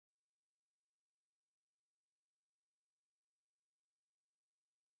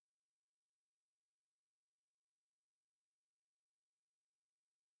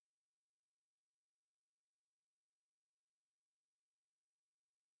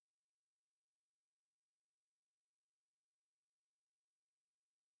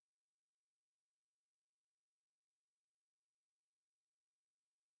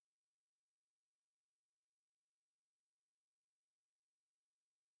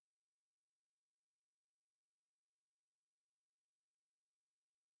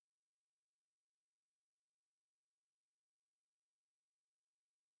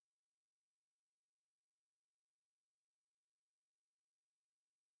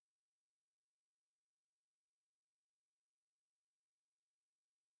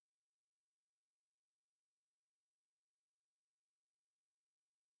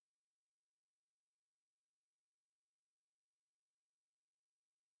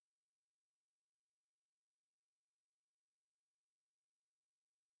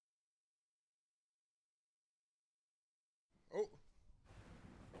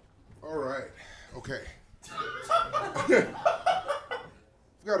All right. Okay. We've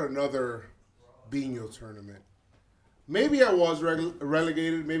got another Biñho tournament. Maybe I was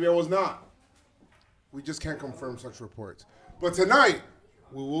relegated. Maybe I was not. We just can't confirm such reports. But tonight,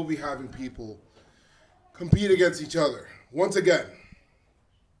 we will be having people compete against each other once again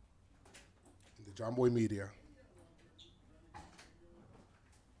in the Jomboy Media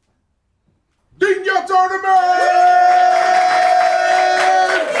Biñho tournament.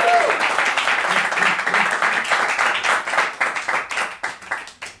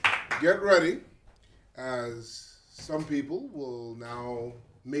 Get ready, as some people will now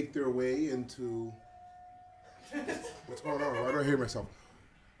make their way into... What's going on? Why don't I hear myself?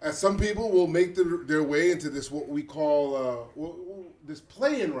 As some people will make their way into this, what we call, this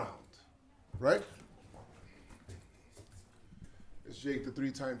play-in round, right? It's Jake, the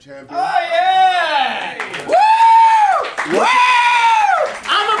three-time champion. Oh, yeah! Woo! Woo!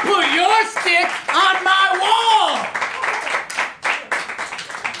 I'm going to put your stick on my wall!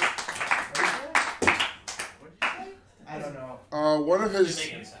 I don't know.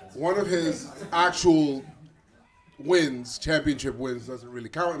 One of his actual wins, championship wins, doesn't really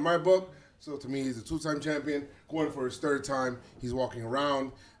count in my book. So to me, he's a two-time champion, going for his third time. He's walking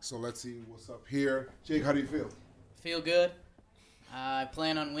around. So let's see what's up here. Jake, how do you feel? Feel good. I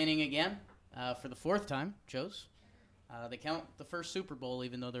plan on winning again for the fourth time, Joe's. They count the first Super Bowl,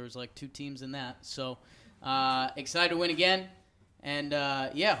 even though there was like two teams in that. So excited to win again. And,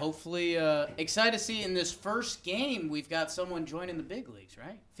 yeah, hopefully excited to see in this first game we've got someone joining the big leagues,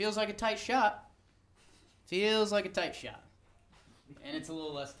 right? Feels like a tight shot. Feels like a tight shot. And it's a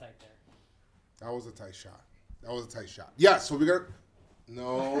little less tight there. That was a tight shot. That was a tight shot. Yeah, so we got...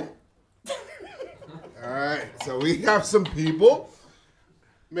 No. All right, so we have some people.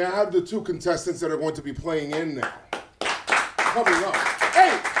 May I have the two contestants that are going to be playing in now? Coming up.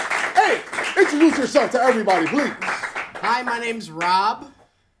 Hey, introduce yourself to everybody, please. Hi, my name's Rob.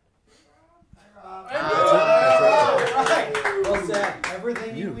 Well said.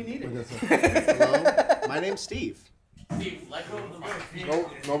 Everything we needed. Hello. My name's Steve. Steve, let go of the mic.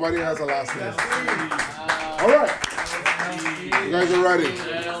 No, nobody has a last name. All right. You guys are ready.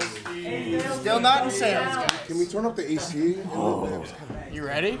 Still not in sales, guys. Can we turn up the AC? You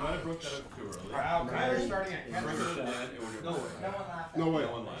ready? No way.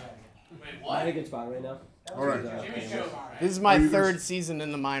 I think it's fine right now. All right. This is my third season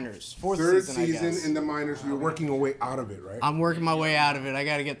in the minors. Fourth Third season, I guess. season in the minors. You're working your way out of it, right? I'm working my way out of it. I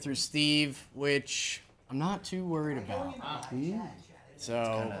got to get through Steve, which I'm not too worried about. So,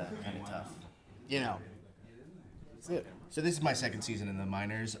 Kind of tough. you know, that's it. So this is my second season in the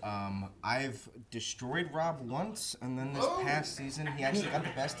minors. I've destroyed Rob once, and then this past season he actually got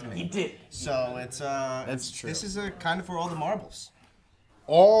the best of me. He did. So it's That's true. This is a kind of for all the marbles.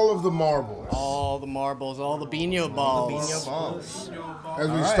 All of the marbles. All the marbles, all the Biñho balls. Biñho balls. As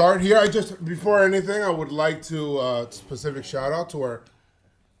we start here, before anything, I would like to specific shout out to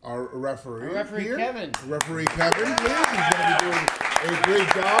our referee. Referee here. Kevin. Referee Kevin. Here. He's going to be doing a great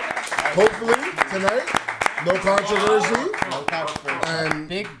job. Hopefully tonight, no controversy. No controversy. And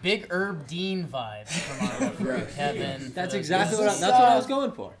Big Herb Dean vibes from our referee Kevin. That's exactly what I was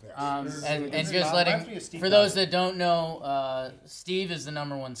going for. And just reminds me letting, of Steve for those that don't know, Steve is the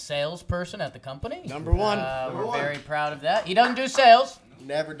 #1 salesperson at the company. Number one. We're very proud of that. He doesn't do sales.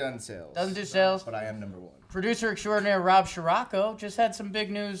 Never done sales. Doesn't do sales. But I am #1. Producer extraordinaire Rob Scirocco just had some big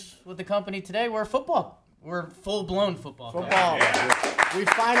news with the company today. We're full-blown football. Football. We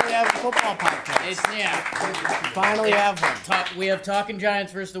finally have a football podcast. Finally have one. We have Talking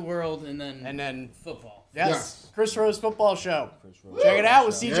Giants versus the World, and then football. Yes. Chris Rose Football Show. Check it out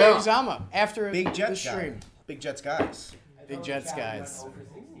with CJ Uzama after Big the Jets stream. guy. Big Jets guys. Big Jets guys.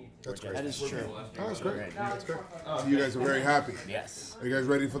 that's great. That is true. Oh, that's great. That's great. So you guys are very happy. Yes. Are you guys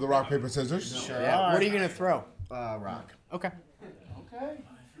ready for the rock, paper, scissors? Sure. Yeah. What are you gonna throw? Rock. Okay.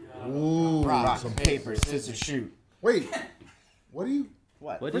 Ooh. Rock, some paper, scissors, shoot. Wait. What do you...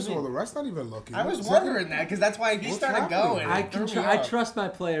 What? First of all, the rest not even looking. I was wondering that because that's why he started happening? going. I trust my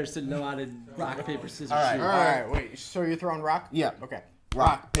players to know how to rock, paper, scissors, All right. shoot. All right. Wait. So you're throwing rock? Yeah. Okay.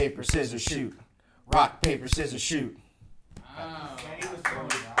 Rock, paper, scissors, shoot. Rock, paper, scissors, shoot.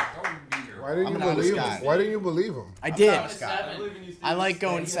 Why didn't I'm you an honest believe guy. him? Why didn't you believe him? I did. Scott. I like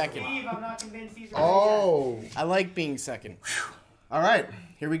going second. Oh. I like being second. All right.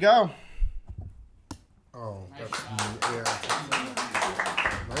 Here we go. Oh, that's yeah.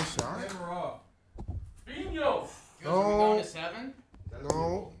 Nice shot. Biñho. No. to 7?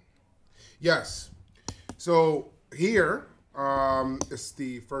 No. Yes. So here, it's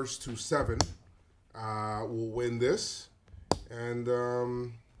the first to 7. Will win this, and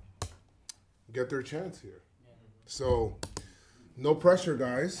get their chance here. So, no pressure,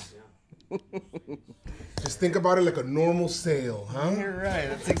 guys. Just think about it like a normal sale, huh? You're right.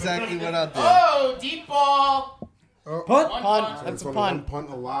 That's exactly what I'll do. Oh, deep ball. Oh, Punt. That's a only punt. one punt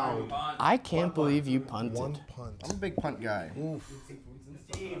allowed. I can't believe you punted. One punt. I'm a big punt guy.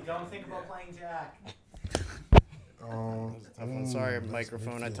 Steve, don't think about playing Jack. I'm sorry,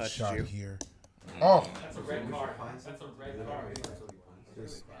 microphone. I touched Shot you. here. Oh, That's a red card. That's a red card.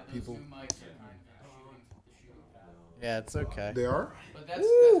 there's people. Yeah, it's okay. They are. But that's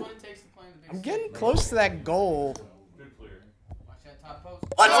what it takes to play in the big I'm getting close to that goal. Good clear. Watch that top post.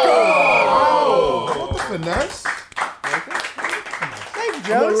 Let's go! Oh, what the finesse? Thanks, I'm not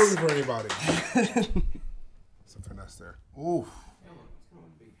Jones. rooting for anybody. It's a finesse there. Oof.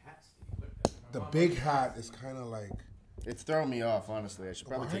 The big hat is kind of like. It's throwing me off, honestly. I should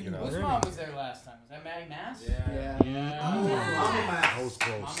probably take it Whose off. mom was there last time? Was that Maddie Mass? Yeah. That was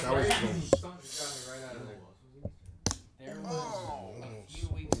close. That was close. There was a few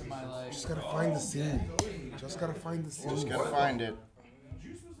weeks of my life. Just gotta find the scene. Just gotta find the scene. Just gotta find it.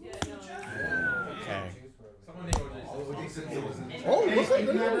 Okay. Oh, look at the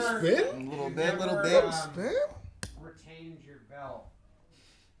little spin. Little bit. Spin? Retained your belt.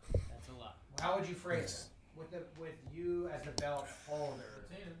 That's a lot. How would you phrase it? With you as the belt holder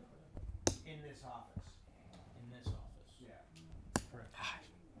in this office. In this office. Yeah.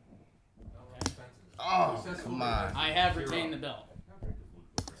 Oh, come on. I have retained the belt.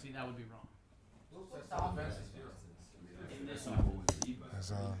 See, that would be wrong. In this office.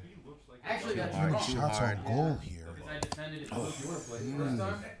 There's Actually, that's nine wrong. shots on goal here. Because I defended it.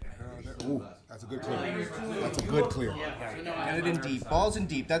 Ooh, that's a good clear. That's a good clear. Yeah, so no, I Get it in deep. Balls in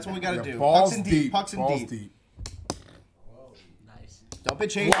deep. That's what we gotta Yeah, do. balls Pucks in deep. Pucks in Balls deep. deep. Dump it,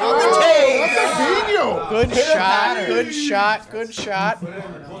 Chase. Oh, Dump it, Chase. that's a Biñho. Good shot. Good shot. Good shot.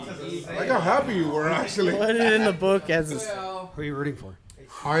 Look how happy you were, actually. Put it in the book as a. Who are you rooting for?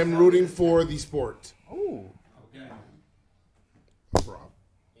 I'm rooting for the sport. Ooh. Rob.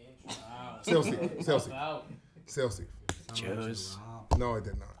 Sales Steve. Sales Steve. out. Sales Steve. Joe's. No, I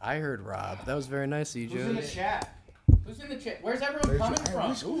did not. I heard Rob. That was very nice of you, Who's in the Joe. chat? Who's in the chat? Where's everyone coming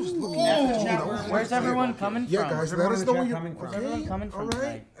from? Oh, Where's everyone coming Yeah, from? guys, let us know where you're coming from? okay, Everyone coming from all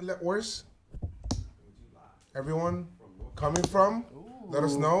right. Where's everyone coming from? Let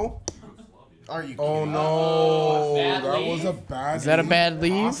us know. Are you Oh kidding? no, Bad that lead? was a bad. Is that a lead, bad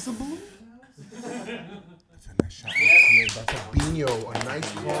lead? Possibly. That's a nice shot. Yeah, that's a Biñho, a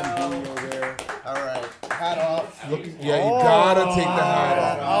nice calm Biñho there. All right. Hat off. Looking, yeah, you gotta take the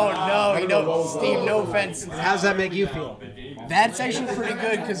hat off. Oh no, you know, Steve. No offense. How's that make you feel? That's actually pretty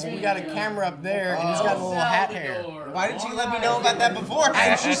good because we got a camera up there and he's got a little hat hair. Why didn't you let me know about that before?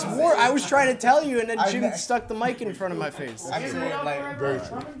 I was trying to tell you, and then Jim stuck the mic in front of my face. I'm saying, like, Very true.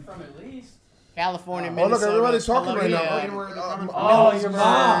 Coming from at least. California, Oh Minnesota. look, everybody's talking right Columbia. now. Oh, your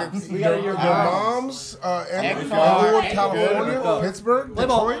mom. We got your Your mom. moms, and Eckhart. California, Good. Pittsburgh, Play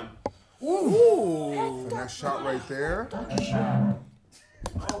ball. Detroit. Ooh. Nice shot right there.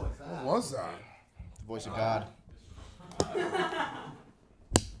 What was that? the voice of God.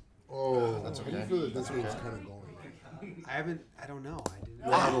 Oh, That's how do you okay. feel that this one's kind of going? I don't know. I didn't.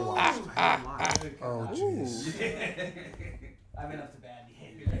 You haven't watched. I haven't watched. Oh, jeez. I've been up to bad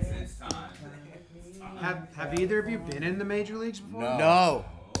Have either of you been in the major leagues before? No.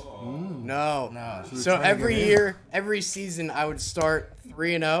 No. No. So trying to every get in. year, every season, I would start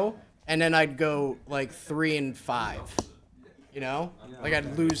 3-0, and then I'd go like 3-5. You know, like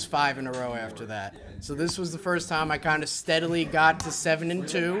I'd lose 5 in a row after that. So this was the first time I kind of steadily got to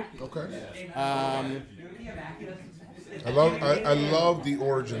 7-2. Okay. I Um, love the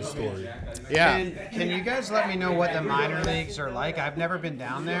origin story. Yeah. Can you guys let me know what the minor leagues are like? I've never been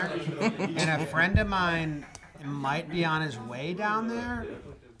down there, and a friend of mine might be on his way down there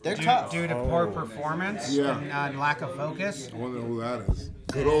They're tough. due to poor performance Yeah. and lack of focus. I wonder who that is.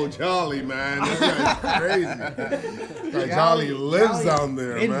 Good old Jolly, man. This guy's crazy. Guy Jolly lives down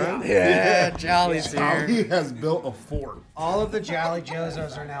there, man. Yeah, Jolly's here. Jolly has built a fort. All of the Jolly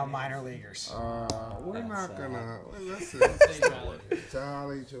Jozos are now minor leaguers. We're not gonna listen.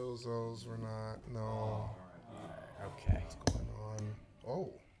 Jolly Jozos, we're not. No. Okay. What's going on? Oh.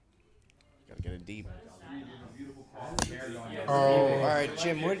 Gotta get it deep. Oh. All right,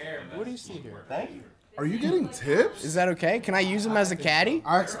 Jim. What do you see here? Are you getting tips? Is that okay? Can I use him as a caddy? You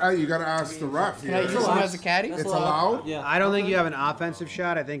gotta ask the ref. Can I use him as a caddy? It's allowed? Yeah. I don't think you have an offensive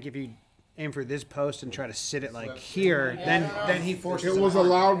shot. I think if you aim for this post and try to sit it like here, then he forces It was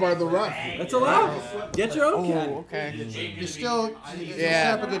allowed by the ref. That's allowed. Get your own cat. Oh, okay. You still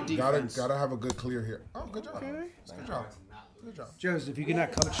Yeah. have a good defense. Gotta have a good clear here. Oh, good job. Good job. Good job. Joseph, you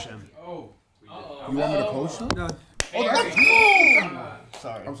cannot coach them. You want me to coach you? No. Oh, that's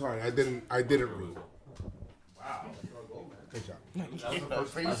Sorry. I'm sorry. I didn't read. Wow. Good job.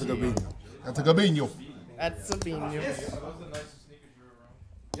 That's a good Biñho. That's a good Biñho. That's a Biñho.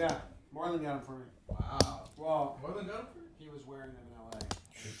 Yeah, Marlon got him for me. Wow. Well, Marlon got him for me? He was wearing them in LA.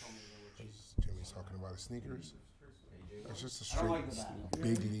 Jimmy's talking about his sneakers. That's just a straight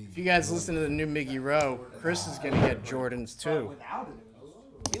big league. If you guys listen to the new Miggy Rowe, Chris is gonna get Jordans too.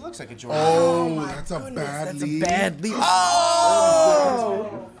 He looks like a Jordan. Oh, that's a bad That's lead. a bad lead.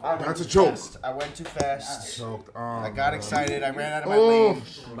 Oh! That's a choke. I went too fast. Choked. I got excited. I ran out of my lane.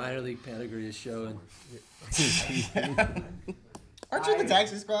 Minor league pedigree is showing. Aren't you in the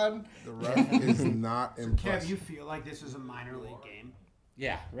taxi squad? The ref is not Kev, impressed. you feel like this is a minor league game?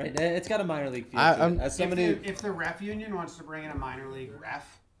 Yeah, right. It's got a minor league feel. I- to I'm- it. As somebody, If the ref union wants to bring in a minor league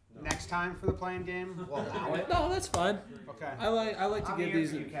ref next time for the playing game, we'll allow it. no, that's fine. Okay. I like to I'm give here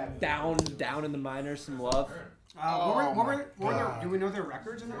these for you, Kev. down in the minors some love. Do we know their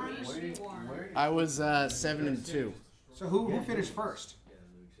records in the minors? I was 7-2. So who finished first?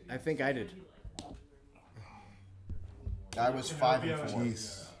 I think I did. I was 5 and 4.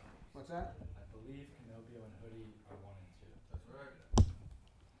 Jeez. What's that?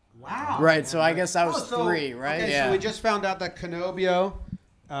 Wow. Right, so I guess I was Oh, so- 3, right? Okay, yeah. so we just found out that Canobio,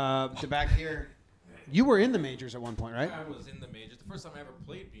 the back here, you were in the majors at one point, right? I was in the majors. The first time I ever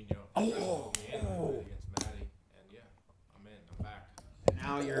played Biñho. Oh. Against Maddie. And yeah, I'm in. I'm back.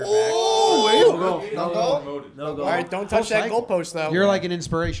 Now you're No goal? Promoted. No goal. All right, don't touch that cycle. goalpost though. back. You're like an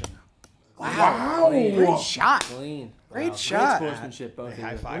inspiration. wow. Great shot. Clean. Great shot. Sportsmanship, both of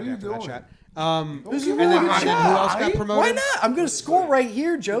High you. five you after that doing? shot. This is a And really then, good and then shot. who else got promoted? Why not? I'm gonna score right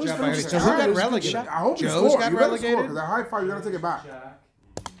here, Joe's job, first Baggy. So who time. got It was a good relegated? shot. I hope you Joe's score. got You better relegated? score, 'cause that high five, you gotta take it back.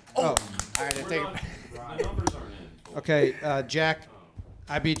 Oh, All right, I take it. The numbers aren't in. okay, Jack,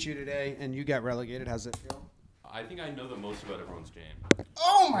 I beat you today, and you got relegated. How's it feel? I think I know the most about everyone's game.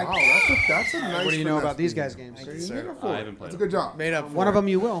 Oh my Wow, god. that's a nice. What do you know finesse about these for you. guys' games? So you sir. made up for I it. haven't played That's a them. good job. Made up. One of them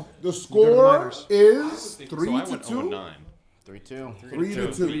you will. The go to the score minors. is So 3 I to went 2. 0-9. 3-2. 3 to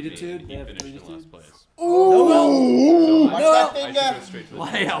 2. 3 to 2. He Yeah, finished 3 to in 2. last place. Ooh. Watch that I thing should go. go straight to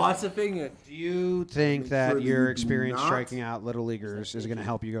the Yeah, what's the finger? Do you think sure that that your you do experience not- striking out little leaguers is going to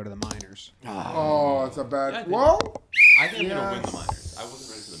help you go to the minors? Oh, it's a Yeah, I bad. think- Well, I think I'm going to win the Yes. minors. I wasn't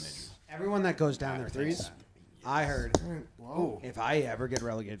ready for the majors. Everyone that goes down there thinks that. I heard whoa. if I ever get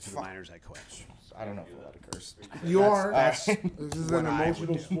relegated to the minors, I quit. I don't know if that occurs. You are. That's This is what an I would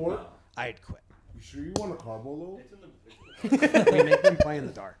emotional do. sport. I'd quit. You sure you want a carbo load? We make them play in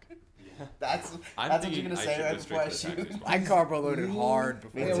the dark. That's I'm what you're thinking gonna I say should right go before I straight to the shoot. taxi I carbo loaded hard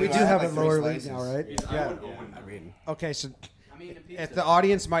before. Yeah, We too. do I have like a 3 lower league slices. now, right? Yeah. I mean, Okay, so I mean, if the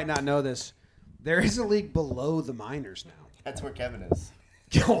audience might not know this, there is a league below the minors now. that's where Kevin is.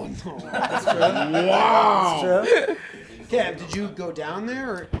 Oh no! Wow. Kev, did you go down there?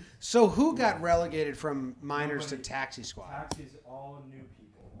 Or... So who got relegated from minors to taxi squad? Taxis, all new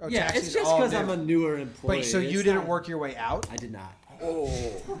people. Oh, Yeah, taxi's it's just all because new. I'm a newer employee. Wait, so you It's didn't not- work your way out? I did not.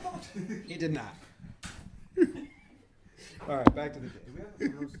 He did not. All right, back to the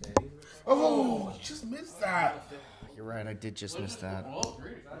game. Oh, you just missed that. You're right. I did just miss that.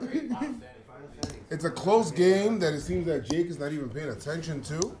 It's a close game that it seems that Jake is not even paying attention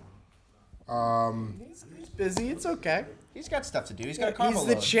to. He's busy. It's okay. He's got stuff to do. He's got a carbo He's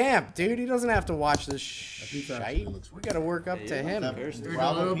the load. champ, dude. He doesn't have to watch this actually shite. looks We got to work up to him.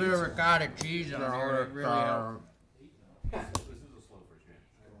 Bravo pizza. ricotta cheese on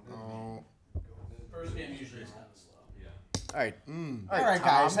Oh. First game usually is kind of slow. All right. All right,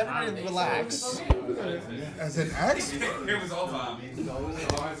 guys. Everybody relax. As an X, It was all time.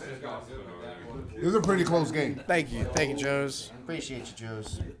 this is a pretty close game. Thank you, Joes. Appreciate you,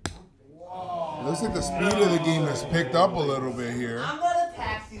 Joes. It looks like the speed of the game has picked up a little bit here. I'm not a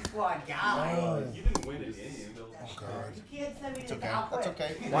taxi squad guy. You didn't win it. You can't send me to Okay, the that's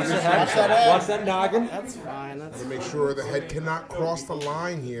okay. Watch that head. Watch that noggin. That's fine. That's To make sure the head cannot cross the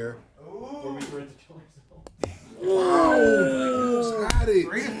line here. Wow, almost had it.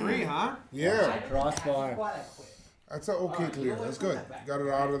 3-3, huh? Yeah, Crossbar. that's an okay clear. That's good. Got it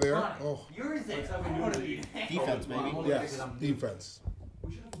out of there. Oh, Yours is. I want to be. Defense, baby. yes, defense.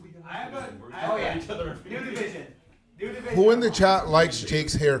 Oh yeah. New division. Who in the chat likes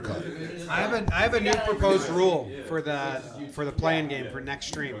Jake's haircut? I have a new proposed rule for the playing game for next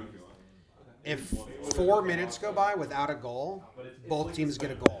stream. If 4 minutes go by without a goal, both teams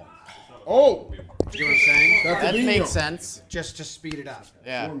get a goal. Oh, Do you know what I'm saying? that's a that Biñho. makes sense. Just to speed it up. 4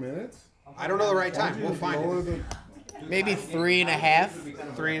 Yeah. minutes? I don't know the right time. We'll find Lower it. the- Maybe 3.5.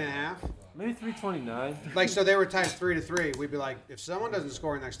 3.5. Maybe 329. Like, so they were times 3-3. We'd be like, if someone doesn't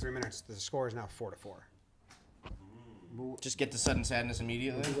score in the next 3 minutes, the score is now 4-4. Just get to sudden sadness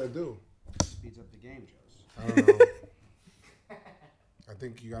immediately. What does that do? Speeds up the game, Joes. I don't know. I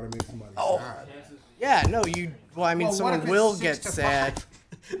think you gotta make somebody sad. Yeah, no, you. Well, I mean, Well, what someone if it's will 6 get to sad.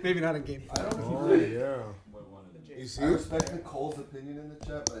 5? Maybe not in game 5. Oh yeah. You see? I respect Nicole's opinion in the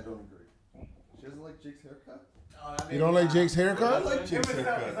chat, but I don't agree. She doesn't like Jake's haircut? You don't like Jake's I haircut? like Jake's It's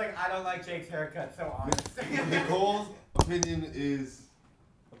haircut. like, I don't like Jake's haircut, so honest. Nicole's opinion is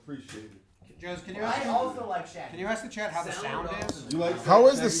appreciated. Joes, can you I ask? also like Shaggy. Can you ask the chat how the sound is? You like How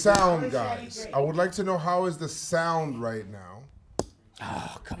is the Shaggy sound, Jake? guys? I would like to know how is the sound right now.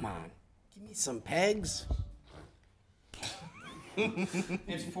 Oh, come on. Give me some pegs.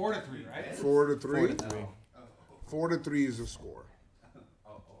 It's 4-3, right? 4-3. 4-3 is the score.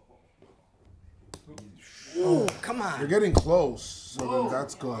 Oh, come You're on. getting close, so then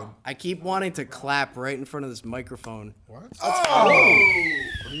that's good. I keep wanting to clap right in front of this microphone. What? 5-3.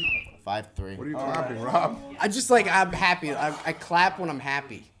 What are you clapping, Rob? I'm happy. I clap when I'm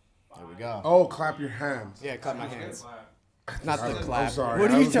happy. There we go. Oh, clap your hands. Yeah, clap my hands. Not the I'm clap. sorry.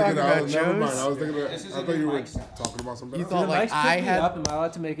 What I are you was thinking- talking about, Never mind. I Joes? was thinking. I thought you were talking about something. You else. thought like I Up. had. Am I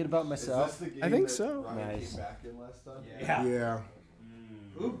allowed to make it about Is myself? this the game I think that so. Ryan Nice. came back in last time? Yeah.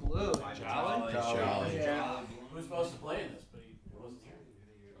 Who blew? Jolly. Who was supposed to play in this, but he wasn't here.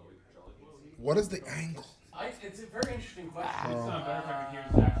 What is the angle? It's a very interesting question.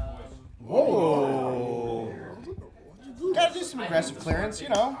 Whoa. Gotta do some aggressive clearance, you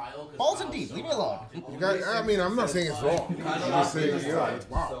know. Balls in deep. Leave me alone. You got, I mean, I'm not saying it's wrong. I'm just saying, yeah, it's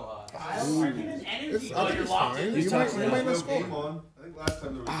wow. It's, I think it's fine. You might not score. Game on. I think last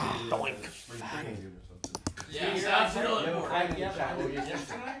time there was a spring training game or something. Yeah, sounds really important.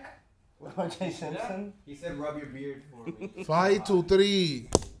 What about Jay Simpson? He said rub your beard for me. 5-3.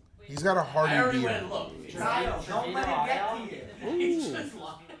 He's got a I hardy already beard. went and looked. Kyle, don't let it get to you. He's just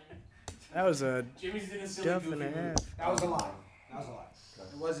lying. That was a Jimmy's in a silly duff goofy and a mood. half. That was a lie. That was a lie.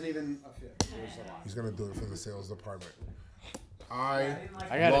 It wasn't even a fit. It was a lie. He's gonna do it for the sales department. I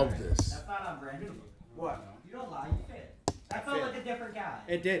got love it. this. That's not on brand. What? You don't lie, you fit. That felt like a different guy.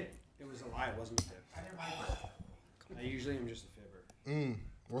 It did. It was a lie. It wasn't a fib. I didn't like it. I usually am just a fibber.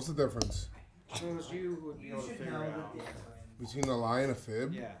 What's the difference Jones, you would be You able to should figure know it the out. difference. between a lie and a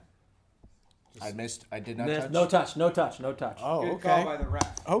fib? Yeah. I missed. I did not touch. No touch. No touch. No touch. Oh, Good call by okay. the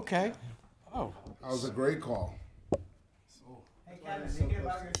ref. Okay. Oh. That was a great call. Hey, Kevin, make it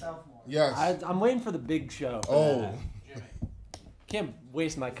about yourself more. Yes. I'm waiting for the big show. Oh, Can't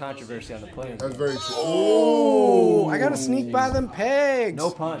waste my controversy on the plane. that's very true. Oh, I gotta sneak by them pegs. No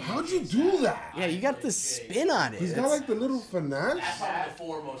pun. How'd you do that? Yeah, you got the spin on it. He's got like the little finesse. That's probably the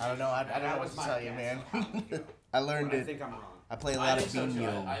foremost. I don't know. I don't know what to tell you, man. I learned I it. think I'm wrong. I play a I lot of think so too.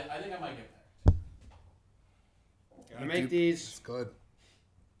 Biñho. I think I might get that. Gotta make these. It's good.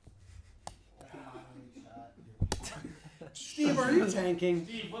 Steve, are you tanking?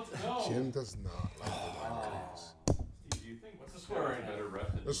 Jim does not like the line crease. What's the score right now?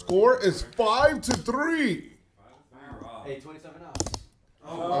 The score is 5-3. Hey, 27 out.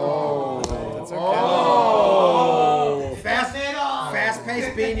 Oh. That's okay. Oh.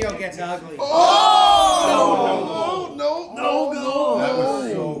 Fast-paced Biñho gets ugly. Oh. No. That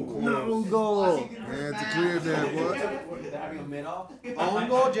was so close. No goal. Man, to clear that, what? Having a mid-off? Own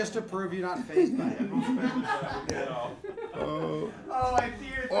goal just to prove you're not phased by it. Oh, I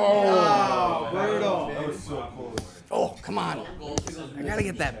feared Oh, brutal. That was so close. Oh, come on. I gotta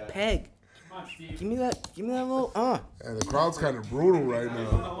get that peg. Give me that little, And the crowd's kind of brutal right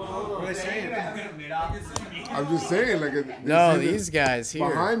now. What are they saying? I'm just saying, like, they No, say that these guys here.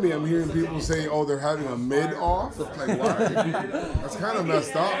 behind me, I'm hearing people say, "Oh, they're having a mid-off." Like, why? That's kind of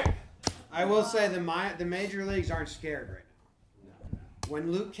messed up. I will say the major leagues aren't scared right now.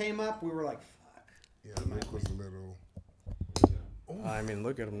 When Luke came up, we were like, fuck. Yeah, Luke was a little. I mean,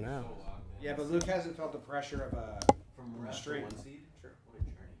 look at him now. Yeah, but Luke hasn't felt the pressure of a stream.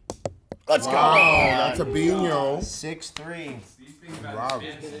 Let's Wow, go. that's a Biñho. 6-3. Rob,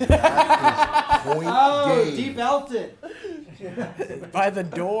 that is point Oh, game. deep belted. By the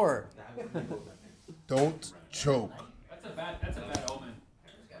door. Don't choke. That's a bad omen.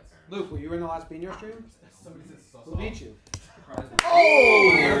 Luke, were you in the last Biñho stream? Who beat you?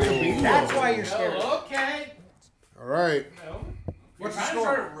 Oh, That's why you're scared. Okay. all right. What's the Trying to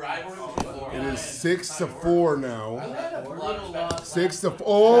score? start a rivalry before. It is 6-4 now. Had a blood loss. 6-4.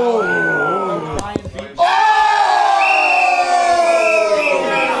 Oh!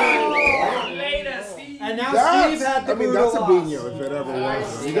 And now That's, Steve had the I mean, brutal that's a loss. Biñho if it ever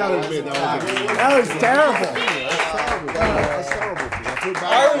was. You gotta admit that was a Biñho. That was terrible. That's terrible. That's terrible.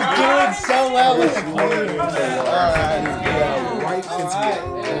 doing so well with the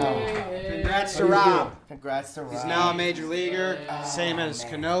Congrats to Rob. Congrats to Rob. He's now a major leaguer, same as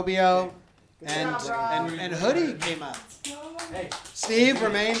Canobio, and Hoodie came up. Steve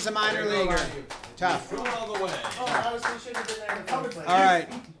remains a minor leaguer. Tough. All right,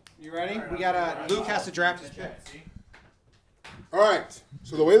 you ready? Luke has to draft his pick. All right.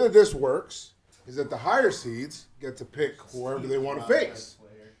 So the way that this works is that the higher seeds get to pick whoever they want to face,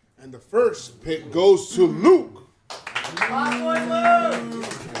 and the first pick goes to Luke.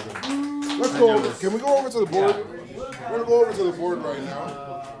 Let's go over. Can we go over to the board? We're gonna go over to the board right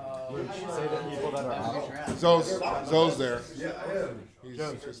now. Zoe's there. Say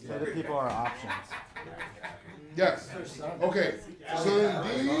the people are options. Yes. Okay. So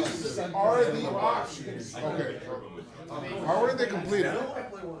then these are the options. Okay. How are they completed?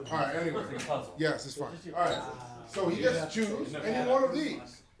 All right. Anyway. Yes, it's fine. All right. So he gets to choose any one of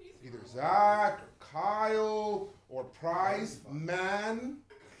these. Either Zach, or Kyle, or Prize Man,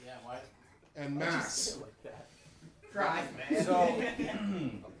 and Matt. So,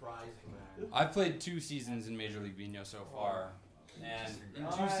 I've played 2 seasons in Major League Biñho so far, and in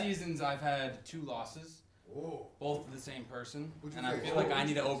 2 seasons I've had 2 losses, both to the same person, and I feel like I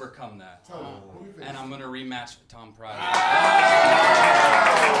need to overcome that. And I'm going to rematch Tom Price.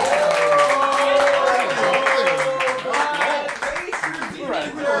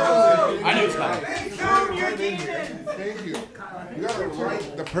 I knew it was coming. Thank you. You gotta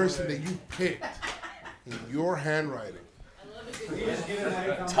write the person that you picked in your handwriting.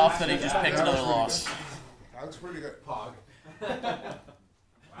 Tough that he just picked another loss. That looks pretty good.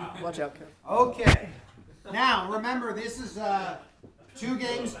 Watch out, Kevin. Okay. Now, remember, this is 2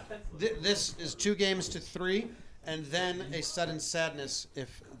 games. This is 2 games to 3, and then a sudden sadness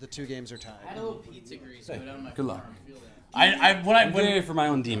if the 2 games are tied. I had a little pizza grease go down my Good luck. I'm doing it for my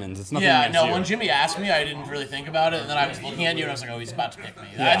own demons. It's nothing Yeah, against no, you. when Jimmy asked me, I didn't really think about it, and then I was looking at you, and I was like, oh, he's about to pick me.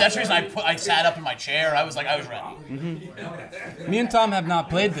 That's the reason I sat up in my chair. I was ready. Me and Tom have not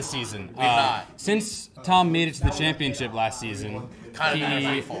played this season. We've not. Since Tom made it to the championship last season,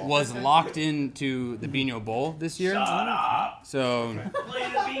 he was locked into the Biñho Bowl this year. So,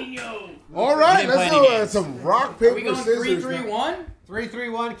 All right, He didn't play let's any do games. some rock, paper, Are we going scissors. 3-3-1?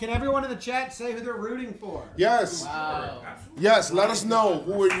 3-3-1. Can everyone in the chat say who they're rooting for? Yes. Wow. Yes, let us know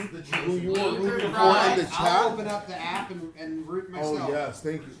who you are rooting for in the I'll chat. open up the app and root myself. Oh, yes,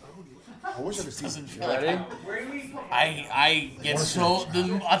 thank you. I wish I could see. I get so.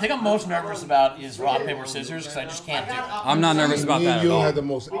 I think I'm most nervous about is rock, paper, scissors, because I just can't do it. I'm not nervous about Me that and at you all. had the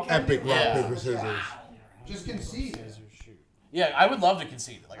most epic rock, Yeah. paper, scissors. Just concede. Yeah, I would love to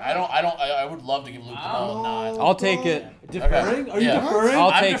concede. I would love to give Luke the ball and not. I'll take it. Deferring? Are you deferring? I'll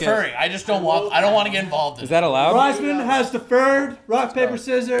I'm take deferring. it. I just don't want. I don't want to get involved in Is that allowed? Reisman has deferred. Rock, paper,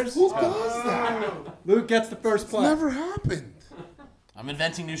 scissors. Who does that? Luke gets the first play. Never happened. I'm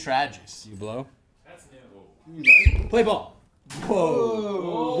inventing new strategies. You blow? Play ball.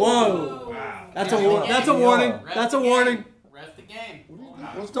 Whoa. Whoa. That's a warning. That's a warning. That's a warning. Ref the game.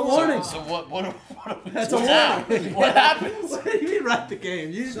 That's a warning. So what That's a what's that? warning. What happens? What do you mean write the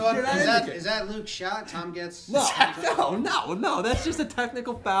game? So is that Luke's shot? Tom gets. No. That's just a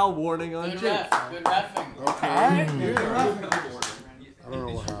technical foul warning on Good Jake. ref. Good refing. Okay. Alright. I don't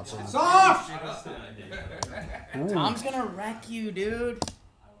know what happened. Soft! Tom's gonna wreck you, dude.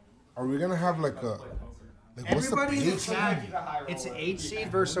 Are we gonna have like a? What's the Everybody in the base? chat, it's an 8 seed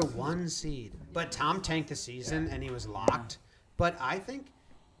versus a 1 seed. But Tom tanked the season and he was locked. But I think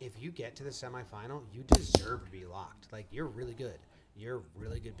if you get to the semifinal, you deserve to be locked. Like, you're really good. You're a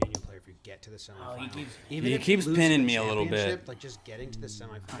really good Biñho player if you get to the semifinal. He keeps pinning me a little bit. championship, Like, just getting to the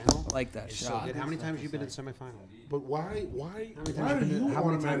semifinal. Like that is shot. so good. How many times have you been in the semifinal? But why? How many Why times are you been? you How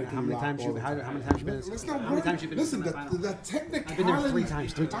many automatically times you? locked How all the many time? times you been? Let's How not many times you been? Listen, in the semifinal? the technicality. I've been there 3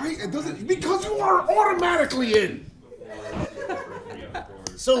 times. 3 times. It doesn't because you are automatically in.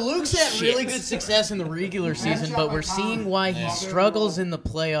 So Luke's had really good success in the regular season, but we're seeing why he struggles in the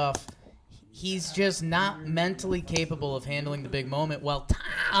playoff. He's just not mentally capable of handling the big moment, while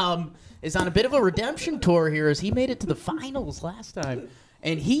Tom is on a bit of a redemption tour here as he made it to the finals last time.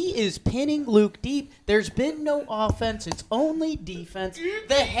 And he is pinning Luke deep. There's been no offense. It's only defense.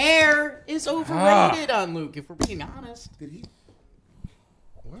 The hair is overrated on Luke, if we're being honest. Did he?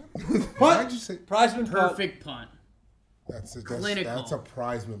 What? What? Why'd you say? Prizeman Perfect punt. That's a Clinical.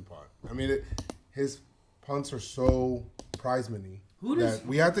 prizeman punt. I mean, his punts are so prizeman-y Who does- that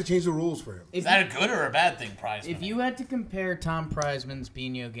we have to change the rules for him. Is that a good or a bad thing, Prizeman? If you had to compare Tom Prizeman's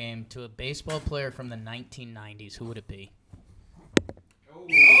Biñho game to a baseball player from the 1990s, who would it be?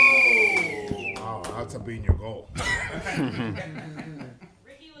 Oh, that's a Biñho goal.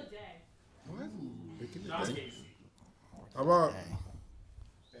 How about?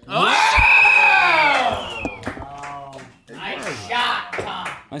 Oh! Nice shot, Tom.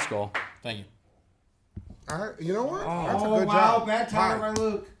 Nice goal. Thank you. You know what? Oh, That's a good wow, job. bad time by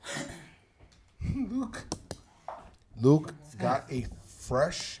Luke. Luke got a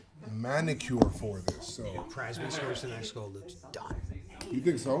fresh manicure for this. So Prisby scores the next goal. Luke's done. you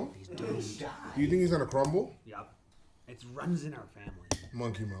think so? He's doomed. Do you think he's gonna crumble? Yep. It runs in our family.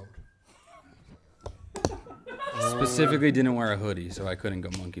 Monkey mode. Specifically didn't wear a hoodie, so I couldn't go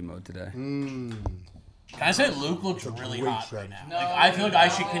monkey mode today. Can I say Luke looks really hot right now? Like, I feel like I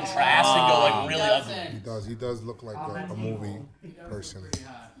should contrast Oh, and go like really ugly. He does. He does look like a movie person.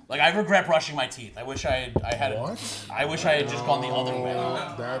 Like I regret brushing my teeth. I wish I had. What? I wish I had just gone the other way.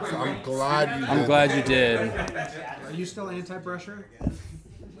 I'm glad you did. I'm glad you did. Are you still anti-brusher? Are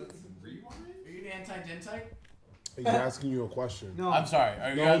you anti-dentite? He's asking you a question. No. I'm sorry. Are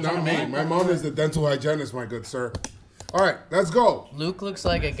you No, not me. My mom is the dental hygienist, my good sir. All right, let's go. Luke looks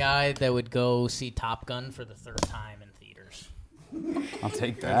like a guy that would go see Top Gun for the 3rd time in theaters. I'll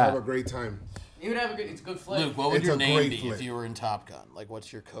take And have a that. great time. He would have a good. It's a good flick. Luke, what would It's your a name great be flick. if you were in Top Gun? Like,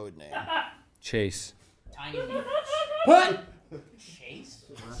 what's your code name? Chase. Tiny Meat. What? Chase.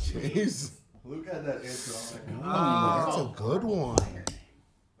 Jeez. Luke had that intro. That's a good one.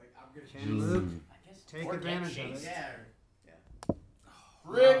 Can Luke take advantage of it?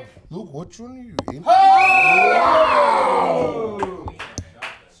 Rick. Luke, which one are you in?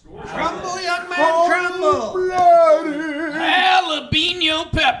 Crumble, young man, crumble.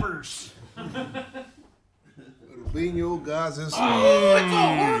 Jalapeno peppers. Biñho guys is Oh, it's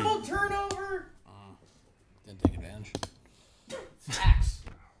a horrible turnover. Didn't take advantage. Facts.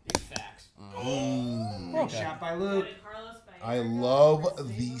 Big facts. Big shot by Luke. I love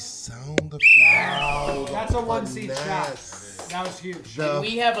the sound of That's a 1 seed shot. That was huge. Did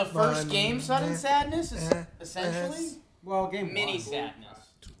we have a first game sudden sadness, essentially? Well, game Mini one. sadness.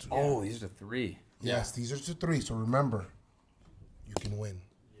 Oh, these are 3. Yes, these are the 3. So remember, you can win.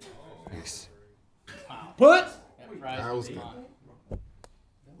 Thanks. Put. That was good.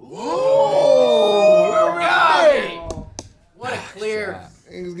 God, what a clear.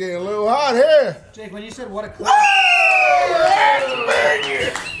 Things getting a little hot here. Jake, when you said what a clip.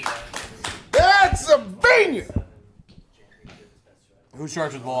 That's a Biñho. Who's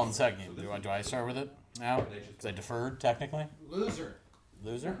charged with the ball in the second game? Do I start with it now? Because I deferred technically. Loser.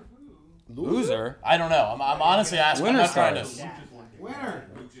 Loser. Loser? I don't know. I'm honestly asking. Winner I'm not trying to. starts. Winner.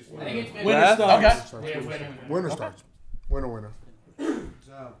 I think it's Winner starts. Okay. Winner starts. Winner.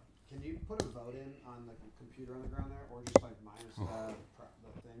 So, can you put a vote in on the computer on the ground there, or just like minus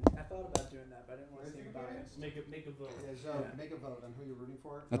the thing? I thought about doing that, but I didn't want to see the bias. Make a vote. Yeah, so make a vote on who you're rooting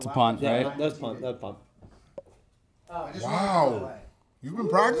for. That's a Allow punt, them to right? line That's the punt. TV. That's punt. Oh, I just Wow. wanted to go away. You've been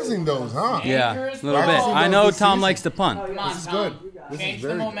practicing those, huh? Yeah, a Dangerous little bit. ball. I know This Tom season. likes to punt. Come on, This is Tom. good. This Change is the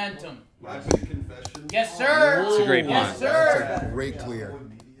very good. momentum. My big confession. Yes, sir. It's a great Yes, punt. sir. That's a great clear.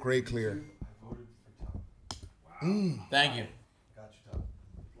 Great clear. Thank you.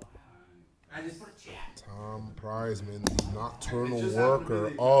 Tom Prizeman, the nocturnal worker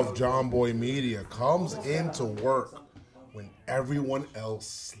of Jomboy Media, comes into work when everyone else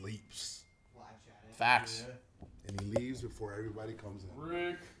sleeps. Facts. And he leaves before everybody comes in.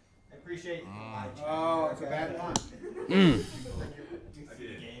 Rick. I appreciate Oh, it's a bad one.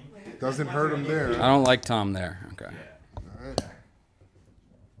 Doesn't hurt him there. I don't like Tom there. Okay. All right.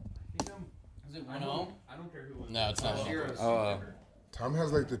 Is it 1-0? No, it's not. Oh, Tom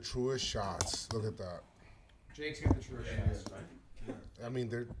has like the truest shots. Look at that. Jake's got the true shots. I mean,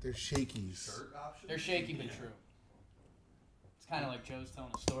 they're shakies. They're shaky but true. It's kind of like Joe's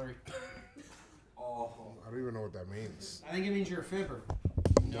telling a story. I don't even know what that means. I think it means you're a fibber.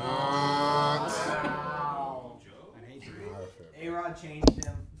 Not. I hate you. Not a fibber. A-Rod changed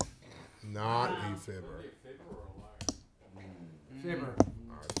him. Not a fibber. Fibber.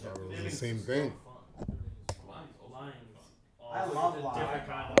 I thought it was the same thing. I love lying. Different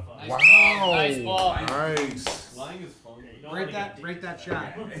kind of fun. Wow. Nice ball. Nice. Lying is fun. Rate that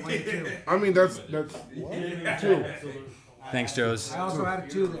shot. 1 to 2. I mean, that's what? 2. thanks, Joes. I also had a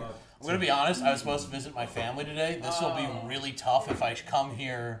 2 there. I'm gonna be honest. I was supposed to visit my family today. This will be really tough if I come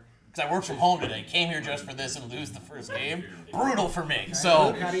here because I work from home today. Came here just for this and lose the first game. Brutal for me. So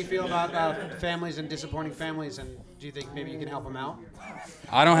Luke, how do you feel about families and disappointing families? And do you think maybe you can help them out?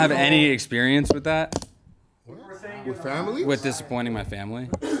 I don't have any experience with that, With family? with disappointing my family.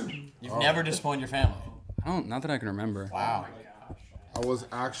 you've never disappointed your family. Not that I can remember. Wow. I was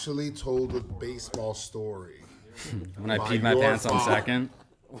actually told a baseball story. When I By peed my your pants on father. second,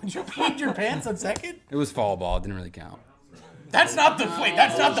 Would you peed your pants on second? it was fall ball. It didn't really count. That's not the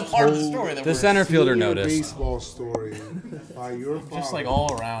That's not the part of the story that The center fielder Senior noticed. baseball story by your father. Just like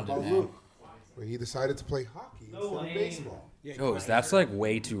all around it, man. Where he decided to play hockey instead of baseball. Joes, that's like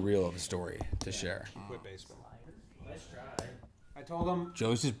way too real of a story to share. Quit baseball. I told him.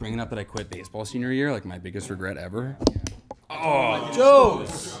 Joe's just bringing up that I quit baseball senior year, like my biggest regret ever. Oh,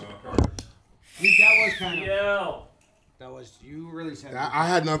 Joe's. That was kind of. That was you really said. I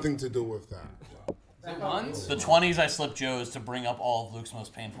had nothing to do with that. The 20s, I slipped Joe's to bring up all of Luke's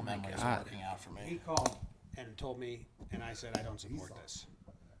most painful memories of working out for me. He called and told me, and I said I don't support this.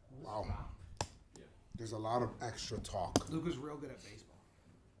 Wow. There's a lot of extra talk. Luke was real good at baseball.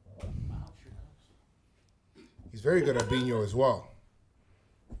 He's very good at Biñho as well.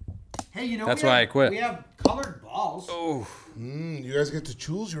 Hey, you know That's why I quit. We have colored balls. Oh. You guys get to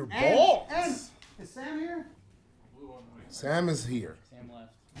choose your And, ball. and is Sam here? Sam is here. Sam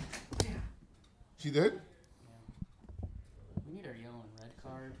left. She did? We need our yellow and red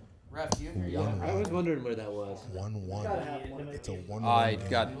card. Ref, do you have your yellow? I was wondering where that was. 1-1. It's a 1-1. I game.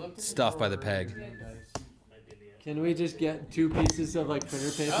 got stuffed by the peg. Can we just get 2 pieces of like printer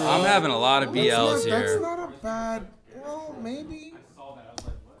paper? I'm having a lot of BLs That's here. not a bad. Well, maybe.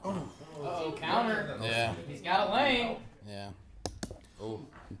 Uh-oh, counter. Yeah. He's got a lane. Yeah. Oh,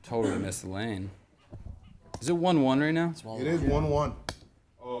 totally missed the lane. Is it 1-1 right now? It is 1-1.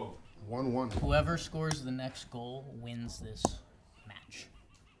 Oh. 1-1. Whoever scores the next goal wins this match.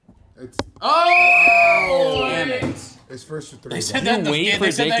 It's. Oh! Damn it. It's first to 3. They said though. that, wait they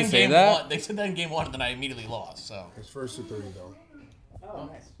for said Jake that to in say game that? 1. They said that in game 1, and then I immediately lost. So It's first to 3 though. Oh,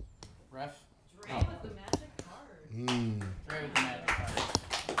 nice. Ref. Dre with the magic card. Dre with the magic card.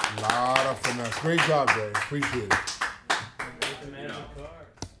 Lot of finesse. Great job, Dre. Appreciate it.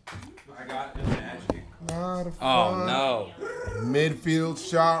 I got the magic. Lot of Oh, fun. no. Midfield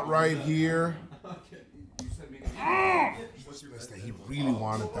shot right here. Just missed it. He really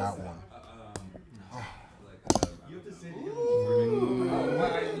wanted that one.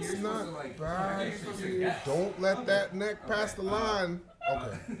 It's not bad. Don't let that neck pass the line.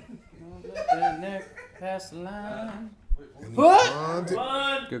 Okay. That neck past the line.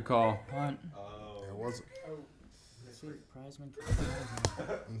 What? Good call. Punt. It wasn't. Prizeman.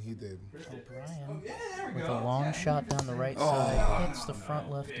 And he did. O'Brien with a long shot down the right side hits the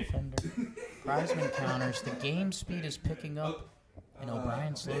front left defender. Prizeman counters. The game speed is picking up, and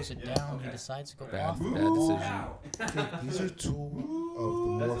O'Brien slows it down. He decides to go off the Bad ball. decision. These are two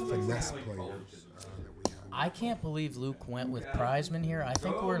of the more finesse players that we have. I can't believe Luke went with Prizeman here. I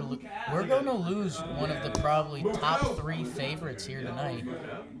think we're going to lose one of the probably top 3 favorites here tonight,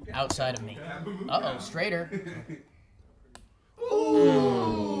 outside of me. Uh-oh, straighter.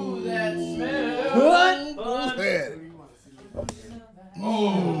 Ooh, that smell. Bullhead.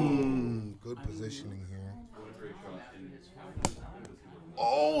 Good positioning here.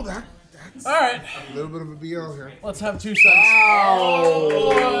 Oh, that's all right. A little bit of a BL here. Let's have 2 cents.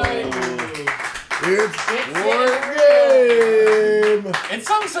 It's one game. It's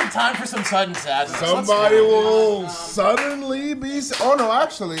some time for some sudden sadness. Somebody will suddenly be. Oh no,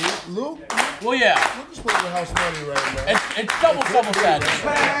 actually, Luke. Well, yeah. Luke is playing with house money right now. It's double sadness.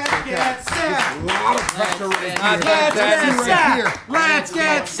 Let's get sad. A lot of pressure right here. Let's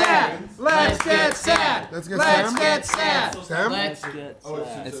get sad. Let's get sad. Let's get Let's Sam. get sad. Sam? Let's get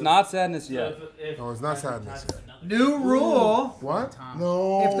It's not sadness yet. No, it's not sadness yet. New rule. What?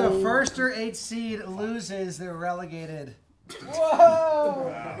 No. If the first or 8th seed loses, they're relegated.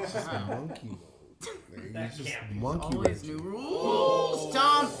 Whoa! Monkey. He's just monkey. Always new rules.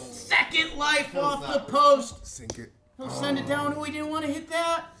 Tom, second life off the post. Sink it. He'll send it down. We didn't want to hit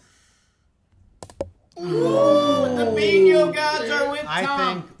that. Ooh, the Biñho gods are with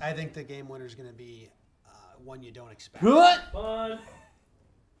Tom. I think the game winner is going to be one you don't expect. Fun.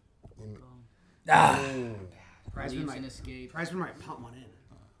 Prizeman Leaves an escape. might pump one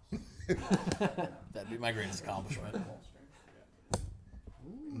in. That'd be my greatest accomplishment.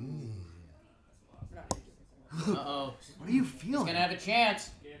 Uh-oh. What are you He's feeling? going to have a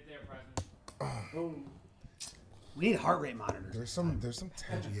chance. We need heart rate monitors. There's some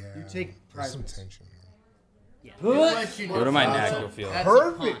tension. Yeah. You take there's some prizes. tension. Go to my neck, you'll feel it. That's a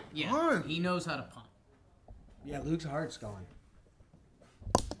Perfect punt. Yeah, punt. he knows how to punt. Yeah, Luke's heart's going.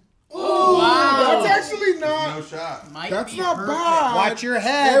 Oh, Wow. that's actually not. No shot. Might That's be not perfect. bad. Watch your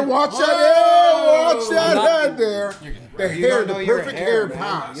head. Hey, watch that head. Watch that head there. The hair, the perfect hair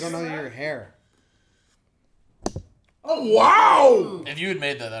pass. You don't know your hair. Oh, wow. If you had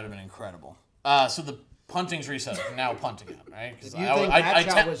made that, that would have been incredible. So the punting's reset. Now punting out, right? If you think that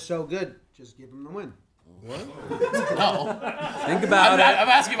shot was so good, just give him the win. What? No. Think about it. I'm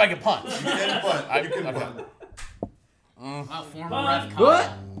asking if I can punt. You can punt. You can Okay. punt. Wow, former ref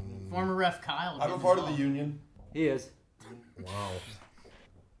Kyle. Former ref Kyle. I'm a part of the union. He is. Wow.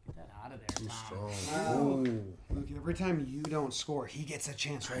 Get that out of there, Too Tom. strong. Look, every time you don't score, he gets a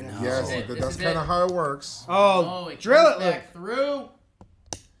chance right now. Yes, This is it. that's kind of how it works. Oh, it drill comes it, Luke. back through.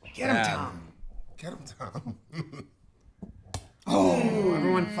 Get him, Tom. Get him, Tom. Oh,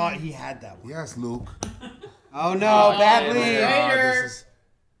 everyone thought he had that one. Yes, Luke. Oh no, bad lead. This is-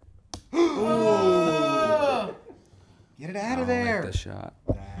 Get it out of I like there. the shot.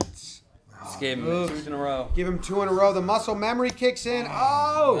 That's. Just gave him Luke. 2 in a row. Give him 2 in a row. The muscle memory kicks in.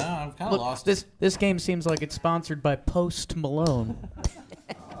 Oh! No, I've kind of Look, lost. this game seems like it's sponsored by Post Malone.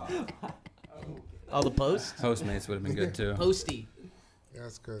 Oh, the Post? Postmates would have been good too. Posty. Yeah,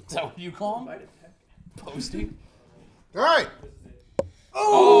 that's good. Is that what you call him? Posty? All right.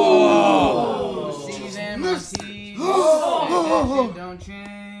 Oh! Season, my teeth. Don't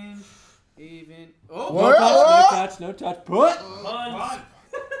change. Even. Oh! No touch. Put.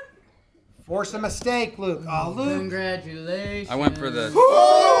 Force a mistake, Luke. Oh, Luke. Congratulations. I went for the.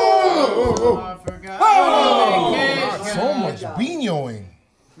 I forgot. So much Biñhoing.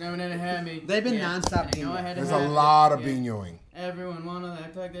 No, had me. They've been nonstop I know I had to There's have a it. lot of Biñhoing. Everyone wanna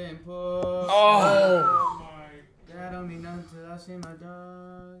act like they important. Oh. That don't mean nothing till I see my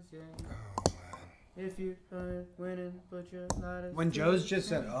dogs. Yeah. If you are winning, but you're not. As When Joe's just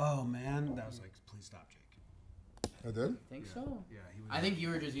said, "Oh man," that was like, "Please stop, Jake." I did? Think so? Yeah. I think you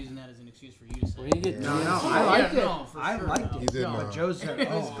were just using that as an excuse for you to say. No, I liked it. No, for I sure, liked no. it. He did No, not. But Joe said, It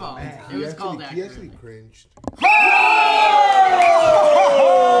was "Oh called. man." It was called He actually accurate. cringed.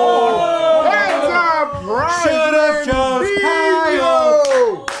 Should have chose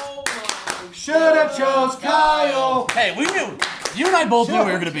Kyle. Should have chose Kyle. Hey, we knew. You and I both knew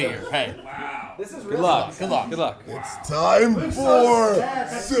we were gonna be here. Hey. This is Good luck. Good luck. Good luck. It's time for So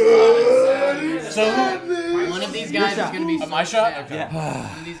One of these guys is gonna be so my shot? sad. Okay.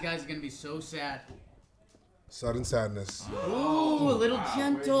 One of these guys is gonna be so sad. sudden sadness. Ooh, a little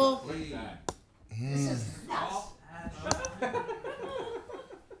gentle.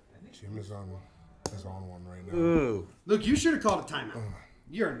 Jim is on one right now. Ooh. Look, you should have called a timeout.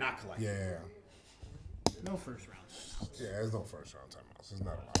 You're not collecting. Yeah. No first round. Yeah, there's no first round timeouts. It's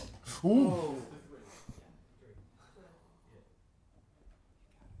not allowed. Ooh.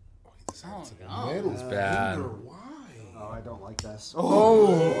 Oh, he decided to no. the middle. It's bad. Why? Oh, I don't like this.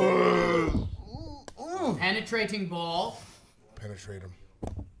 Penetrating ball. Penetrate him.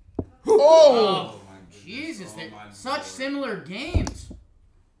 Oh, Jesus! They're such similar games.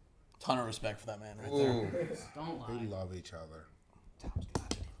 Ton of respect for that man right there. Don't They lie. love each other.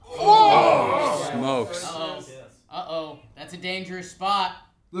 Smokes. Uh-oh. That's a dangerous spot.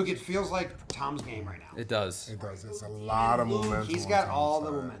 Look, it feels like Tom's game right now. It does. It does. It's a lot of momentum. He's on got Tom's all the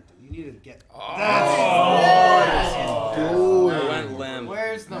side. momentum. You need to get. I went limb.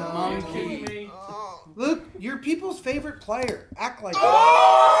 Where's the monkey? Luke, you're people's favorite player. Act like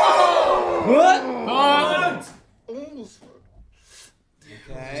What?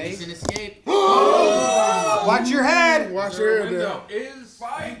 Okay. Jason escape. Watch your head. Watch your head. Window is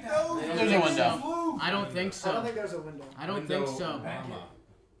There's a window. I don't think so. I don't think there's a window. I don't think so.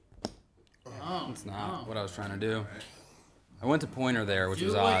 Oh, It's not oh. what I was trying to do. I went to pointer there, which Do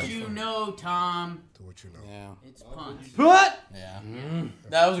was what odd. you know, Tom. Do what you know. Yeah. It's punch. What? Yeah.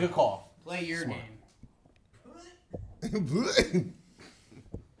 That was a good call. Play your game.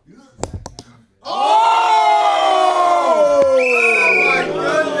 Oh my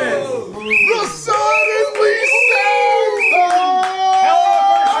goodness! The suddenly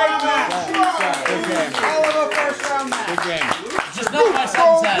Hell of a first round match. Good game. Just not my Luke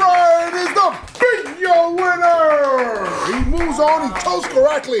sentence. O'Brien is the Biñho winner! He moves on, he toes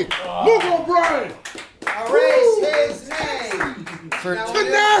correctly. Luke O'Brien! Erase his name.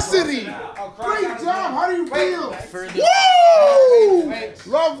 Tenacity! Great job! How do you feel? Further. Woo! Wait.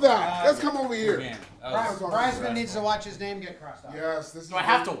 Love that. Let's come over here. Bryson needs to watch his name get crossed out. Yes, this is. Do I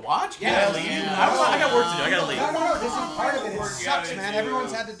have to watch? Yeah. Can I leave? I got work to do. I gotta leave. No, this is part of it. It sucks, man.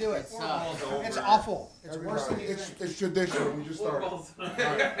 Everyone's had to do it. It's awful. It's worse than you think. It's tradition. We just started.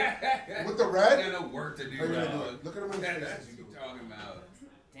 Right. With the red? I got work to do. How you gonna do it? Look at him in the face. That's what you're talking about.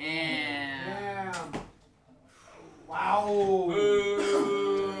 Damn. Wow.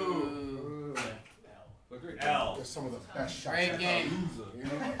 There's some of the best shots. Great game.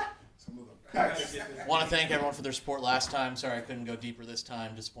 Some of the best. Want to thank everyone for their support last time. Sorry I couldn't go deeper this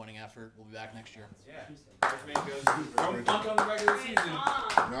time. Disappointing effort. We'll be back next year. Don't punt on the regular season.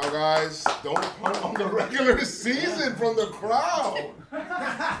 Now, guys, don't punt on the regular season from the crowd.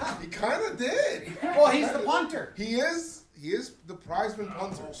 He kind of did. Well, he's the punter. He is the prizeman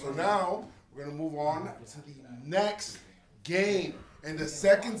punter. So now we're gonna move on to the next game. And the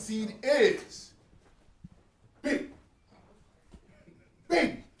second seed is Big.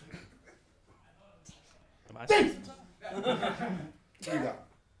 Big. Dave. What do you got?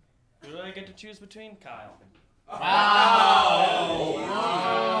 Who do I get to choose between? Kyle.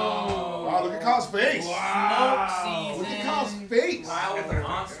 Wow, look at Kyle's face. Wow. Look at Kyle's face. Kyle was a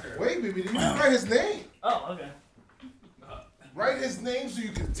monster. Wait, baby, did you write his name? Oh, okay. Write his name so you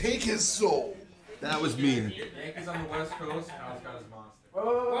can take his soul. That was mean. Yankees on the West Coast. Kyle's got his monster.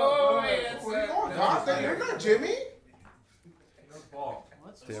 Oh, wait, that's it. God, you're not Jimmy.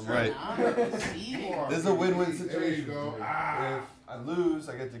 Damn right. This is a win-win situation. There you go. If I lose,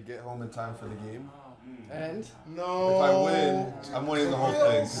 I get to get home in time for the game. And no. If I win, I'm winning the whole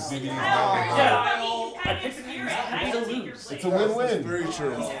thing. Because BB is not I picked the game. Happy to lose. It's a win-win. Very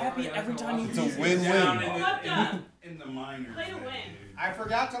true. He's happy every time he It's a loses. win-win. In the minors. Play to win. I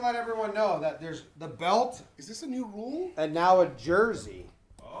forgot to let everyone know that there's the belt. Is this a new rule? And now a jersey.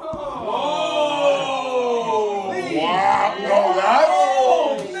 Oh! Wow! No, that's.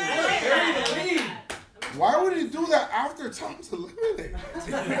 Why would he do that after Tom's eliminated?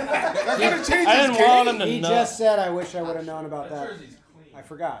 That kind of changes. I didn't want him to He know. just said, "I wish I would have known about that." I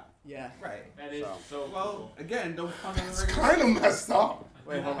forgot. yeah. Right. That is so. Well, again, don't pun on the It's regular kind of messed up.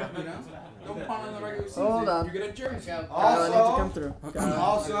 Wait, hold on. You know? Don't pun on the regular season. Hold on. You get a jersey. Kyle, I need to come through.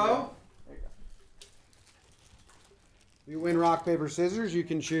 Also, you win rock paper scissors. You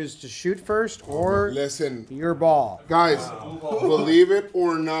can choose to shoot first or Listen, your ball. guys, believe it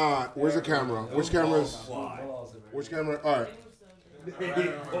or not, where's the camera? Which camera is? Which camera? All right.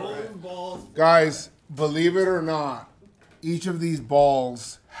 Guys, believe it or not, each of these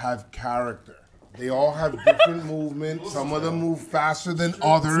balls have character. They all have different movements. Some of them move faster than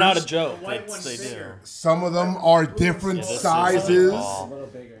others. It's not a joke. They do. Some of them are different sizes.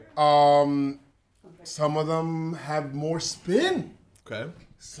 Some of them have more spin. Okay.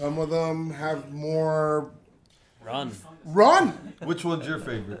 Some of them have more Run. Which one's your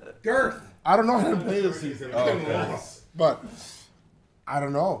favorite? girth. I don't know how to play this season. Okay. But I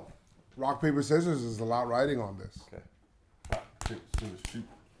don't know. Rock, paper, scissors is a lot riding on this. Okay. Rock, paper, scissors, shoot.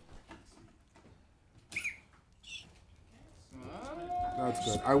 That's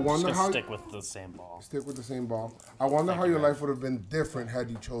good. I wonder Just how. stick with the same ball. Stick with the same ball. I wonder how your life would have been different had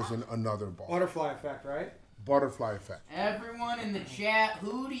you chosen another ball. Butterfly effect, right? Butterfly effect. Everyone in the chat,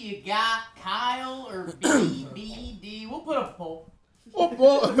 who do you got, Kyle or BBD? We'll put a poll.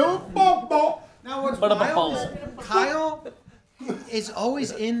 Now what's But a wild ball. is Kyle is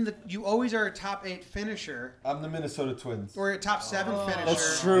always in the. You always are a top 8 finisher I'm the Minnesota Twins. or a top 7 finisher.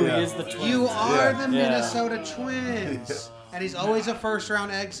 That's true. Yeah. He is the twin. You are Yeah. the Yeah. Minnesota Twins, and he's always a first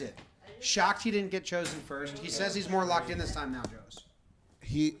round exit. Shocked he didn't get chosen first. He says he's more locked in this time now, Joes.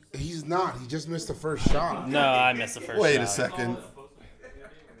 He's not. He just missed the first shot. No, I missed the first Wait shot. a second.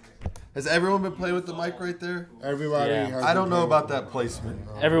 Has everyone been playing with the mic right there? Everybody Yeah. has. I don't been know playing. about that placement.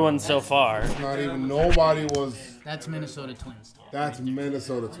 Everyone so far. Not even nobody was. That's Minnesota Twins. That's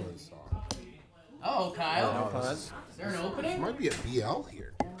Minnesota Twins. Oh, Kyle. Is there an There opening? might be a BL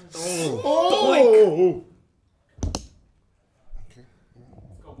here. Oh. Okay.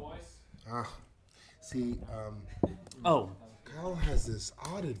 Go, boys. See, Oh. Kyle has this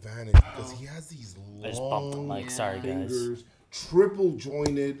odd advantage because he has these I just bumped the long mic. Sorry, guys. fingers, triple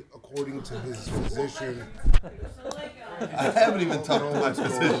jointed according to his position. I haven't even talked to my What's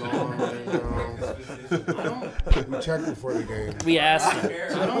going position. on right now? We checked before the game. We asked him.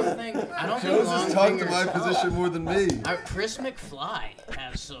 I don't think Joe's long just talked to fingers- my position more than me. Chris McFly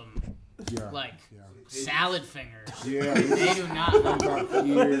has some like Yeah. salad fingers. Yeah, They do not He's look got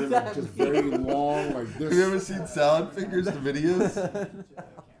here, just very long, like this. Have you ever seen Salad Fingers, the videos? Okay.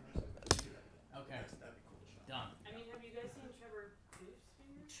 Done. I mean, have you guys seen Trevor Booth's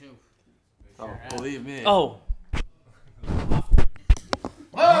fingers? Two. Oh, believe me. Oh.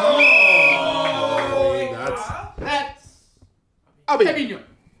 That's. Biñho.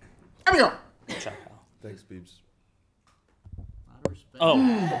 Biñho. Thanks, Beebs. Lot of respect. Oh. On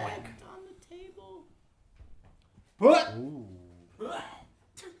the table. What?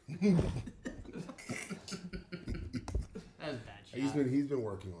 That was a bad shot. He's been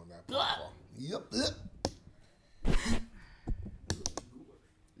working on that. Yep.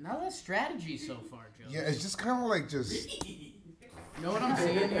 Not a strategy so far, Joe. Yeah, it's just kind of like just. You know what I'm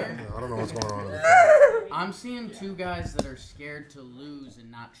seeing here? I don't know what's going on. I'm seeing two guys that are scared to lose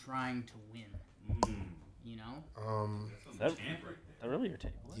and not trying to win. You know? Is that really your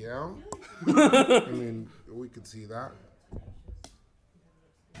take? Yeah. I mean, we could see that.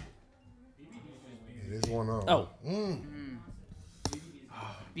 It is 1-0. Oh.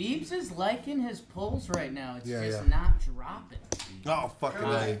 Beebs is liking his pulls right now. It's Yeah, just yeah. not dropping. Oh, fucking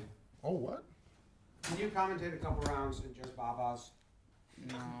A. Oh, what? Can you commentate a couple rounds in just Baba's?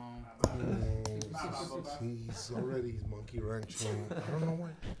 No. He's already monkey wrenching. I don't know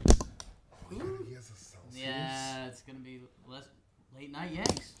what. Oh, he has a Celsius. Yeah, it's gonna be late night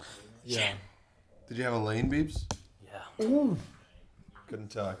Yanks. Yeah. Did you have a lane, Beeps? Yeah. Ooh. Couldn't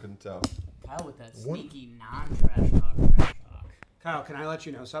tell. I couldn't tell. Kyle with that What? sneaky non-trash talk. Trash talk. Kyle, can I let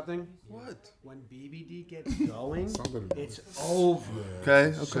you know something? What? When BBD gets going, Somebody it's over.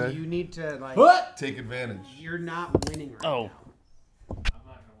 Okay. So Okay. you need to like. What? Take advantage. You're not winning right Oh. now.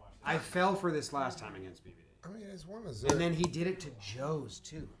 I fell for this last time against BBD. I mean, it's 1-0. And then he did it to Joe's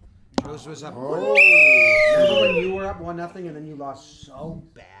too. Joe's was up. Oh. Remember when you were up 1-0 and then you lost so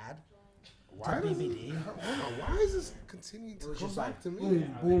bad? Why to does BBD? Why is this continuing to It was come just back like to me?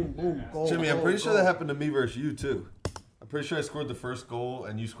 boom, boom, boom, goal. Jimmy, I'm goal, pretty sure goal. that happened to me versus you too. I'm pretty sure I scored the first goal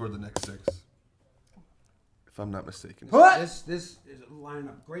and you scored the next 6. If I'm not mistaken. This is lining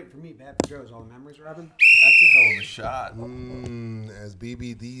up great for me. Bad for Joe's. All the memories, Robin. That's a hell of a shot. As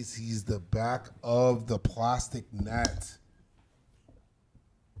BBD sees the back of the plastic net.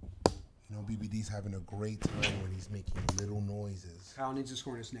 You know, BBD's having a great time when he's making little noises. Kyle needs to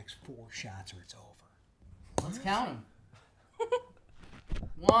score his next 4 shots or it's over. Let's count them.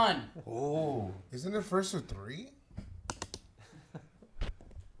 1. Oh. Isn't it first or 3?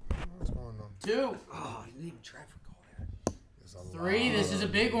 What's going on? 2. Oh, you didn't even try for goal there. There's a 3. This is a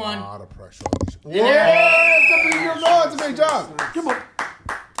big one. lot of pressure on these. And there it It's a big job. Come on.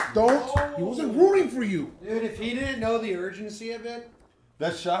 Don't. He wasn't rooting for you. Dude, if he didn't know the urgency of it.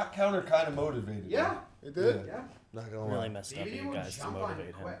 That shot counter kind of motivated me. Yeah. It did? Yeah. Not gonna Really lie. messed up BBD you would guys to jump on motivate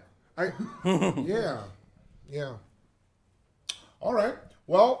it him. quick. Yeah. All right.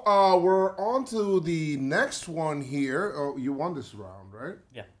 Well, we're on to the next one here. Oh, you won this round, right?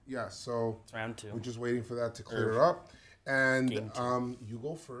 Yeah. Yeah. So It's round 2. we're just waiting for that to clear up, and Game 2. you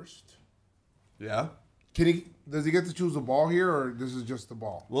go first. Yeah. Does he get to choose the ball here, or this is just the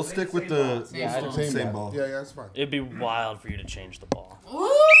ball? We'll stick with the same ball. Yeah, that's fine. It'd be wild for you to change the ball.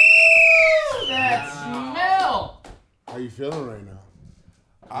 Ooh, that smell. How you feeling right now?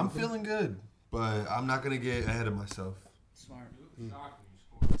 I'm feeling good, but I'm not gonna get ahead of myself. Smart.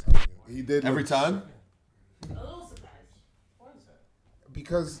 He did Every time? A little surprised. Why is that?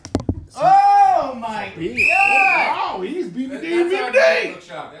 because. Oh my God! Wow, he's BBD.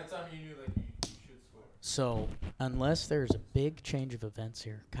 That time you knew that you should score. So, unless there's a big change of events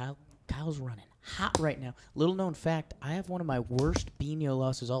here, Kyle's running hot right now. Little known fact, I have one of my worst Biñho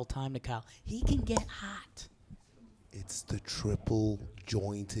losses all time to Kyle. He can get hot. It's the triple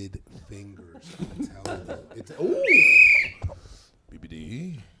jointed fingers. I'm telling you. It's ooh.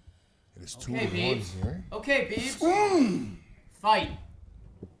 BBD. It is 2 Okay, and 1 Beebs. here. Okay, Beebs. Fight.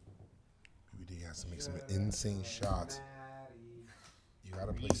 BBD has to make some insane shots. You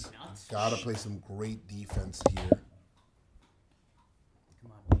gotta play some great defense here.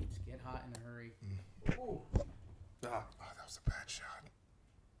 Come on, Beebs. Get hot in a hurry. Oh, that was a bad shot.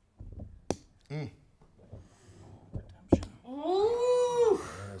 Ooh.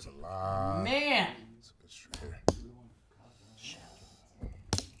 There's a lot. Man. It's a good straighter.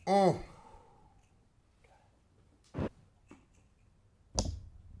 Oh.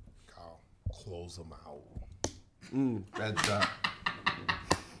 Kyle, close them out. Bad shot.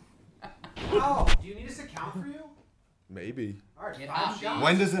 Oh, do you need us to count for you? Maybe. All right, Get 5 hot, shots.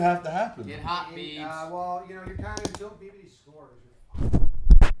 When does it have to happen? Get hot, Beebs. Well, you know, you're kind of until BBD scores.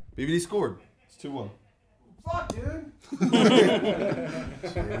 BBD scored. It's 2-1. Fuck, dude.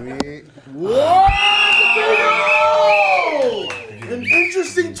 Jimmy. Whoa! An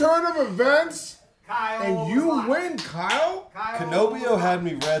interesting turn of events. Kyle. And you win, Kyle. Canobio had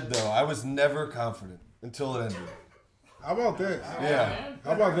me red, though. I was never confident until it ended. How about this? Yeah.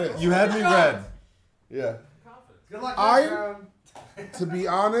 How about this? You had me red. Yeah. Good luck, to be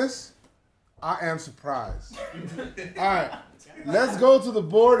honest, I am surprised. All right, let's go to the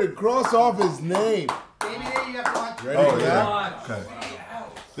board and cross off his name. BBD, you have to watch. Ready? Oh, yeah? Okay.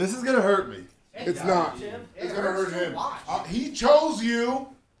 This is going to hurt me. It's not. It's gonna hurt him. He chose you.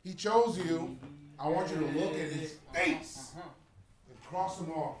 He chose you. I want you to look at his face and cross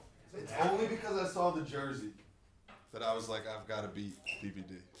him off. It's only because I saw the jersey that I was like, I've got to beat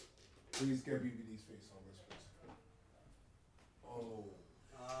BBD. Please get BBD's face on this face. Oh.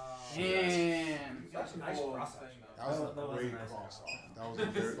 Damn. That's a nice cross. That was a great cross off. That was a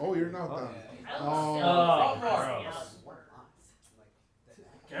very. Oh, you're not done. Oh, gross.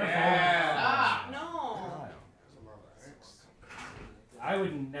 no. I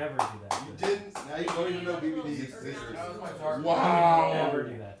would never do that. You didn't. Now you don't even know BBD existed. Wow. Never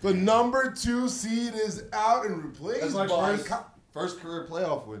do that. The number 2 seed is out and replaced That's my by first career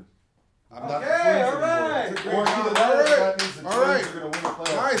playoff win. I'm not Okay, all right. Or either that or that means the Twins are going to win the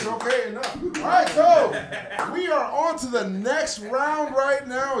playoff. Nice, okay, enough. All right, so we are on to the next round right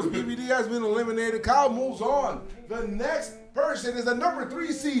now as BBD has been eliminated. Kyle moves on. The next person is the number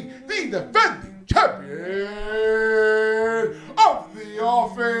 3 seed, the defending champion of the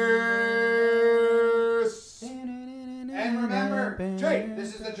office. And remember, Jake,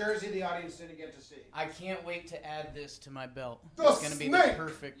 this is the jersey the audience didn't get to see. I can't wait to add this to my belt. The It's going to be the snake.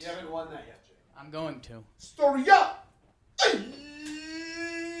 perfect. You haven't won that yet, Jake. I'm going to. Story up. That's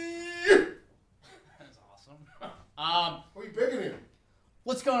awesome. Who are you picking here?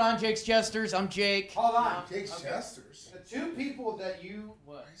 What's going on, Jake's Jesters? I'm Jake. Hold on. Jake's Chesters. The 2 people that you...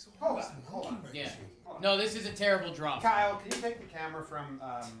 What? Hold on. Yeah. No, this is a terrible draw. Kyle, can you take the camera from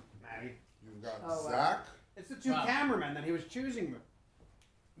Maddie? You've got Zach. It's the 2 cameramen that he was choosing.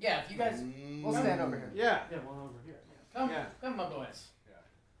 Yeah, if you guys... We'll stand over here. Yeah. Yeah, one over here. Come my boys.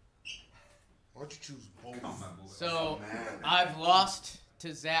 Why don't you choose both? So, I've lost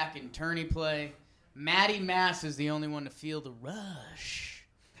to Zach in tourney play. Matty Mass is the only one to feel the rush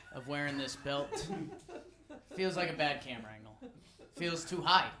of wearing this belt. Feels like a bad camera angle. Feels too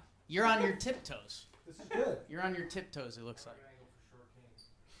high. You're on your tiptoes. This is good. You're on your tiptoes, it looks like.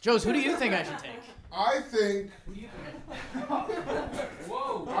 Joes, who do you think I should take? I think...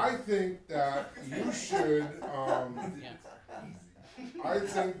 Whoa. I think that you should... I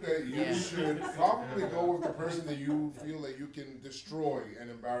think that you should probably go with the person that you feel that you can destroy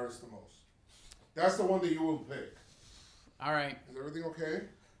and embarrass the most. That's the one that you will pick. All right. Is everything okay?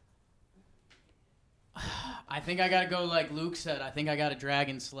 I think I got to go like Luke said. I think I got to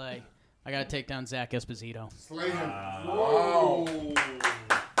dragon slay. I got to take down Zach Esposito. Slay him. Wow.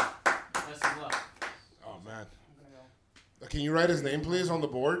 Best of luck. Oh, man. Can you write his name, please, on the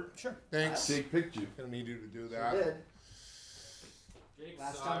board? Sure. Thanks. Jake picked you. Gonna need you to do that. Did.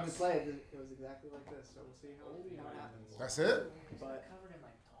 Last time we played, it was exactly like this, so we'll see how it happens. That's it? But covered in my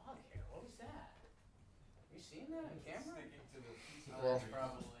dog hair. What was that? You seen that on camera? Well,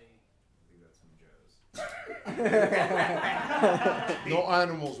 probably. No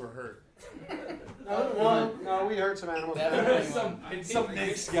animals were hurt. No, we heard some animals. Some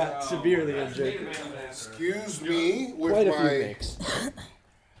nicks got severely injured. Excuse me with Quite a few my nicks.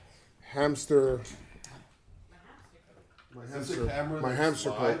 hamster. My hamster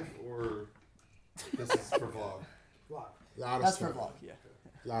vlog, coat. or this is for vlog? Lot of That's stuff. for vlog, yeah.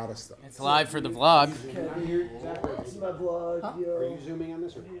 Lot of stuff. It's live for the vlog. This is my vlog, yo. Are you zooming on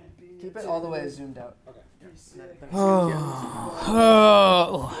this or? Keep it all the way zoomed out. Okay.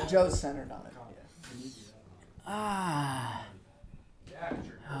 Oh. Joe's centered on it. Ah.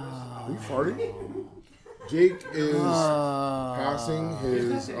 Are you farting? Jake is passing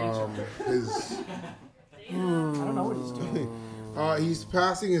his I don't know what he's doing. He's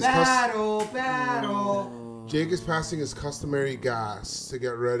passing his Battle. Jake is passing his customary gas to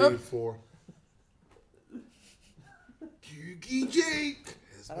get ready for Kooky Jake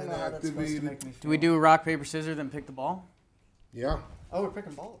has I don't been know how that's supposed to activated. make me feel. Do we do rock, paper, scissors, then pick the ball? Yeah. Oh, we're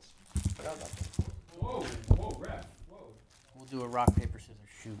picking balls. Forgot about that. Whoa, ref. Whoa. We'll do a rock, paper, scissors,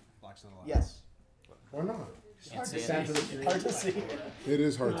 shoot. Yes. Why not? Can't see it. Hard to see. It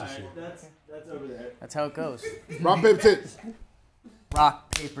is hard to see. That's over there. That's how it goes. Rock, paper, tits. Rock,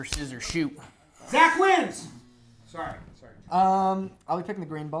 paper, scissors, shoot. Zach wins. Sorry. I'll be picking the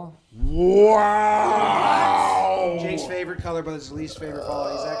green ball. Wow. Jake's favorite color, but his least favorite ball.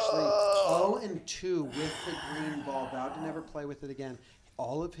 He's actually 0-2 with the green ball. Vowed to never play with it again.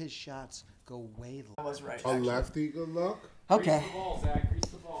 All of his shots go way low. I was right. A lefty, good luck. Okay. Grease the ball, Zach. Grease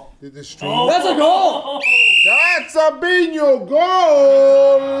the ball. Did the stream? Oh, that's a goal! That's a Biñho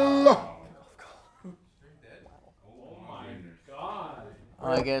goal. Oh my God.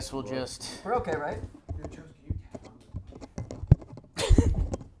 I guess we'll just. We're okay, right?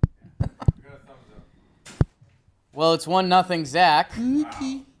 Well, it's 1-0 Zach. All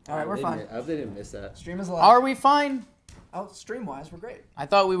right, we're fine. I hope they didn't miss that. Stream is alive. Are we fine? Oh, stream-wise, we're great. I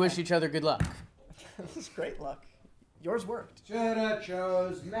thought we wished each other good luck. This is great luck. Yours worked. Shoulda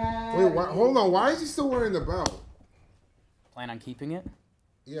chose Matt. Wait, hold on. Why is he still wearing the belt? Plan on keeping it?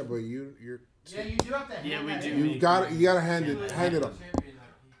 Yeah, but you're. Yeah, you do have to. Yeah, we do. You got it. You gotta hand it up.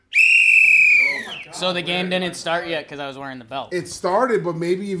 So the game didn't start yet because I was wearing the belt. It started, but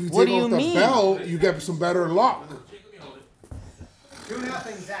maybe if you What take do off you the mean? belt, you get some better luck.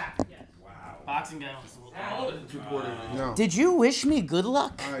 2-0 Zach. Boxing guy wants to look at No. Did you wish me good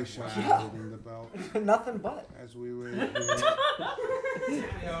luck? I shot Yeah. in the belt Nothing but. as we were.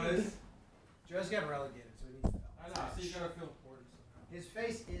 Joe's got relegated, so he needs the belt. I know, so you gotta feel important. His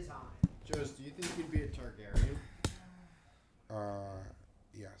face is high. Joes, do you think you'd be a Targaryen?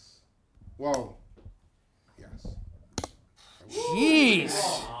 Yes. Well, yes. Jeez.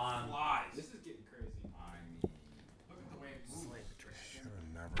 This is getting crazy. Look at the way it moves. Should have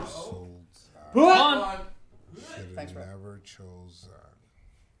never sold Zach. Should have never chose Zach.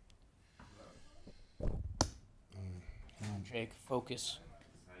 Come on, Jake, focus.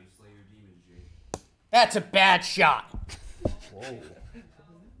 How you slay your demons, Jake. That's a bad shot. Whoa.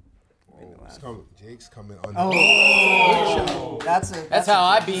 Jake's coming under. Oh. That's how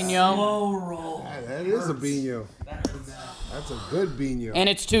I Biñho. Slow roll. Yeah, that is a Biñho. That's a good Biñho. And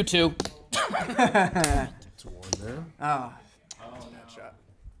it's 2-2. 2-1 there. Oh. That shot.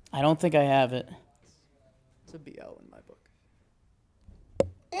 I don't think I have it. It's a BL in my book.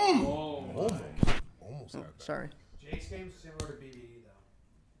 Almost had that. Sorry. Jake's game's similar to BBD, though.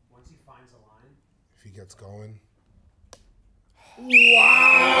 Once he finds a line. If he gets going. Wow!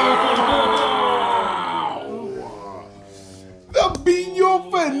 The Biñho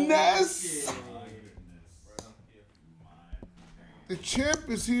finesse! The champ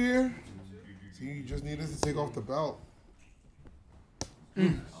is here. See, you just needed to take off the belt.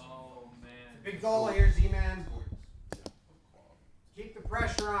 Oh, man. Big goal here, Z-Man. Keep the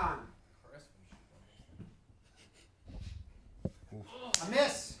pressure on. A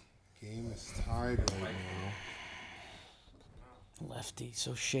miss. Game is tied right now. Lefty,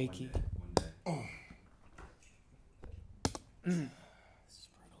 so shaky. Oh. This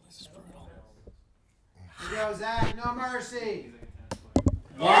is brutal. Here you go, Zach. No mercy.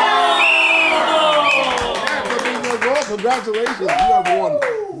 Congratulations, you have won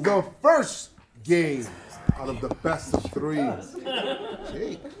the first game out of the best of 3.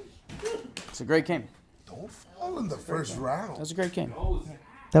 Jake, It's a great game. don't fall in the first round. That was a great game.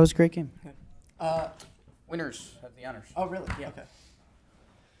 That was a great game. Winners have the honors. Oh, really? Yeah. Okay.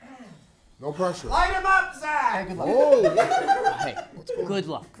 No pressure. Light him up, Zach. Good luck. Oh, Hey, good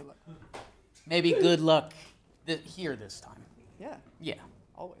luck. Maybe good luck here this time. Yeah. Yeah.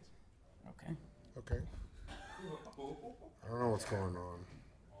 Always. Okay. okay. I don't know what's going on.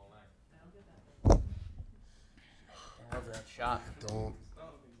 I love that shot. Don't.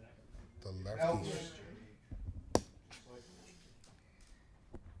 The lefty.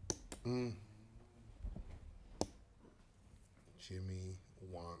 Jimmy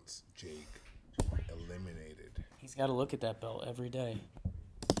wants Jake eliminated. He's got to look at that belt every day.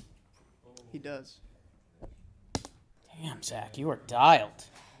 He does. Damn, Zach, you are dialed.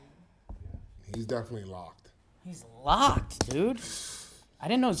 He's definitely locked. He's locked, dude. I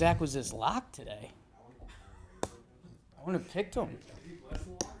didn't know Zach was this locked today. I wouldn't have picked him.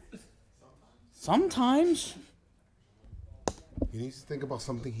 Sometimes. He needs to think about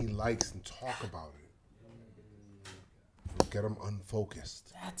something he likes and talk about it. Get him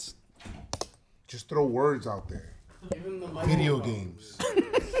unfocused. That's. Just throw words out there. Video games.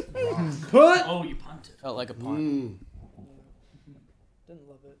 Put. Oh, you punted. Felt like a punt. Didn't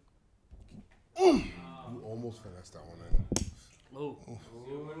love it. You almost finessed that one in. Oh.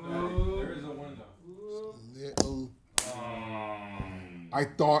 There is a window. Little. I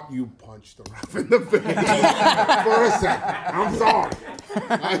thought you punched the ref in the face for a second. I'm sorry.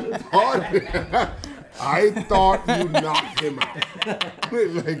 I thought you knocked him out.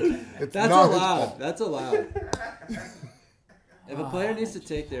 That's allowed. That's allowed. If a player needs to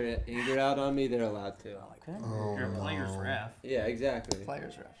take their anger out on me, they're allowed to. Okay. Oh, You're a player's ref. Yeah, exactly.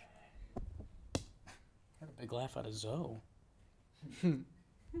 Players ref. Got a big laugh out of Zoe.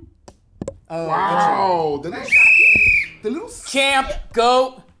 Oh, wow. The little champ,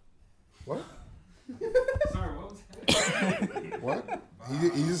 goat. What? Sorry, what was that? What?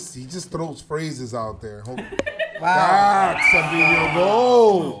 He just throws phrases out there. Wow. That's a video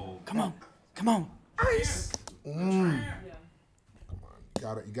goal. Come on. Come on. Ice. Come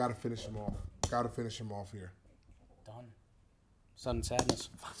on. You gotta finish him off. Gotta finish him off here. Done. Sudden sadness.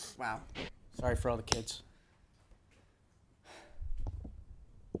 Wow. Sorry for all the kids.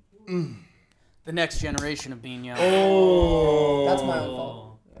 The next generation of Biñho. Oh. That's my own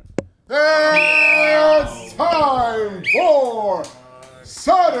fault. It's time for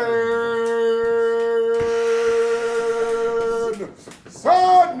Sudden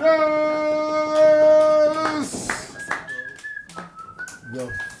Sadness.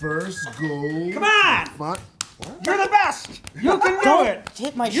 The first goal. Come on! What? You're the best! You can do Don't it!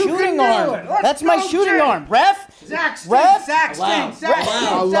 hit my You can shooting do arm. it. Let's That's my go, shooting Jake. arm. Ref? Zach stinks. Ref? Zach Allowed. stinks. Zach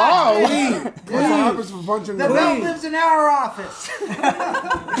stinks. Allowed. Zach stinks. That's what happens for punching The the belt lives in our office.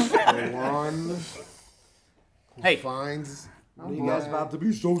 one. Hey. Finds You guys about to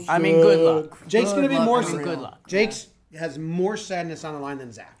be so sad. I mean, good luck. Jake's going to be more. Good luck. Jake's has more sadness on the line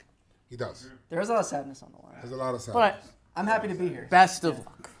than Zach. He does. There's a lot of sadness on the line. There's a lot of sadness. But I'm happy to be here. Best of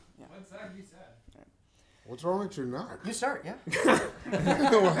luck. What's wrong with your knock? You start, yeah.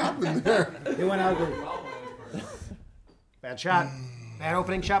 What happened there? It went ugly. Bad shot. Bad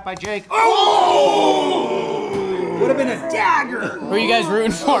opening shot by Jake. Oh! Would have been a dagger. Who are you guys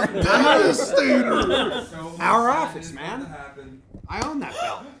rooting for? Devastator. Our office, man. I own that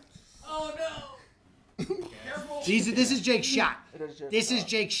belt. Oh no! This is Jake's shot. This is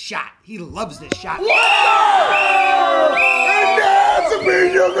Jake's shot. He loves this shot. And that's a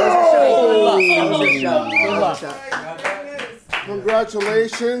Biñho goal! Good luck.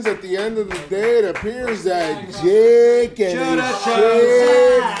 Congratulations. At the end of the day, it appears that Jake and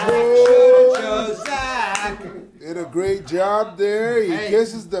Jake did a great job there. He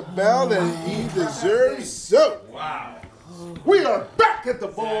kisses the belt and he deserves so. Wow. We are back at the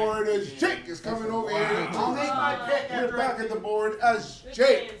board as Jake is coming over here. I'll make my pick We're back at the board as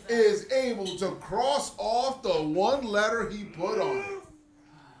Jake is able to cross off the one letter he put on it.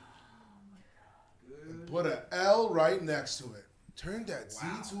 And put an L right next to it. Turn that Z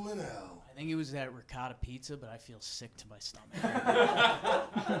to an L. I think it was that ricotta pizza, but I feel sick to my stomach.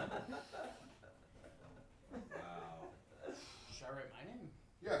 Should I write my name?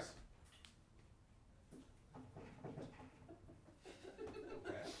 Yes.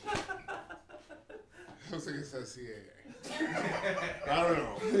 Looks like it says CAA. I don't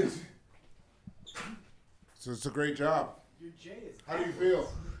know. So it's a great job. How do you feel?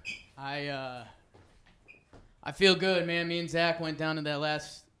 I feel good, man. Me and Zach went down to that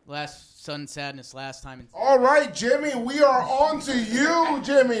last Sun Sadness last time. All right, Jimmy, we are on to you,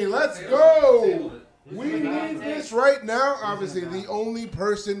 Jimmy. Let's go. We need this right now. Obviously, the only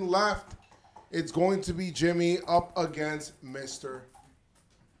person left, it's going to be Jimmy up against Mr.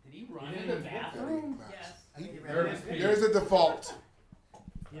 Did he run in the bathroom? There's a default.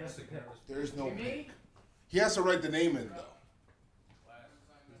 There's no. He has to write the name in, though.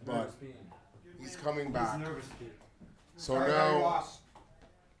 But he's coming back. So now.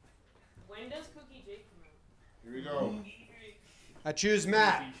 When does Cookie Jake come out? Here we go. I choose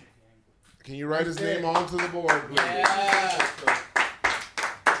Matt. Can you write his name onto the board, please? Yeah.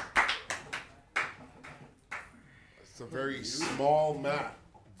 It's a very small map.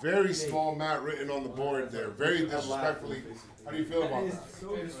 Very small mat written on the board there. Very disrespectfully. How do you feel about that?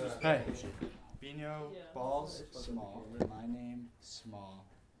 Hey. Biñho, balls, small. My name, small.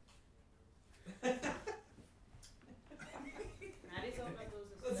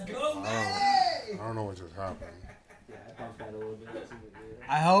 Let's go, I don't know what just happened.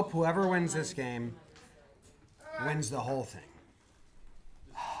 I hope whoever wins this game wins the whole thing.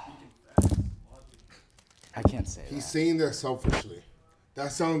 I can't say He's saying that selfishly.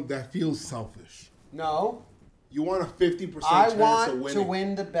 That feels selfish. No. You want a 50% I chance of want winning. to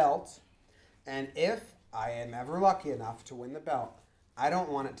win the belt, and if I am ever lucky enough to win the belt, I don't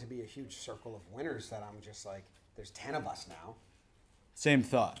want it to be a huge circle of winners that I'm just like, there's 10 of us now. Same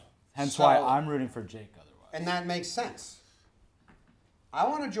thought. Hence So- why I'm rooting for Jake otherwise. And that makes sense. I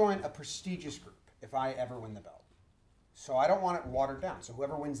want to join a prestigious group if I ever win the belt. So I don't want it watered down. So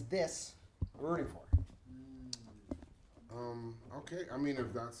whoever wins this, I'm rooting for. Okay. I mean,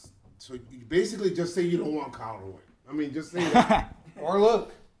 if that's so, you basically just say you don't want Kyle to win. I mean, just say that. Or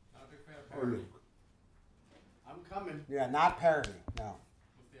Luke. Or Luke. I'm coming. Yeah, not parody. No.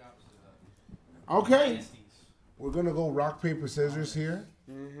 Okay. We're gonna go rock paper scissors here.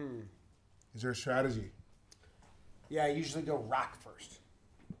 Mm-hmm. Is there a strategy? Yeah, I usually go rock first.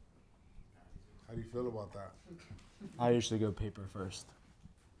 How do you feel about that? I usually go paper first.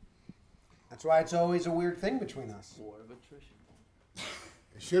 That's why it's always a weird thing between us. War of attrition.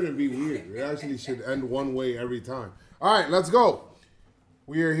 It shouldn't be weird. It actually should end one way every time. All right, let's go.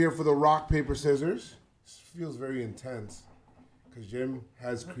 We are here for the rock, paper, scissors. This feels very intense because Jim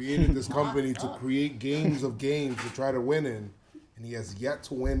has created this company to create games of games to try to win in, and he has yet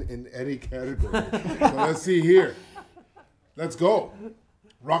to win in any category. So let's see here. Let's go.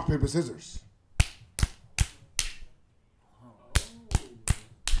 Rock, paper, scissors.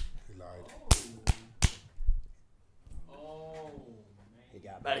 He lied. He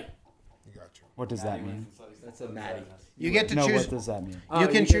got me. He got you. What does that mean? That's a natty. You get to No, choose. what does that mean? You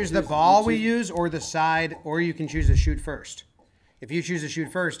can choose the ball we use, or the side, or you can choose to shoot first. If you choose to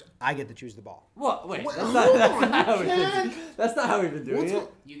shoot first, I get to choose the ball. What? Wait, that's not how we've been doing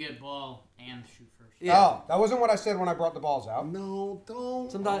it. You get ball and shoot first. Yeah. Oh, that wasn't what I said when I brought the balls out. No,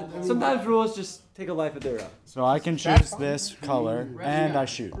 don't. Sometimes rules just take a life of their own. So I can choose this color, and I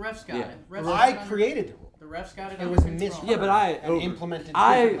shoot. Ref's got it. Ref's I got it. created the rule. The refs got it. It under was control. Yeah, but I implemented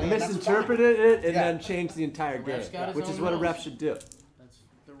I differently, and that's misinterpreted it and Yeah. then changed the entire The game, ref's got his which is own what a rules. ref should do.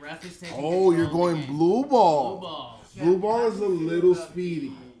 The ref is taking. Oh, you're control of going the game. blue ball. Blue balls. Blue ball is a little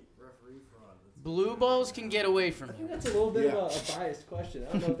speedy. Blue balls can get away from I think you. that's a little bit Yeah. of a biased question.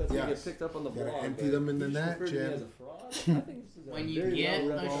 I don't know if that's going to Yes. get picked up on the Gotta blog. empty but them in the you net, referred to me Jim. as a fraud. I think this is a When you very get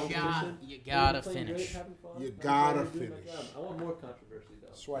well-run a competition. shot, you I'm gotta playing great, finish. having fun. You I'm gotta glad I'm doing my finish. job. I want more controversy though.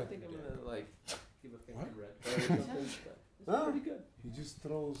 Swipe I think I'm it, gonna like give a finger What? red card or something. But it's Huh? pretty good. He just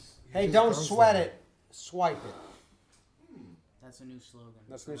throws. Hey, don't sweat it. Swipe it. That's a new slogan.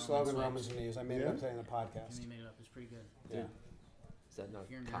 That's the new Roman slogan swipes. Roman's gonna use. I made it Yeah? up today in the podcast. Jimmy made it up. It's pretty good. Yeah. Is that not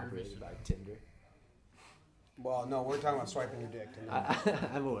If you're nervous copyrighted by about- Tinder? Well, no, we're talking about swiping your dick tonight.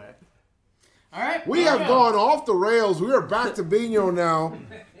 I'm aware. All right. We have gone off the rails. We are back to Biñho now,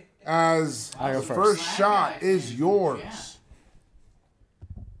 as I go the first. first shot is yours.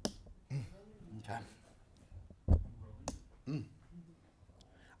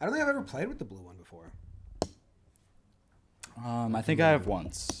 I don't think I've ever played with the blue one before. I think I have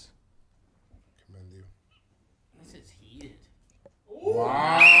once. Commend you. This is heated. Wow,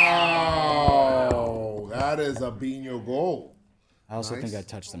 that is a Biñho goal. I also Nice. think I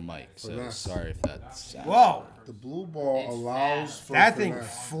touched the mic, so Finesse. sorry if that's. Whoa! The blue ball It's allows fast. for That thing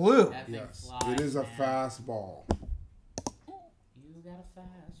finesse. flew. That thing Yes, flies, it is a man. fast ball. You got a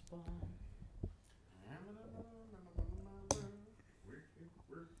fastball.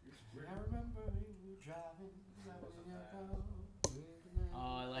 I remember you driving.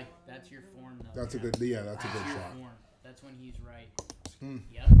 Oh, I like that's your form though. That's a good. Yeah, that's a good your shot. form. That's when he's right. Hmm.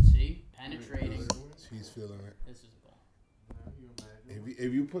 Yep. See, penetrating. He's feeling it. This is a goal.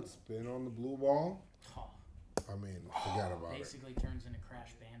 If you put spin on the blue ball, Oh, I mean, forget about it. basically turns into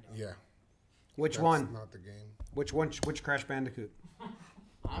Crash Bandicoot. Yeah. Which That's one? Not the game. Which one? Which Crash Bandicoot?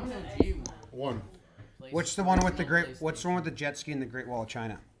 I'm an OG one. One. What's the one with the great? What's the one with the jet ski and the Great Wall of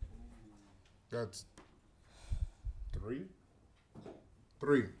China? That's three.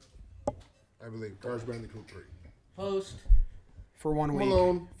 Three. I believe. Crash Bandicoot 3. Post. For 1 week.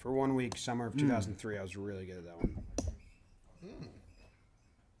 Malone. For 1 week, summer of 2003, I was really good at that one.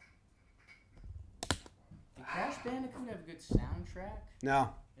 Did Crash Bandicoot have a good soundtrack? No.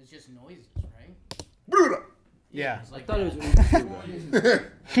 It's just noises, right? Brutal. Yeah. It's like I thought it that.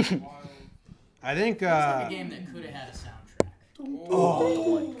 I think. It's like a game that could have had a soundtrack.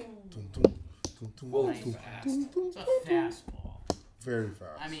 Oh. Nice fast. It's a fastball. Very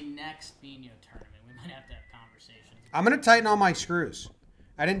fast. I mean, next Biñho tournament, we might have to have conversations. I'm gonna tighten all my screws.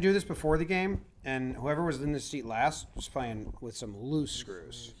 I didn't do this before the game, and whoever was in the seat last was playing with some loose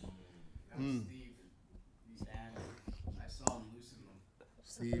screws. I saw him loosen them.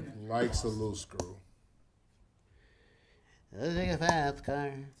 Steve likes a loose screw. Let's take a fast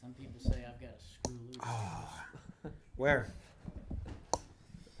car. Some people say I've got a screw loose. Where?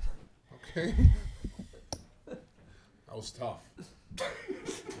 Okay. That was tough.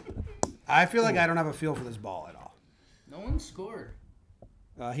 I feel like I don't have a feel for this ball at all. No one scored.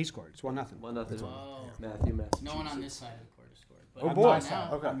 He scored. It's 1-0. 1-0. Oh. Matthew, Massachusetts. No one on this side of the court has scored. But Oh, on boy. my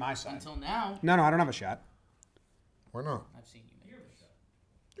side. Okay. On my side. Until now, No, I don't have a shot. Why not? I've seen you make a shot.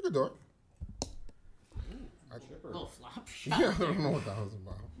 You can do it. A little flop shot. Yeah, I don't know what that was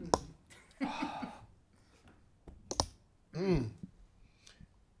about.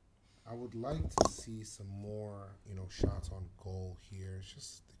 I would like to see some more, shots on goal here. It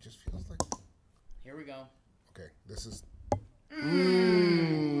just feels like. Here we go. Okay, this is.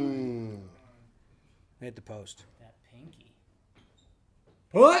 Hit the post. That pinky.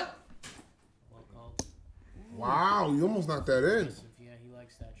 What? Well called. Wow, you almost knocked that in. Yeah, he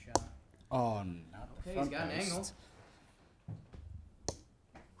likes that shot. Oh, not the Okay, he's front got an post. angle.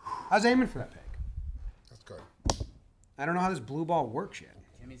 I was aiming for that pick. That's good. I don't know how this blue ball works yet.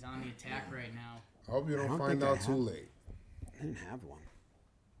 Jimmy's on the attack right now. I hope you don't, I don't find think I out too have- late. I didn't have one.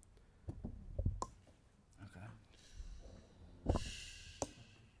 Okay. A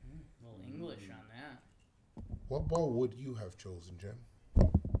little English on that. What ball would you have chosen, Jim?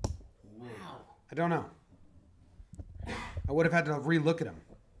 Wow. I don't know. I would have had to relook at him.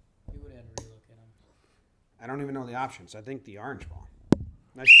 You would have to relook at him. I don't even know the options. I think the orange ball.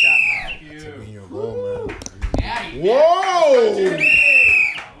 Nice shot. It's a Biñho goal, man. Yeah,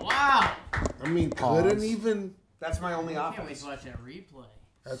 Whoa! Wow. I mean, couldn't even. That's my only I can't wait offense. to watch that replay.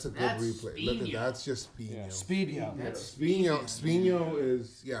 That's a good That's replay. Look at Biñho. that's just Biñho. Speedio. That's Biñho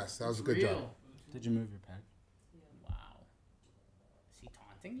is yes, that was a good real. job. Did you move your pack? Wow. Is he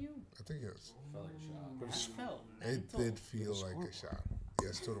taunting you? I think it was. That felt It mental. did feel like a shot.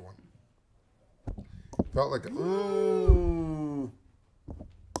 Yes, 2-1. Felt like a. Ooh.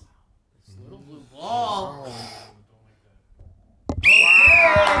 Little blue ball.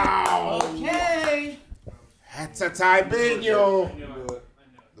 Wow. Okay. That's a tie, Biñho.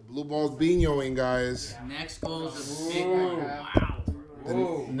 The blue ball's Biñhoing, guys. Next goal is a big one. Wow.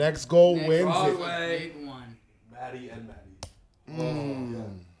 The next goal wins Broadway. it. Big one. Maddie and Maddie.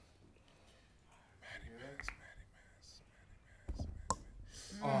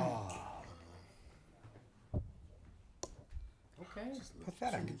 Okay.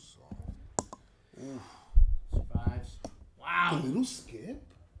 Pathetic. Survives. Wow. A little skip.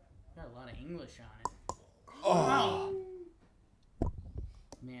 Got a lot of English on it. Oh. Wow.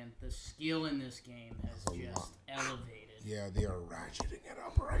 Man, the skill in this game has just elevated. Yeah, they are ratcheting it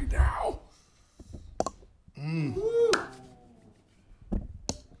up right now. Ooh.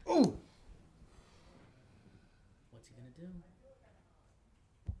 What's he gonna do?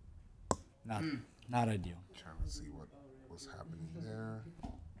 Not ideal. Trying to see what's happening there.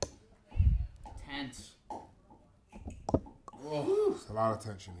 Tense. There's a lot of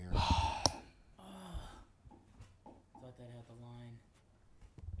tension here. Thought that had the line.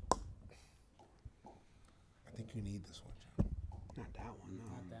 I think you need this one, Jim. Not that one, no.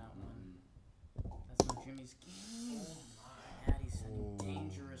 Not that one. That's not Jimmy's game. Maddie's sending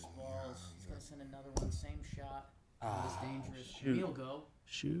dangerous balls. He's gonna send another one. Same shot. Not as dangerous. shoot. He'll go.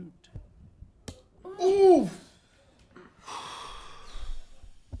 Shoot. Ooh!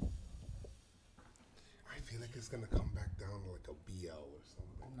 I feel like it's gonna come back down to like a BL or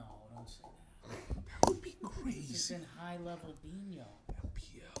something. No, don't say that. That would be This crazy. is in high level Biñho.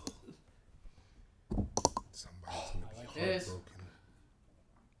 BL. Somebody's gonna be like this. heartbroken.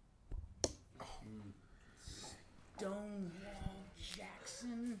 Stonewall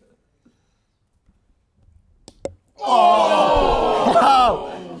Jackson.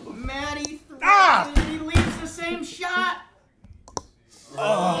 Oh! Maddie throws it. He leaves the same shot.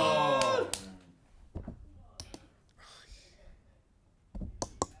 Oh!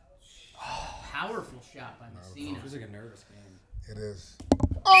 Powerful shot by Messina. It was like a nervous game. It is.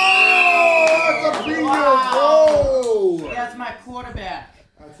 Oh! That's a Biñho goal! That's my quarterback.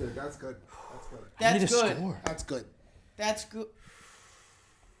 That's it. That's good. That's need a good. score. That's good. That's good.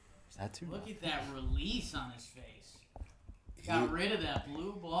 Is that too? Look at that release on his face. Got rid of that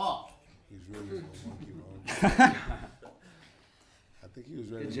blue ball. He's really in monkey mode. I think he was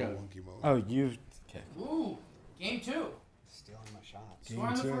ready Good to go job. monkey mode. Oh, you. Okay. Ooh, game 2. Stealing my shots.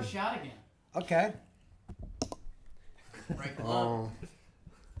 Scoring the first shot again. Okay. Right glove. Oh.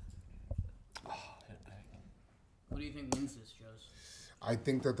 What do you think wins this, Joes? I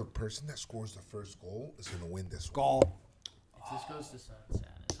think that the person that scores the first goal is going to win this one. Goal. If this goes to Sadness, I'm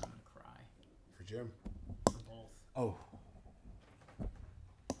going to cry. For Jim. For both. Oh.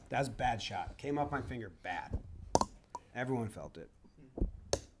 That's a bad shot. Came off my finger bad. Everyone felt it.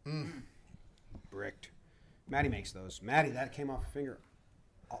 Bricked. Maddie makes those. Maddie, that came off your finger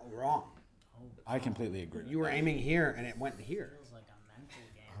wrong. I completely agree. You were aiming here and it went here. Feels like a mental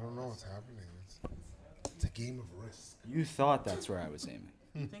game. I don't know what's happening. It's a game of risk. You thought that's where I was aiming.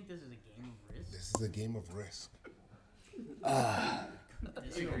 You think this is a game of risk? This is a game of risk.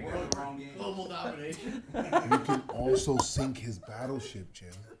 Disagree. Global domination. You can also sink his battleship,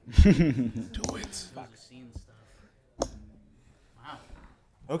 Jim. Do it. Those are scene stuff. Wow.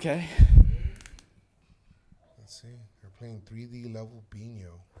 Okay. Let's see. They're playing 3D level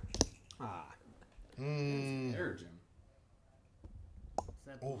Biñho. Ah. There, Jim. It's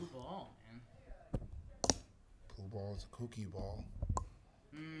that blue ball, man. Blue ball is a cookie ball.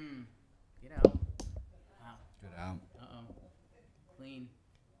 Get out. Wow. Good out. Uh-oh. Clean.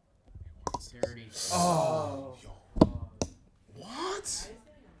 Dirty. Oh. Yo. What?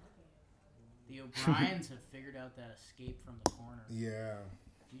 The O'Briens have figured out that escape from the corner. Yeah.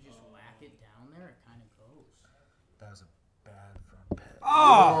 If you just whack it down there, it kind of goes. That was a bad front pet.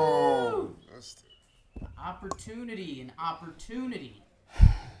 Oh! That's Opportunity and opportunity. Good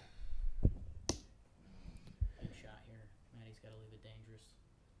shot here. Maddie's got to leave a dangerous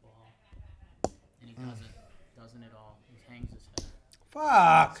ball. And he doesn't. Doesn't at all. He hangs his head.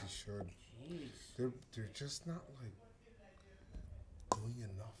 Fuck. He should. Jeez. They're just not like doing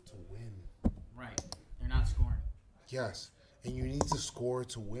enough to win. Right. They're not scoring. Yes, and you need to score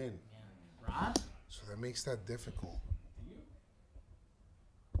to win. Yeah. Rod? So that makes that difficult.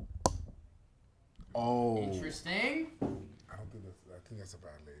 Oh. Interesting. I think that's a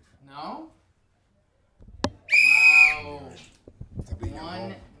bad leave. No? Wow. It's a big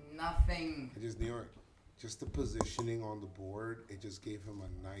 1-0. I just knew it. Just the positioning on the board, it just gave him a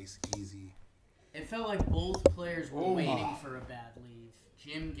nice, easy. It felt like both players were waiting for a bad leave.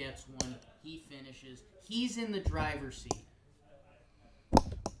 Jim gets one. He finishes. He's in the driver's seat.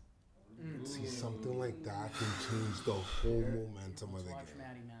 See, something like that can change the whole momentum of the Watch game.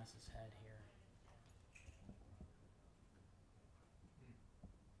 Matty Mass's head here.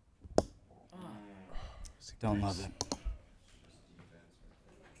 Don't love it.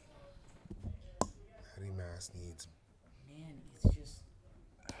 Matty Mass needs. Man, it's just.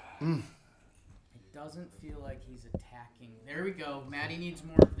 It doesn't feel like he's attacking. There we go. Matty needs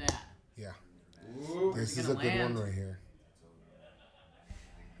more of that. Yeah. Ooh, This he's is a gonna good land. one right here.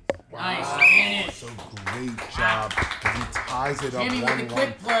 Nice finish. That's a great job. He ties it Jimmy up with the 1-1.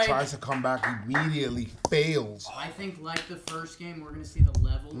 quick play. Tries to come back immediately. Fails. I think, like the first game, we're going to see the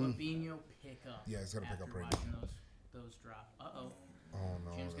level of Biñho pick up. Yeah, he's going to pick up right watching now. those drop. Uh-oh. Oh,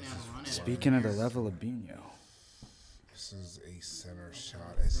 no. Jim's going to have a run at it. Speaking of the level of Biñho. This is a center shot.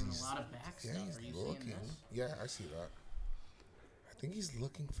 As Doing he's, a lot of back yeah, stuff. he's Are you looking. seeing this? Yeah, I see that. I think he's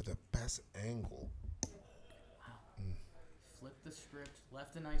looking for the best angle. Flip the script.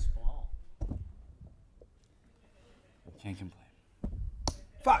 Left a nice ball. Can't complain.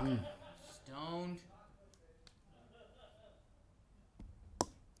 Fuck. Stoned.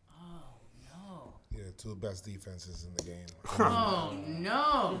 Oh, no. Yeah, two best defenses in the game. Oh,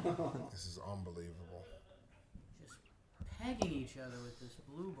 no. This is unbelievable. Just pegging each other with this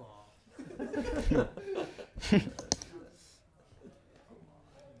blue ball. A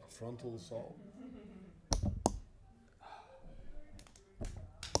frontal assault.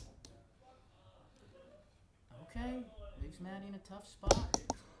 Okay. Leaves Matty in a tough spot.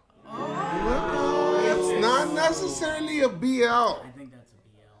 Oh, it's not necessarily a BL. I think that's a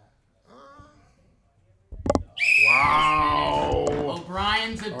BL. Wow.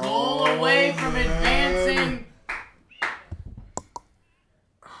 O'Brien's a goal away from advancing.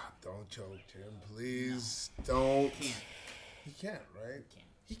 Don't choke, Jim. Please don't. He can't, right?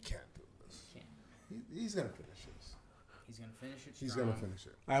 He can't do this. He's going to finish this. He's going to finish it. He's going to finish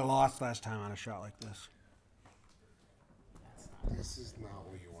it. I lost last time on a shot like this. This is not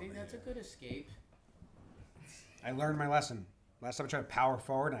what you want. See, that's a good escape. I learned my lesson. Last time I tried to power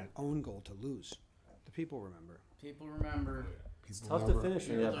forward, I had own goal to lose. The people remember. People remember. It's tough to finish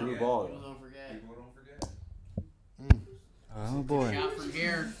when you have blue ball. People don't forget. People don't forget. Oh boy. Shot from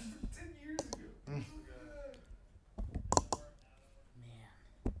here. 10 years ago.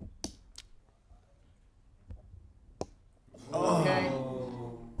 Okay.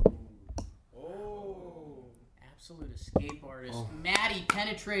 Absolute escape artist. Matty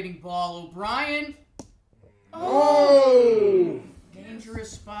penetrating ball. O'Brien. Oh!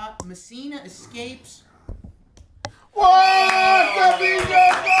 Dangerous spot. Messina escapes. What? The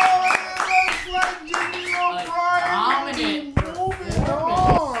Biñho ball! That's like Jimmy O'Brien. Dominant. Moving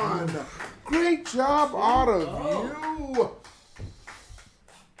on. Great job out of you.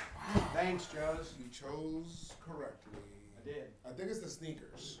 Thanks, Joes. You chose correctly. I did. I think it's the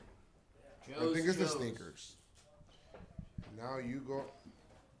sneakers. Joe's I think it's the chose. sneakers. Now you go.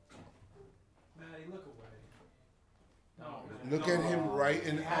 Maddie, look away. Look at him right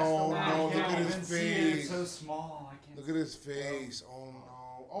in. Oh no! Look at his It's face. so small. I can't. Look at his face. Oh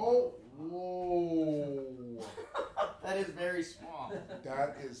no! Oh whoa! That is very small.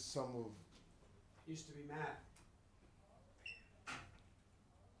 That is some of. Used to be Matt.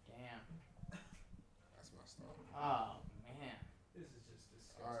 Damn. That's messed up. Oh man. This is just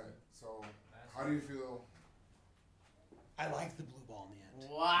disgusting. All right. So, how do you feel? I liked the blue ball in the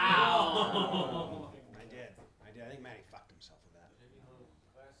end. Wow. I did. I think Matty fucked himself with that.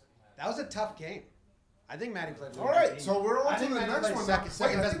 That was a tough game. I think Matty played. All right, so we're on to the next one. Second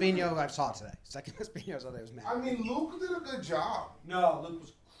Wait, best I think- Biñho I saw today. Second best Biñho I saw today was Matty. I mean, Luke did a good job. No, Luke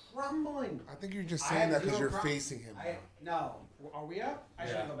was crumbling. I think you're just saying that because you're facing him. No. Are we up? I Yeah.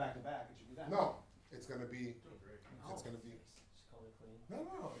 shouldn't go back to back. It should be that. No, it's gonna be. It's gonna be.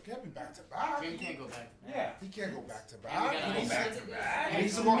 No, it can't be back to back. Jim can't go back to back. Yeah, he can't go back to And we back. gotta He needs ice to- you. he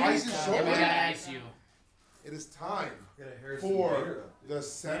needs to go ice his And shoulder. we gotta ice you. It is time Harrison for Bader. the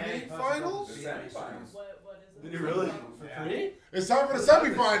semifinals. Semifinals. Did you really? For free? It's time for the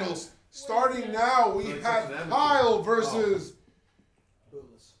semifinals. Starting now, we have Kyle versus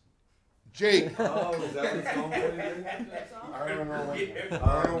Jake. Oh, is that what it's going for? I don't know.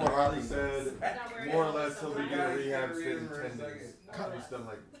 What Harley said. More or less, he'll be doing a rehab stint in 10 days. He's done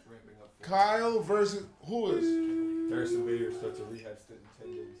like ramping up. Kyle versus who is? Harrison Bader starts a rehab stint in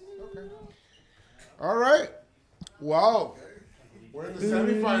 10 days. Okay. All right. Wow. We're in the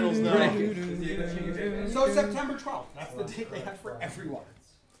semifinals now. So September 12th. That's the date they have for everyone.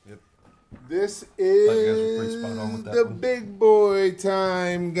 This you guys were pretty spot on is with that the one. big boy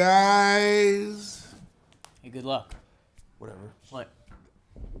time, guys. Hey, good luck. Whatever. What?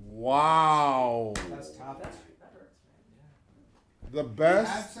 Wow. That's tough. The He had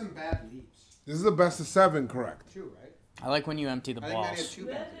best. some bad leaps. This is the best of 7, correct? 2, right? I like when you empty the I think Maddie had balls. 2 You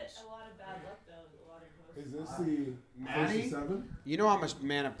bad had leaps. a lot of bad luck though. A lot of Is this the Maddie? 7? You know I'm a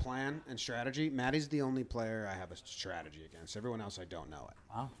man of plan and strategy. Maddie's the only player I have a strategy against. Everyone else I don't know it.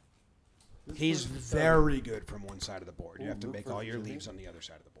 Wow. He's very good from one side of the board. You have to make all your leaves on the other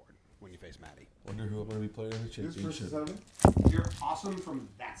side of the board when you face Maddie. Wonder who I'm going to be playing in the This versus championship. 7? You're awesome from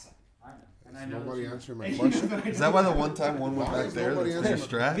that side. I know. And I Is know nobody that answering my question? Is that why the one time one went Why back is there? nobody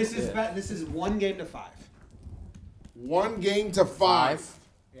That's your answering? strat? This is 1 game to 5. 1 game to 5.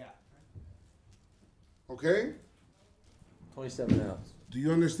 Yeah. Okay? 27 outs. Do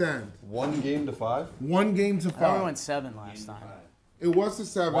you understand? 1 game to 5? 1 game to I thought we 5. went 7 last time. It was to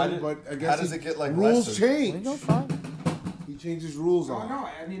 7, Why did- but I guess how does it get, like, rules lesser? change. We go 5. He changes rules Oh on. no,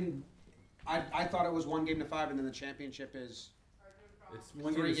 I mean, I thought it was 1 game to 5, and then the championship is It's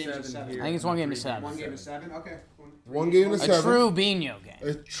 1 3 game games to to 7 7. here. I think it's 1 game to 7. 1 game to 7. Okay. 1 game to A 7. true Biñho game.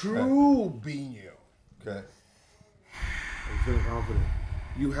 A true Biñho. Okay. I'm feeling confident.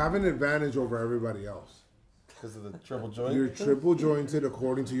 You have an advantage over everybody else. Because of the triple joint? You're triple jointed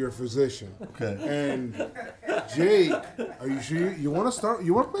according to your physician. Okay. And Jake, are you sure you want to start?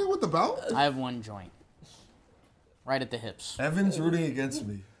 You want to play with the belt? I have 1 joint. Right at the hips. Evan's rooting against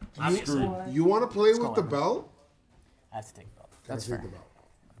me. I'm screwed. You want to play go, with the Evan. belt? I have to take the belt. Gotta That's take fair. the belt.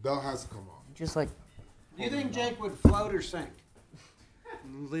 Belt has to come off. Just like Do you think Jake would float or sink?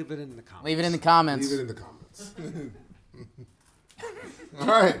 Leave it in the comments. leave it in the comments. Leave it in the comments. All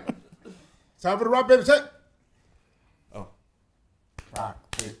right. Time for the rock, paper, shot.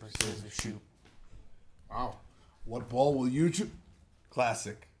 Rock, paper, scissors, shoot. Wow. What ball will you choose?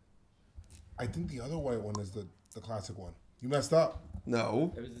 Classic. I think the other white one is the classic one. You messed up.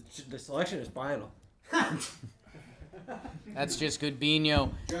 No. It was the selection is final. That's just good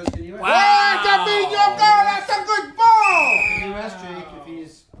Biñho. Joe, can you Wow. That's a Biñho goal. That's a good ball. Can you ask Jake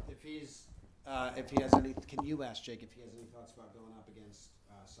if he has any? Can you ask Jake if he has any thoughts about going up against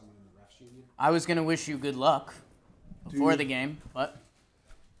someone in the refs union? I was gonna wish you good luck before the game, but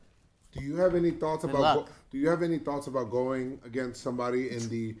Do you have any thoughts Good about? luck. Do you have any thoughts about going against somebody in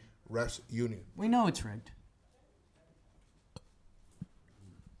the refs union? we know it's rigged.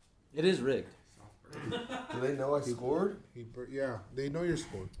 It is rigged. Do they know I scored? Yeah, they know you're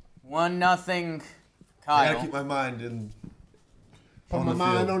scored. 1-0, I Kyle. gotta keep my mind in. Put my the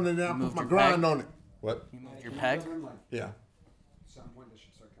mind field. on it now. You Put moved my your grind peg? on it. What? You moved your peg. Yeah. Some point they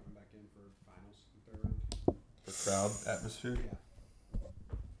should start coming back in for finals and third round. The crowd atmosphere. Yeah.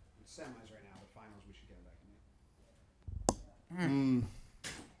 Semis right now, but finals we should get them back in.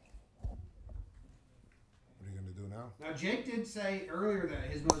 What are you gonna do now? Now Jake did say earlier that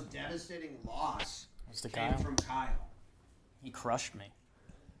his most devastating loss Was to came Kyle? from Kyle. He crushed me.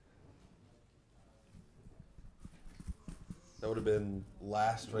 That would have been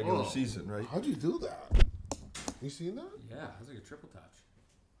last regular Whoa. season, right? How'd you do that? You seen that? Yeah, it was like a triple touch.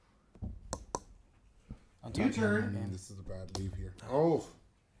 Don't You touch him in turn. the game. This is a bad leave here. Oh,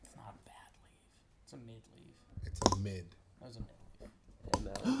 It's not a bad leave. It's a mid leave. it's a mid. That was a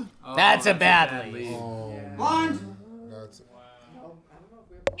mid leave. That's a bad leave. Oh, Blind. that's. No, I don't know if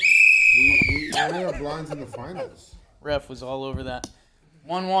we have. We only have blinds in the finals. Ref was all over that.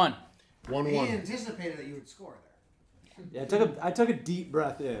 1-1. 1-1. He anticipated that you would score there. Yeah, I took a deep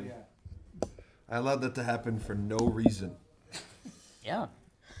breath in. Yeah. I allowed that to happen for no reason. Yeah.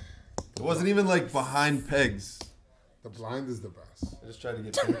 It wasn't even like behind pegs. The blind is the best. I just tried to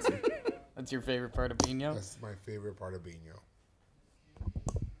get fancy. That's your favorite part of Biñho? That's my favorite part of Biñho.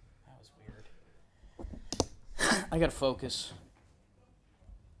 That was weird. I gotta focus.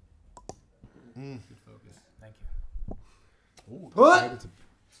 Good focus. Thank you. Ooh, What?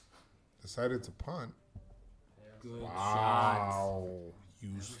 Decided to punt. Good Wow.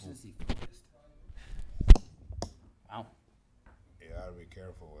 Useful. Wow. You gotta be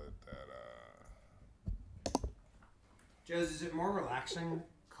careful with that. Joes, is it more relaxing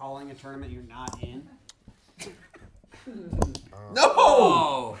calling a tournament you're not in? No!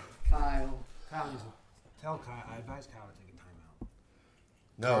 Oh! Kyle. Tell Kyle. I advise Kyle to take a timeout.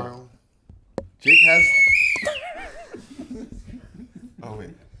 No. Kyle. Jake has. Oh,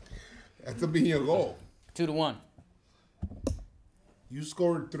 wait. That's a Biñho goal. 2-1. You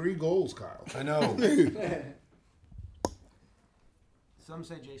scored 3 goals, Kyle. I know. Some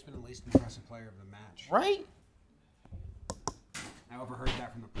say Jake's been the least impressive player of the match. Right? I overheard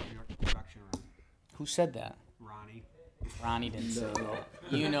that from the production room. Who said that? Ronnie. Ronnie didn't say that.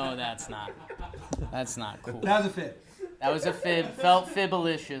 You know that's not cool. That was a fit. That was a fib. Felt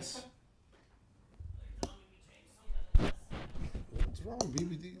fibalicious. What's wrong with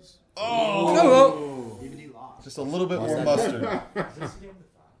BBDs? Oh! DVD lost. Just a little bit more mustard.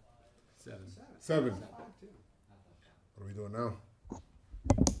 7. What are we doing now?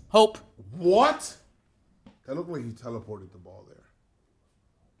 Hope. What? That looked like he teleported the ball there.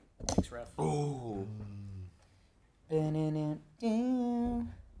 Thanks, ref. Oh.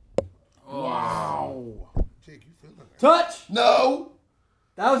 Wow. Jake, you feel that? Touch. No.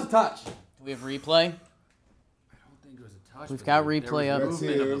 That was a touch. Do we have replay? I don't think it was a touch. We've but got there replay was up.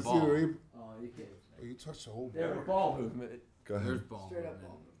 movement of the Let's see ball. the Oh, you can't. Oh, you touched the whole There ball. was ball movement. Go ahead. There's ball Straight up movement.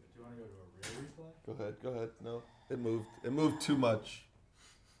 ball. Do you want to go to a real replay? Go ahead. Go ahead. No, it moved. It moved too much.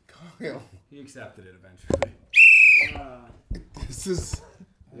 Kyle, He accepted it eventually. this is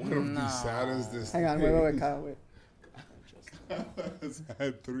one of the saddest. This Hang on, wait, Kyle, wait. Kyle has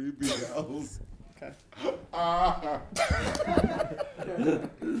had 3 BLs. Okay.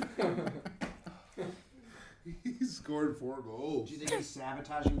 He scored 4 goals. Do you think he's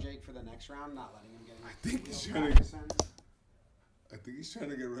sabotaging Jake for the next round, not letting him get in? I think he's trying practice to. in? I think he's trying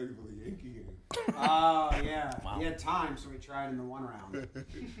to get ready for the Yankee game. Oh, yeah. Wow. He had time, so he tried in the 1 round.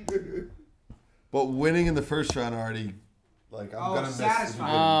 But winning in the first round already, like I'm gonna miss.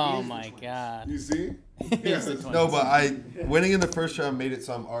 satisfying. Oh my god. You see? Yes. No, but winning in the first round made it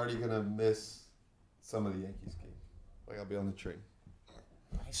so I'm already gonna miss some of the Yankees game. Like I'll be on the train.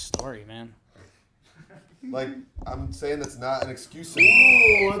 Nice story, man. Like I'm saying, that's not an excuse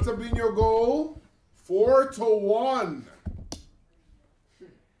anymore. Oh, that's a Biñho goal. 4-1.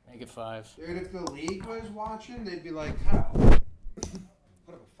 Make it 5. Dude, if the league was watching, they'd be like, Kyle,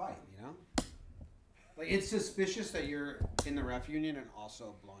 put up a fight, you know? Like, it's suspicious that you're in the ref union and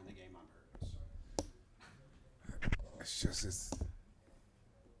also blowing the game on purpose. It's just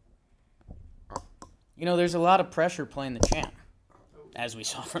You know, there's a lot of pressure playing the champ, as we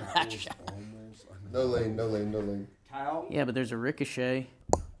saw from that shot. No lane, no lane, no lane. Kyle? Yeah, but there's a ricochet.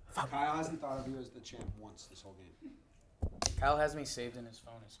 Kyle hasn't thought of you as the champ once this whole game. Kyle has me saved in his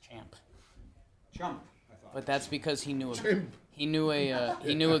phone as champ. Chump, I thought. But that's because he knew Champ. he knew a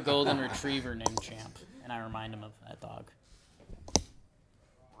golden retriever named Champ, and I remind him of that dog.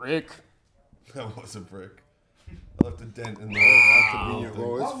 Rick. That was a brick. I left a dent in there. That's a Biñho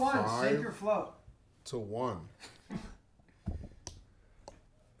goal. It's What one? Sink or 5-1. float?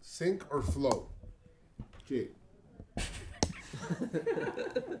 Sink or float? Jake.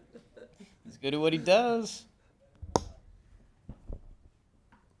 He's good at what he does.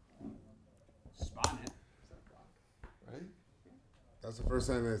 Spot it. Right? That's the first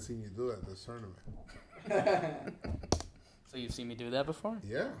time I've seen you do it at this tournament. So you've seen me do that before?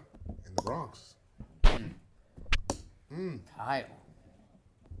 Yeah, in the Bronx. Kyle.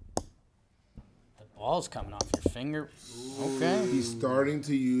 The ball's coming off your finger. Okay. He's starting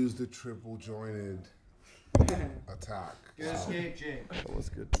to use the triple jointed attack. Good escape, Jake. That was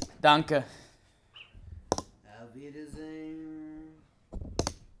good. Danke.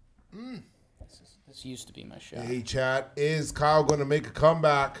 This used to be my shot. Hey, chat. Is Kyle going to make a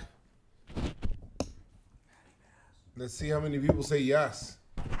comeback? Let's see how many people say yes.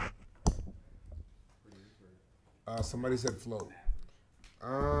 Somebody said float.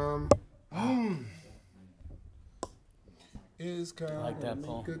 Is Kyle I like that gonna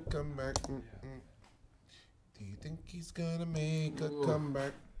pull. make a comeback? Do you think he's gonna make a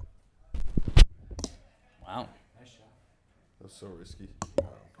comeback? Wow. That was so risky. That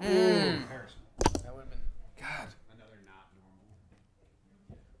would have been. God. Another not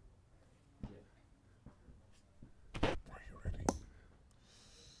normal. Are you ready?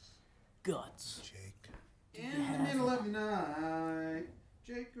 Guts. Jake. In the middle of the night,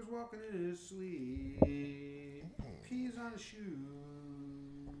 Jake was walking in his sleep. Peas on his shoes.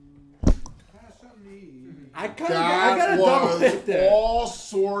 Has something to eat. I got That a double was hit there. all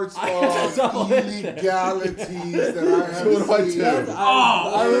sorts of illegalities that I have So what do I seen. do?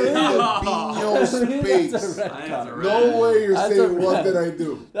 In the Biñho That's a space. red card. No way you're That's a saying what red. did I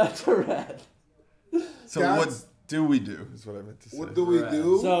do? That's a red. So That's- what do we do? Is what I meant to say. What do we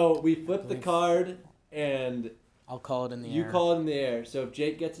do? So we flip the card, and I'll call it in the you air. call it in the air. So if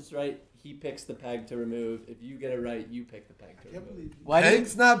Jake gets it right, he picks the peg to remove. If you get it right, you pick the peg to remove. Why do you,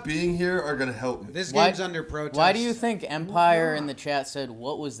 Pegs not being here are gonna help me. This Why- game's under protest. why do you think Empire in the chat said,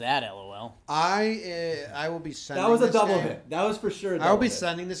 "What was that?" LOL. I will be sending That was a this double game- hit. That was for sure. A I will be double hit.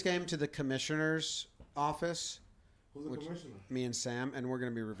 sending this game to the commissioner's office. Who's the commissioner? Me and Sam, and we're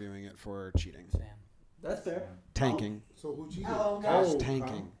going to be reviewing it for cheating. Sam. That's fair. Tanking. So who cheated? Kyle's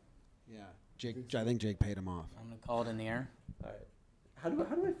tanking. Yeah. Jake. I think Jake paid him off. I'm gonna call it in the air. All right. How do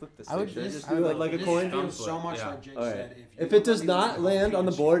I flip this? I would thing? Should I just- just I do would it like a This coin? feels so much like Jake All right. said. If it does not land on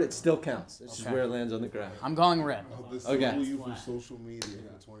the board, it still counts. It's just Okay. where it lands on the ground. I'm going red. This Okay. is who you for social media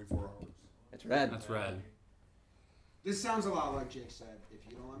for 24 hours. It's red. That's red. This sounds a lot like Jake said. If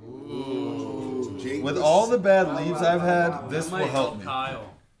you don't let me With all the bad leaves I've had, this That will might help me.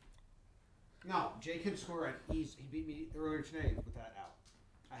 Kyle. No, Jake could score at ease. He beat me earlier today with that out.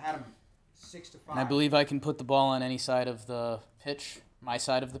 I had him 6-5. And I believe I can put the ball on any side of the pitch. My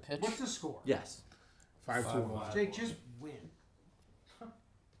side of the pitch. What's the score? Yes. 5-2. Jake, just win.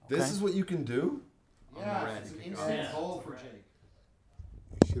 This Okay. is what you can do? Yeah, it's an instant goal for Jake.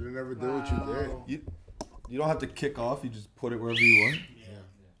 You should have never did what you did. You don't have to kick off. You just put it wherever you want.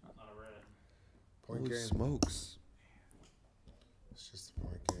 Point Holy game. smokes. It's just a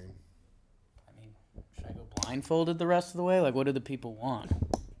point game. I mean, should I go blindfolded the rest of the way? Like, what do the people want?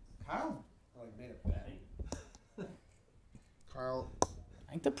 Kyle made a bet. Kyle,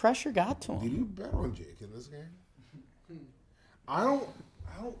 I think the pressure got to did him. you bet on Jake in this game? I don't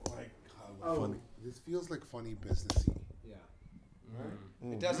like how funny. This feels like funny businessy. Yeah.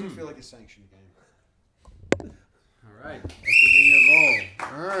 It doesn't feel like a sanctioned game. All right. That's the Biñho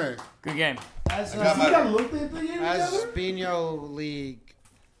goal. All right. Good game. As Biñho League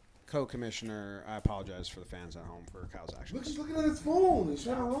co-commissioner, I apologize for the fans at home for Kyle's actions. Look, he's looking at his phone. He's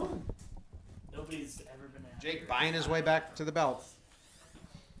trying to run. Nobody's ever been at Jake buying his way back to the belt.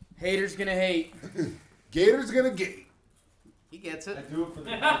 Haters gonna hate. Gator's gonna gate. He gets it. I do it for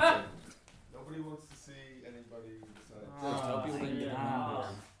the content. Nobody wants to see anybody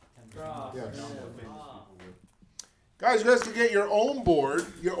Guys, you guys can get your own board,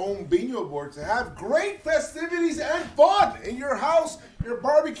 your own Biñho board, to have great festivities and fun in your house, your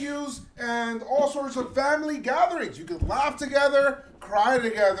barbecues, and all sorts of family gatherings. You can laugh together, cry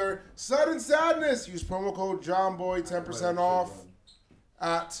together, sudden sadness. Use promo code Jomboy, 10% off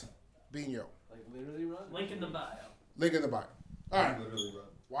at Biñho. Like literally run? Link in the bio. Link in the bio. All right.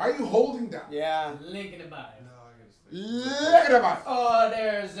 Why are you holding down? Yeah. Link in the bio. Link in the bio. Oh,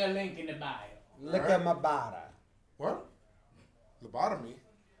 there's a link in the bio. Look at my bada. What? Lobotomy?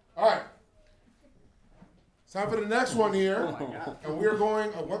 All right. It's time for the next one here. And we're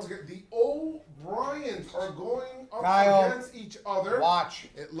going, once again, the O'Briens are going up Kyle, against each other. Watch.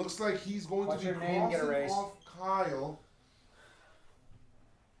 It looks like he's going Watch to be your name get crossing erased. off Kyle.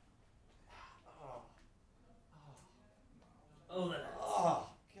 Oh, that. Oh,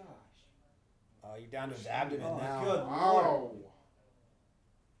 gosh. Oh, you're down to his abdomen now. Good. Wow.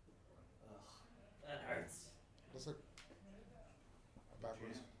 That hurts. Looks like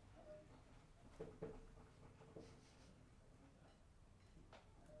backwards.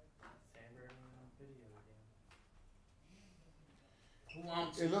 Who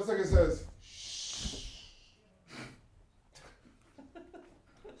wants It looks like it says, shh.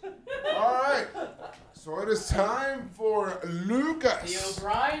 All right. So it is time for Lucas. the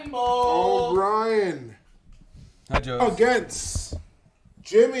O'Brien Bowl? O'Brien Hi, Joe. against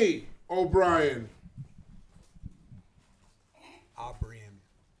Jimmy O'Brien. O'Brien.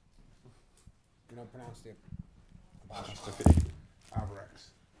 You don't pronounce the Avrex.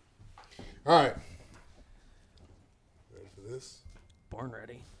 All right. Ready for this? Born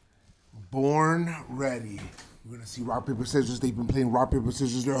ready. Born ready. We're going to see rock, paper, scissors. They've been playing rock, paper,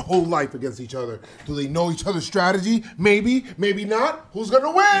 scissors their whole life against each other. Do they know each other's strategy? Maybe, maybe not. Who's going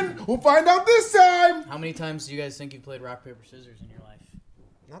to win? We'll find out this time. How many times do you guys think you've played rock, paper, scissors in your life?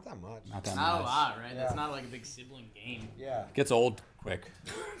 Not that much. Not that Not much. a lot, right? Yeah. That's not like a big sibling game. Yeah. Gets old quick.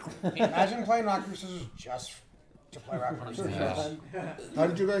 Imagine playing rock, paper, scissors just to play rock, paper, scissors. How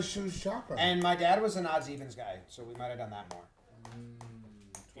did you guys choose shotgun? And my dad was an odds evens guy, so we might have done that more.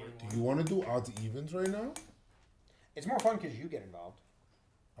 Do you want to do odds evens right now? It's more fun because you get involved.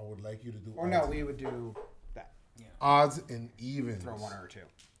 I would like you to do Or odds. no, we would do that. Odds and evens. Throw one or two.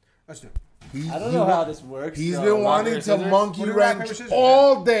 Let's do it. I don't know how this works. He's so been rock, wanting paper, to scissors? monkey We'll do rock, wrench paper, scissors.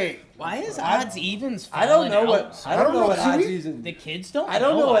 all day. Why is odds evens? I don't know falling what out? I don't know what Should odds we? evens. The kids don't. I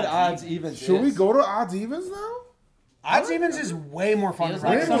don't know what odds odds evens Should is. we go to odds evens now? Odds evens is way more fun. Feels than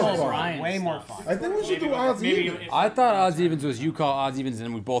like rock, some paper, scissors. O'Brien Way more stuff. fun. I think we should do odds evens. I thought odds evens was you call odds evens and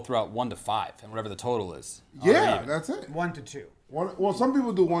then we both throw out 1 to 5 and whatever the total is. Yeah, even. that's it. 1 to 2. Well, some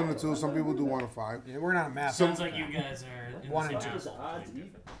people do 1 to 2, some people do 1 to 5. Yeah, we're not a math. Sounds like you guys are in the 1 same and 2. house.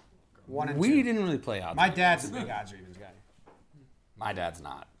 1 and 2. We didn't really play odds. My dad's a big odds or evens guy. My dad's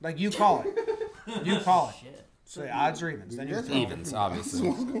not. Like you call it. You call it. Shit. So the odds or evens. Then you throw. Evens, obviously.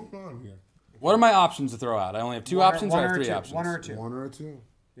 What's going on here? What are my options to throw out? I only have 2 options or I have 3 options? 1 or 2. 1 or 2.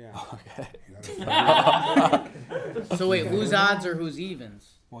 Yeah. Okay. So wait, who's odds or who's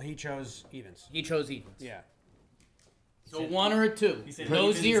evens? Well, he chose evens. He chose evens. Yeah. So 1 or a 2. He said No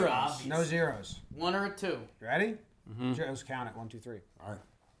evens is zeros. obvious. No zeros. 1 or a 2. You ready? Just count it. 1, 2, 3. All right.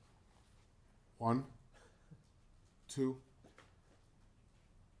 1, 2.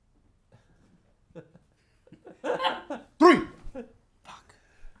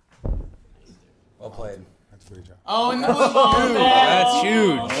 Oh, in the blue ball. That's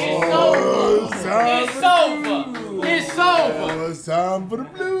huge. It's over. It's over. It's time for the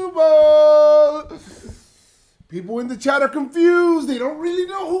blue ball. People in the chat are confused. They don't really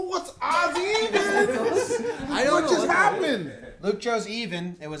know what's odds evens. I don't What know just what happened? Luke chose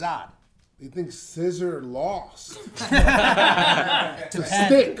even. It was odd. They think Scissor lost. To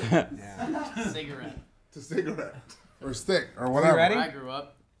stick. Cigarette. To cigarette. Or stick. Or Are whatever. you ready? I grew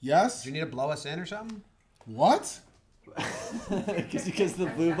up. Yes? Do you need to blow us in or something? What? Because the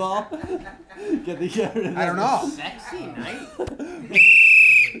blue ball. I don't know. Sexy night.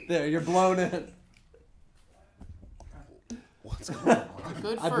 There, you're blown in. What's going on?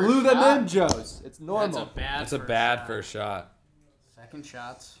 Good I first blew them shot. in, Joes. It's normal. That's a bad. That's a bad first shot. Second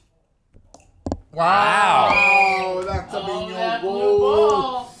shots. Wow. That's a Oh, Biñho that blue goal.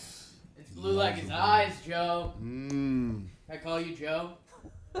 ball. It's blue like his eyes, Joe. Mmm. Can I call you Joe?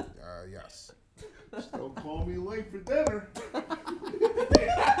 Yes. Just don't call me late for dinner.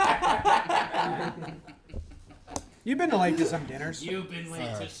 You've been late to some dinners. You've been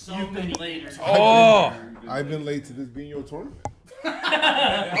late to so many later. Oh! I've been late to this Biñho tournament. Oh,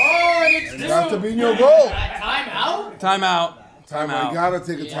 and it's And two. that's the Biñho goal. Timeout? Timeout. I gotta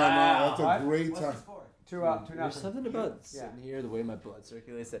take a Yeah. timeout. That's a great time. 2-0. There's something about sitting here, the way my blood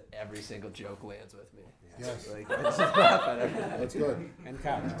circulates, that every single joke lands with me. Yes. Like, I just laugh at everything. That's good. And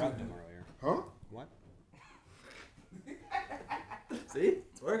Kyle drugged him earlier. Huh? What? See?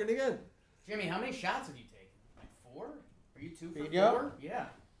 It's working again. Jimmy, how many shots have you taken? Like 4? Are you 2 for Biñho? 4? Yeah.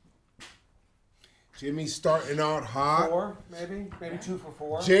 Jimmy's starting out hot. 4, maybe 2 for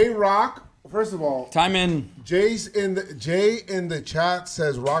 4. J Rock. First of all, Time in. Jay in the chat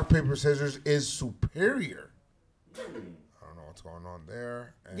says rock paper scissors is superior. I don't know what's going on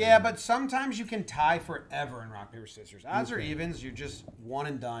there. And Yeah, but sometimes you can tie forever in rock paper scissors. Odds or evens, you're just one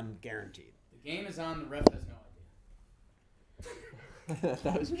and done, guaranteed. The game is on. The ref has no idea.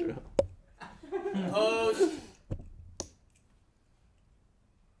 That was true. Host.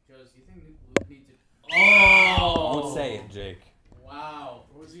 Joe, do you think Luke needs to... Oh! Don't say it, Jake. Wow.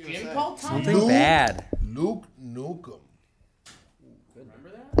 Jim called time? Something bad. Luke Nukem. Remember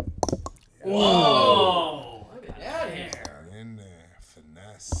that? Whoa! Look at that hair. Got in there.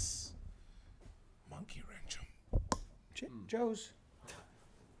 Finesse. Monkey wrench him. Joe's.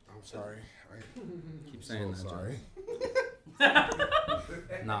 I'm sorry. Keep saying so that. sorry.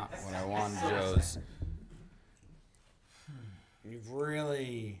 Not what I want, Joe's. You've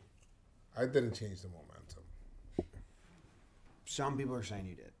really... I didn't change the momentum. Some people are saying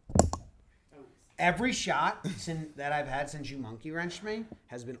you did. Every shot that I've had since you monkey wrenched me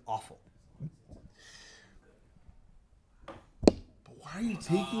has been awful. But why are you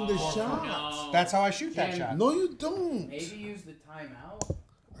taking the shot? No. That's how I shoot that Jim, shot. No, you don't. Maybe use the timeout.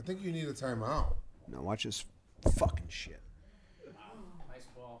 I think you need a timeout. No, watch this fucking shit. Nice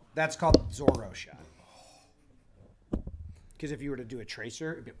ball. That's called Zorro shot. Because if you were to do a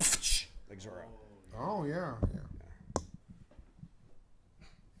tracer, it'd be like Zorro. Oh, yeah.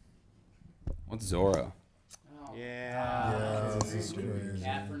 What's Zorro? Oh. Yeah. This is crazy.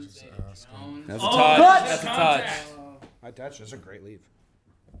 Catherine Just Zeta-Jones. asking. That's a touch. That's a touch. I touched. That's a great leave.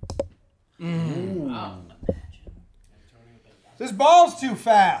 Wow. This ball's too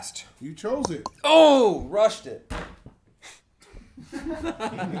fast. You chose it. Oh, rushed it.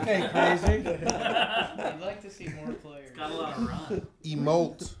 Okay, crazy. I'd like to see more players. Got a lot of run.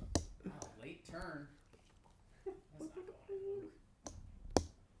 Emote. Oh, late turn. That's not going to Luke.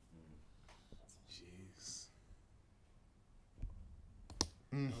 Jeez.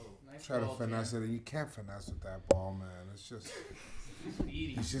 Nice Try to ball, finesse Jim. it. You can't finesse with that ball, man. It's just,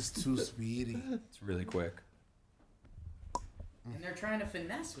 Speedy. he's just too speedy. It's really quick. And they're trying to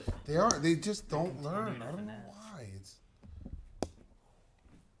finesse with it. They are. They just don't learn. I don't know why. It's.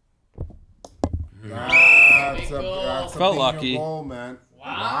 That's Big goal. that's Felt Biñho lucky. goal, man.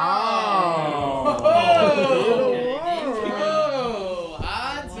 Wow. Wow.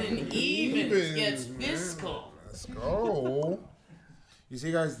 Odds and evens gets man. fiscal. Let's go. You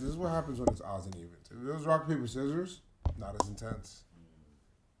see, guys, this is what happens when it's odds and evens. If it was rock, paper, scissors, not as intense.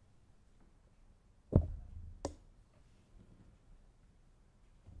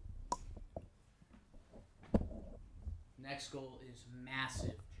 Next goal is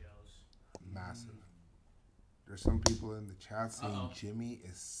massive, Joe's. Massive. There's some people in the chat saying Uh-oh. Jimmy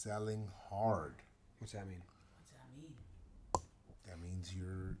is selling hard. What's that mean? What's that mean? That means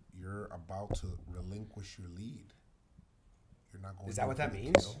you're about to relinquish your lead. You're not going. Is that what for that the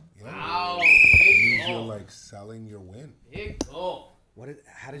means? kill. Yeah. Wow. It Big means you're goal. like selling your win. Big goal.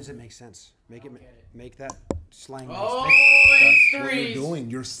 How does it make sense? Make it. Don't get it. Make that. slang. Oh, That's it's what you're threes. doing.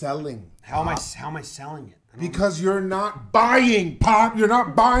 You're selling. How am I selling it? I don't Because you're not buying, Pop. You're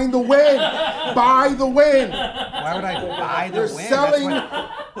not buying the win. Buy the win. Why would I buy the You're win? selling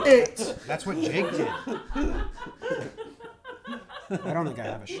it. That's what Jake did. I don't think I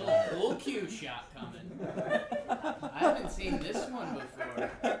have a shot. Full cue shot coming. I haven't seen this one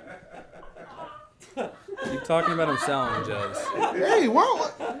before. Keep talking about him selling, Joes. Hey,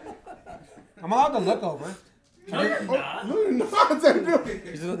 what? I'm allowed to look over. No, you're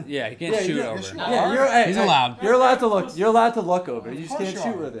not. Yeah, he can't shoot over. Yeah, He's allowed. You're allowed to look. You're allowed to look over. You just Of course can't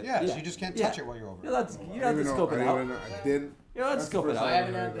you shoot are. with it. Yeah, so you just can't touch it while you're over. You're allowed to scope it out. I didn't. You're allowed to That's scope the it first out. time I've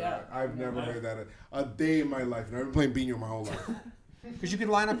ever heard that. I've never heard that a day in my life. And I've been playing Biñho my whole life. Because you can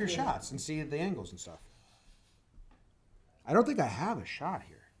line up your shots and see the angles and stuff. I don't think I have a shot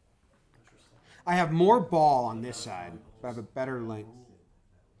here. I have more ball on this side, but I have a better length.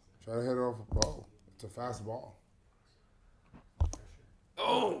 Try to hit it off a ball. It's a fast ball.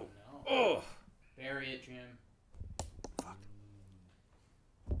 Oh! Oh! Bury it, Jim. Fuck.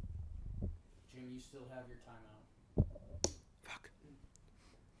 Jim, you still have your timeout. Fuck.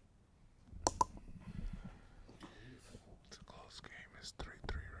 It's a close game. It's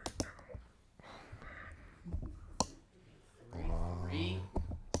 3-3 right now. 3-3.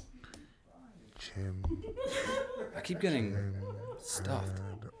 Jim. I keep getting stuffed.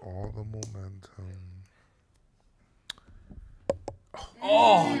 Had all the momentum.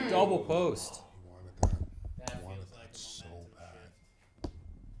 Oh, double post. He wanted that. That He wanted feels that like so bad.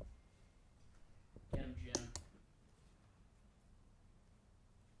 Get him, Jim.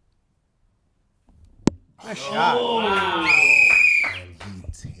 Nice shot. Wow. And he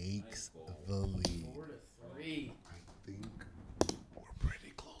takes the lead. 4-3. I think we're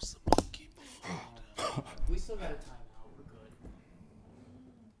pretty close to monkey mode. We still got a timeout. We're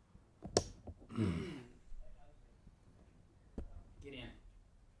good. Get in.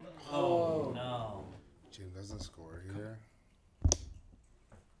 Oh, no. Jim doesn't score here.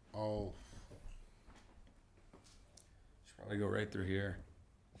 Oh. Should probably go right through here.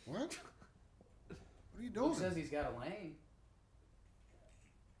 What? What are you Luke doing? says he's got a lane.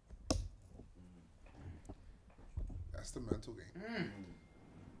 That's the mental game.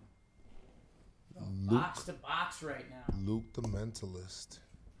 Box to box right now. Luke the mentalist.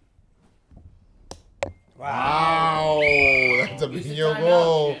 Wow. That's a Use the Biñho timeout,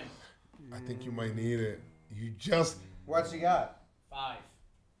 goal. Jim. I think you might need it. You just. What's he got? 5.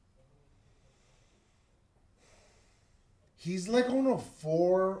 He's like on a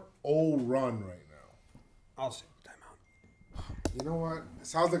 4-0 run right now. I'll see. Timeout. You know what? It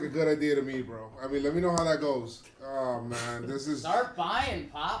sounds like a good idea to me, bro. I mean, let me know how that goes. Oh, man. This is. Start buying,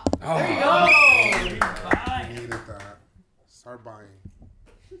 Pop. Oh. There you go. I needed that. Start buying.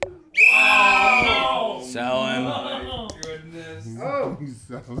 Wow. Selling. Oh, goodness. Oh, he's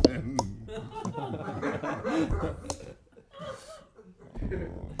selling. Oh,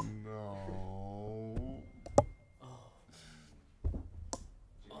 no.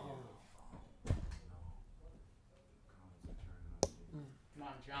 Come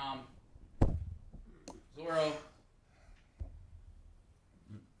on, Jom. Zorro.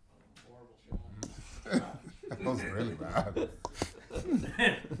 Horrible shot. That was really bad.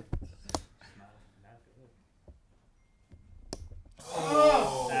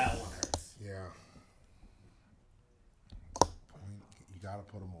 Oh, that one hurts. Yeah. You gotta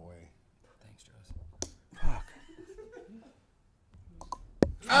put him away. Thanks, Joes. Fuck.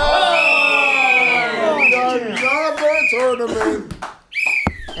 Another tournament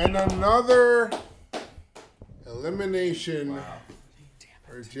and another elimination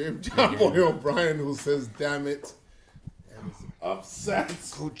for Jim Jomboy O'Brien, who says "damn it" and is upset.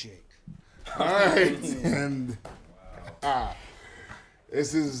 Go Jake. All right, and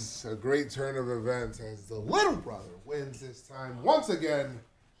this is a great turn of events as the little brother wins this time once again.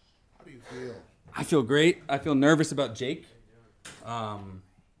 How do you feel? I feel great. I feel nervous about Jake. But I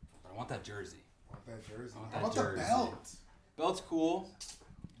want that jersey. Want that jersey? I want How that about jersey. the belt? Belt's cool,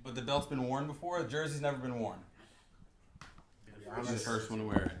 but the belt's been worn before. The jersey's never been worn. I'm the first one to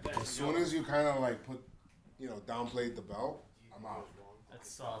wear it. As soon as you kind of like put, downplayed the belt, I'm out.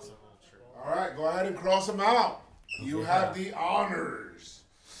 That's awesome. True. All right, go ahead and cross him out. You have the honors.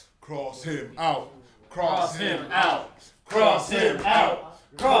 Cross him out. Cross him out. Cross him out.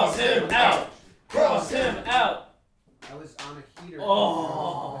 Cross him out. Cross him out. I was on a heater.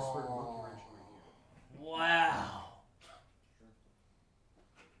 Oh. Wow.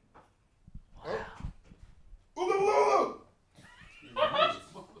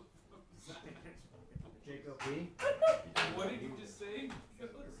 Jacob B. What did you just say?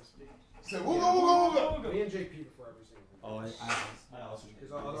 Say wooga wooga wooga. Me and Jake pee before every single thing. Oh, I also.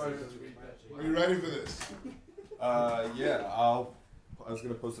 Because otherwise it's really bad. Are you ready for this? Yeah. I was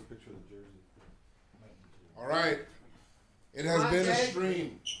gonna post a picture of the jersey. All right. It has been a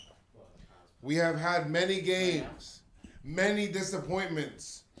stream. We have had many games, many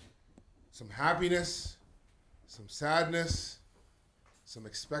disappointments, some happiness, some sadness, some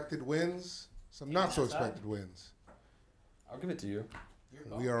expected wins, some not so expected wins. I'll give it to you.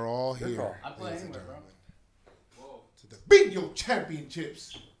 We are all Your here. call. I'm playing anywhere, bro. To the Biñho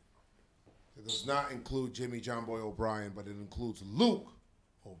Championships. It does not include Jimmy Jomboy O'Brien, but it includes Luke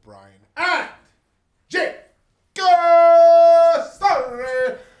O'Brien and Jake.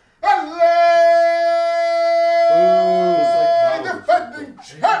 Sorry, defending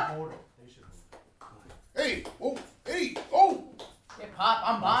champ. Hey, oh, hey, oh. Hey, Pop,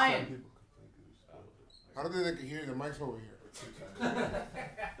 I'm buying. How did they can hear the mic's over here?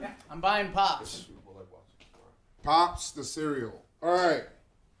 I'm buying Pops. Pops the cereal. All right.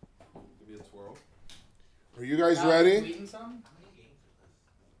 Give me a twirl. Are you guys ready? Eating some?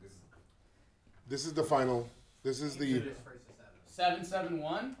 This is the final. This is the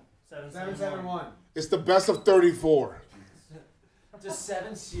 771. 771. It's the best of 34. It's a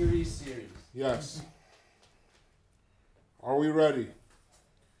 7 series. Yes. Are we ready?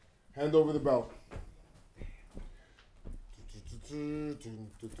 Hand over the belt.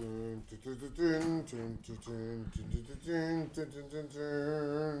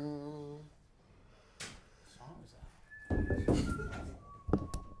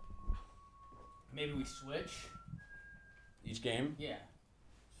 Maybe we switch. Each game? Yeah.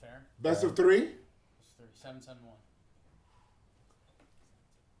 Fair. Best of 3? It's 3. 771.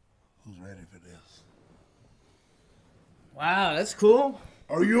 Who's ready for this? Wow, that's cool.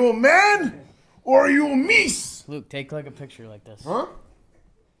 Are you a man or are you a meese? Luke, take like a picture like this. Huh?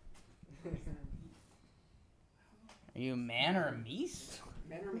 Are you a man or a meese?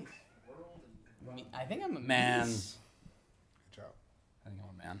 Man or meese? I think I'm a Man. meese. Good job. I think I'm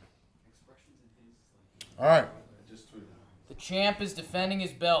a man. All right. The champ is defending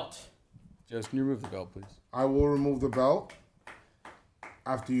his belt. Joe, can you remove the belt, please? I will remove the belt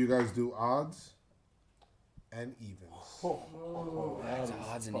after you guys do odds and evens. That's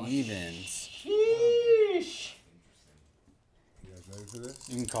odds and evens. Sheesh. You guys ready for this?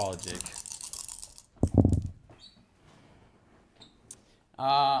 You can call it, Jake.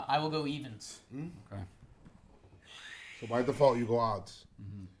 I will go evens. Okay. So by default, you go odds.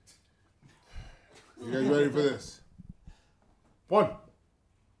 You guys ready for this? 1,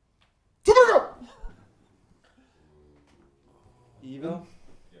 2, 3, go! Even?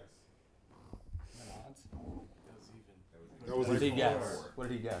 That was What did he even. guess? What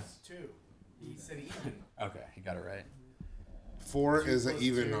did he guess? 2. He said even. Okay, he got it right. 4 is an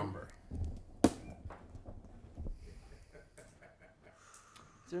even number. Is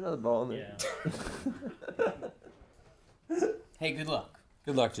there another ball in there? Yeah. Hey, good luck.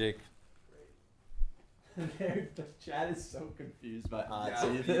 Good luck, Jake. The chat is so confused by odds.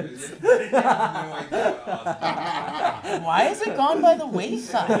 Why is it gone by the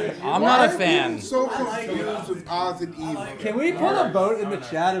wayside? I'm not a fan. So confused with odds and evens. Can we put a vote in the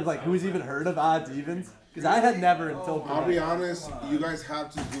chat of like who's even heard of odds evens? Because I had never until I'll be honest, you guys have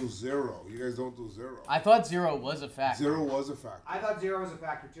to do 0. You guys don't do 0. I thought 0 was a factor. 0 was a factor. I thought 0 was a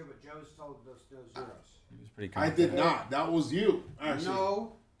factor too, but Joe's told those zeros. He was pretty I did not. That was you, actually.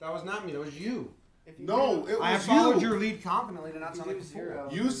 No, that was not me. That was you. No, it was I followed you. your lead confidently to not sound like a fool.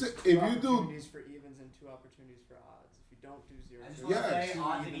 You said if you do. Opportunities for evens and 2 opportunities for odds. If you don't do 0, I just want to Yes. say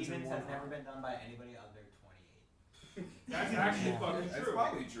odds and Evens and evens has 1 never been done by anybody under 28. That's actually fucking That's true.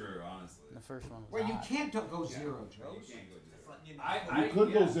 probably true, honestly. The first one was Wait, you odd. can't go 0, Joe. You can't go zero. You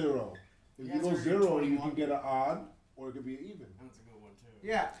could go 0. If you go 0, you can get an odd, or it could be an even. That's a good one, too.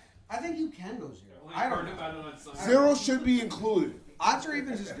 Yeah, I think you can go 0. I don't know. 0 should be included. Odds or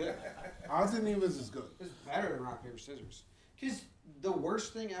evens is good. Odds and evens is good. It's better than rock, paper, scissors. Because the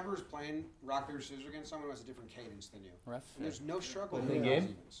worst thing ever is playing rock, paper, scissors against someone who has a different cadence than you. Ref. And there's no struggle Open in game?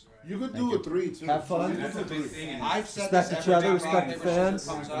 evens. You could do a 3 too. Have fun. That's a big thing. I've said Respect this each every other, time respect rock, the paper, fans,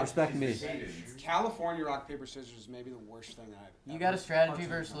 scissors comes up. respect me. California rock, paper, scissors is maybe the worst thing that I've You got a strategy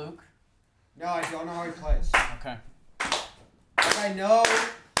versus Luke? No, I don't know how he plays. Okay. But I know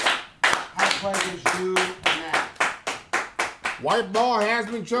how to play against you and that. White ball has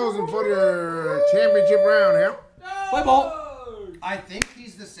been chosen for the championship round, yeah? White ball. I think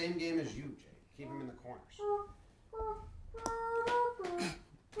he's the same game as you, Jake. Keep him in the corners.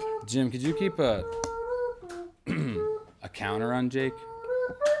 Jim, could you keep a a counter on Jake?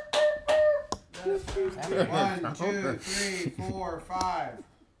 1, 2, 3, 4, 5.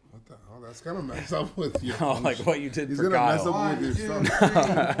 What the hell? That's gonna mess up with you. Oh, like what you did He's for gonna mess Kyle. up with your 1, 2,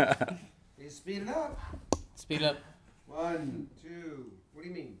 stuff. 3. You speed it up. Speed up. 1, 2. What do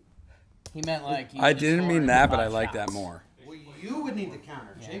you mean? He meant like. You I need to didn't score mean in that, but 5 I like that shots. more. Well, you would need the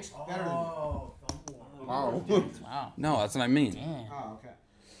counter. Jake's better than you. Wow. Wow. No, that's what I mean. Oh, okay.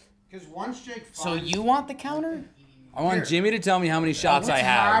 Because once Jake finds... So you want the counter? I want Jimmy to tell me how many shots I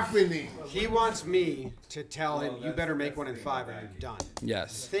have. happening? He wants me to tell him, you better make one in 5 or you're done.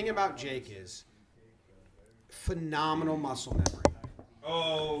 Yes. The thing about Jake is phenomenal muscle memory.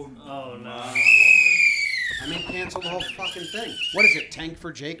 Oh no. I mean, cancel the whole fucking thing. What is it, Tank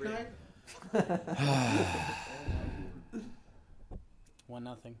for Jake night?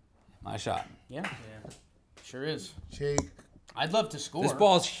 1-0. My shot. Yeah. Sure is. Jake. I'd love to score. This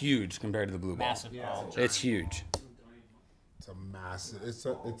ball's huge compared to the blue ball. Massive ball. It's huge. It's a massive. It's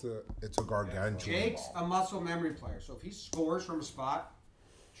a gargantuan. Jake's ball. a muscle memory player, so if he scores from a spot,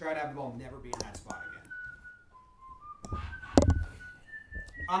 try to have the ball never be in that spot again.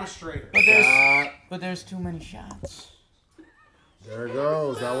 On a straighter. But there's too many shots. There it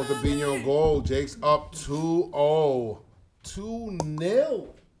goes. That was the Biñho goal. Jake's up 2-0. 2-0.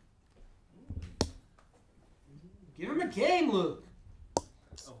 Give him a game, Luke.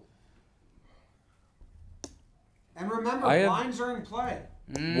 And remember, blinds are in play.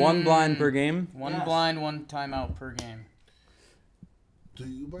 One blind per game? One blind, one timeout per game. Do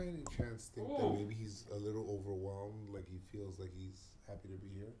you by any chance think that maybe he's a little overwhelmed, like he feels like he's happy to be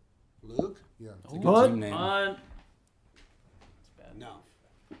here? Luke? Yeah. It's a good team name. No.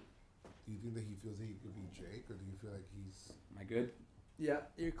 Do you think that he feels that he could be Jake, or do you feel like he's... Am I good? Yeah,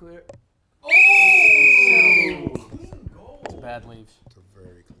 you're clear. It's a bad leave. It's a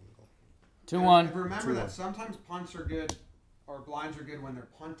very clean goal. 2-1. And remember that sometimes punts are good, or blinds are good when they're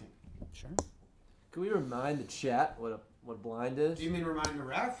punting. Sure. Can we remind the chat what blind is? Do you mean remind the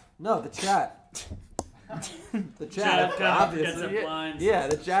ref? No, the chat. The Chat chat, kind of obviously. gets at blinds. Yeah,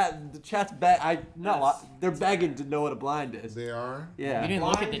 the chat's they're begging to know what a blind is. They are? Yeah. You didn't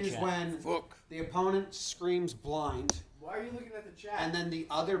Blind look at the is chat. when the opponent screams blind, Why are you looking at the chat? and then the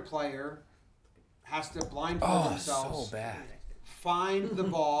other player has to blindfold themselves, so bad. find the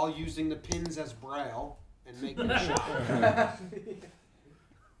ball using the pins as braille, and make the shot. That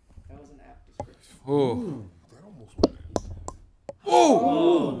was an apt description. Ooh. That almost went in.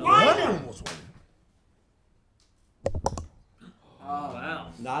 Ooh. That almost went in. Oh, wow.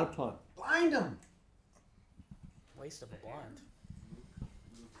 Not a punt. Blind him. Waste of a blind.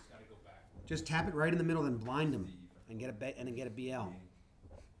 Just tap it right in the middle, then blind him, and get a BL.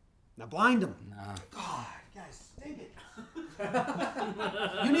 Now blind him. Nah. God, you guys stink it.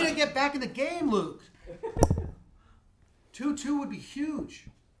 You need to get back in the game, Luke. 2-2 would be huge.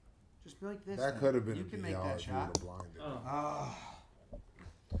 Just be like this. That could have been You a can BL make that if you shot. would have blinded. Oh.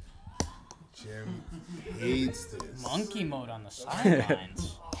 Jim hates this. Monkey mode on the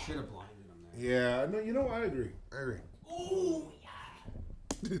sidelines. Should have blinded him there. Yeah, no, you know what? I agree. Ooh,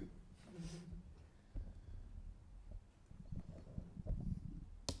 yeah.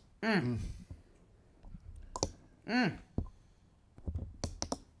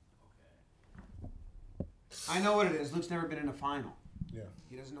 I know what it is. Luke's never been in a final. Yeah.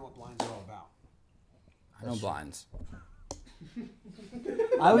 He doesn't know what blinds are all about. No blinds.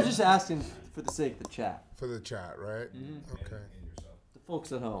 I was just asking for the sake of the chat. For the chat, right? Okay. The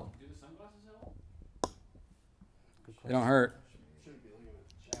folks at home. They don't hurt.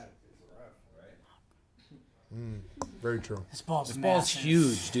 Very true. This ball's This massive. ball's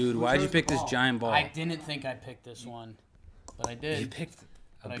huge, dude. Why'd you pick this giant ball? I didn't think I picked this one, but I did. You picked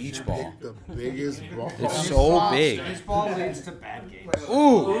a But I beach sure ball. The biggest ball. It's so big. This ball leads to bad games.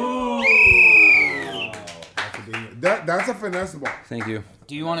 Ooh. That's a finesse ball. Thank you.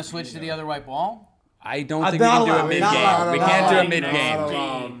 Do you want to switch to the other white ball? I don't think we can do it mid-game. We can't do it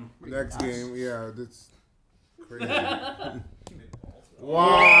mid-game. Next game, yeah, that's crazy.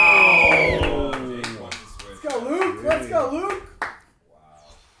 Wow. Let's go, Luke. Let's go, Luke.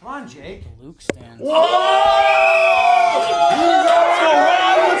 Come on, Jake. Luke stands. Whoa!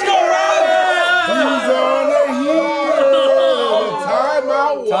 Let's go, Rob! He's on the heel.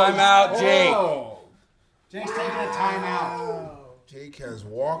 Timeout, Jake. Jake's taking a timeout. Jake has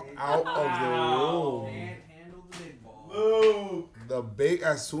walked out of the room. Can't handle the big ball. The big,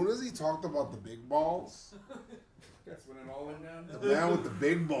 as soon as he talked about the big balls, That's when it all went down. the man with the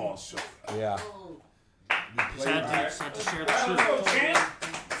big balls showed. Yeah. Just had to share the truth.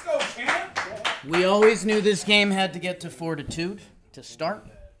 Let's go, champ. We always knew this game had to get to fortitude to start.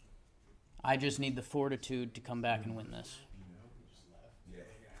 I just need the fortitude to come back and win this.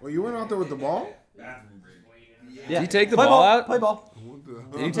 Well, you went out there with the ball? Did he take the ball out? Play ball.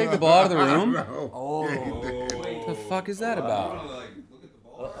 Did he take the ball out of the room? Oh. What the fuck is that about?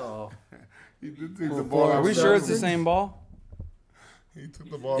 Uh-oh. He did take the ball out. Are we sure it's the same ball? He took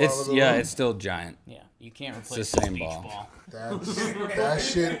the ball out It's of the yeah, room. it's still giant. Yeah, you can't It's replace the same beach ball. That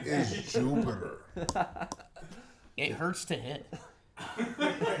shit is Jupiter. It hurts to hit.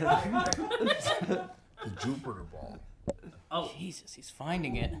 The Jupiter ball. Oh, Jesus, he's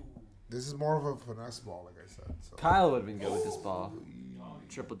finding it. This is more of a finesse ball, like I said. So. Kyle would have been good with this ball.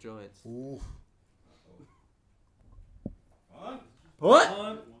 Triple joints. Ooh.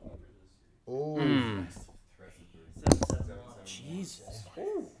 What? Oh. Jesus.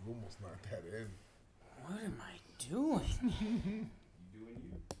 You almost knocked that in. What am I doing?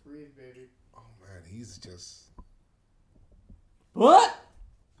 Breathe, baby. Oh man, he's just. What?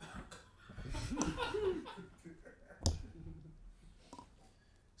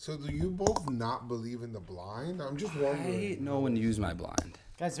 So do you both not believe in the blind? I'm just wondering. I know when to use my blind.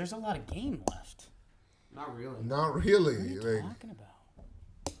 Guys, there's a lot of game left. Not really. Not really. What are you Like, talking about?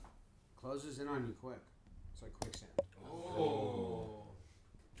 Closes in on you quick. It's like quicksand. Oh.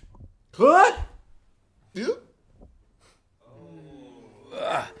 What? Yeah.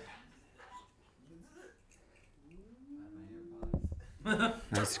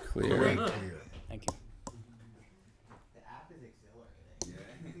 That's clear. Very clear. Thank you. The app is exhilarating.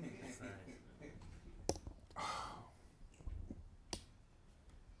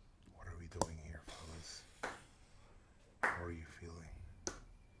 What are we doing here, fellas? How are you feeling?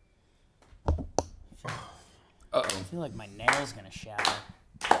 I feel like my nail's gonna shatter.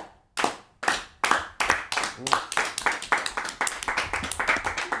 The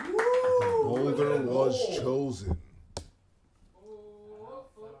boulder was chosen.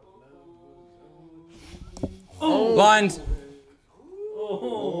 Blind.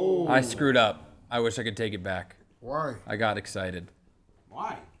 I screwed up. I wish I could take it back. Why? I got excited.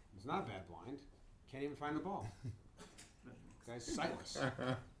 Why? It's not a bad blind. Can't even find the ball. Guy's sightless.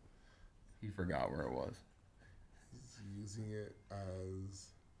 He forgot where it was. He's using it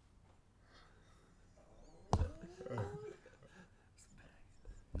as.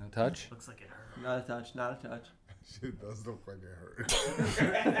 No touch? Looks like it hurt. Not a touch. Not a touch. Shit does look like it hurt.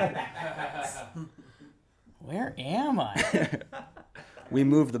 Where am I? We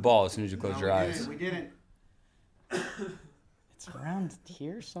moved the ball as soon as you close your eyes. We didn't. It's around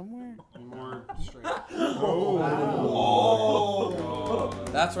here somewhere. More straight.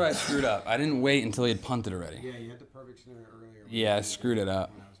 That's where I screwed up. I didn't wait until he had punted already. Yeah, you had the perfect scenario earlier. Yeah, I screwed it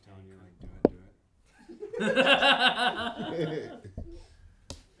up. When I was telling you, like, do it.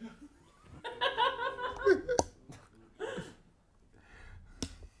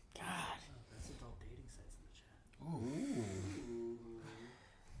 God. That's adult dating sites in the chat.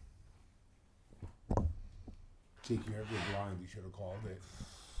 Jake, you have your blind. You should have called it.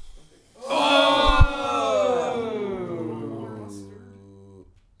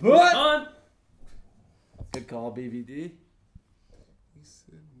 What? Good call, BBD.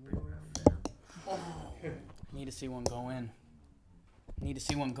 Need to see one go in. Need to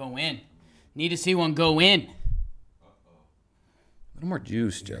see one go in. Need to see one go in. A little more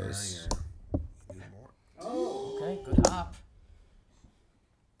juice, Joes. Oh, okay. Good hop.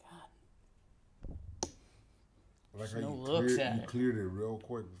 Like There's how no you looks at you it. cleared it real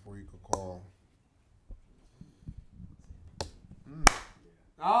quick before you could call.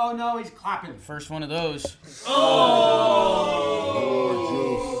 Oh no, he's clapping. First one of those. Oh!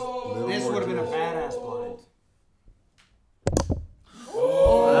 This would have been a badass blind.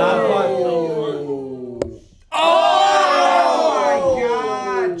 Oh my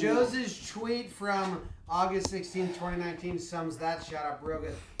God! Joe's tweet from August 16, 2019 sums that shot up real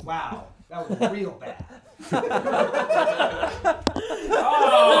good. Wow, that was real bad.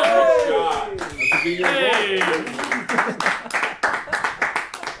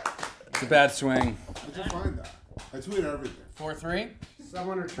 It's a bad swing. How'd you find that? I tweet everything. 4-3.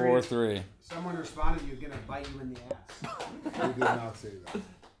 Someone or 4-3. Someone responded, "You're gonna bite you in the ass." They did not say that.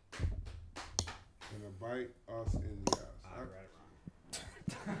 Gonna bite us in the ass. I read it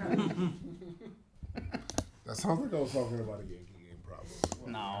wrong. That sounds like I was talking about a Yankee game,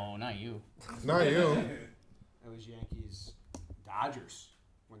 probably. No, not you. Not you. It was Yankees Dodgers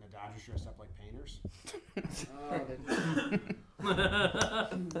when the Dodgers dressed up like painters.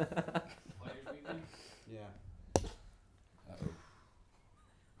 Yeah.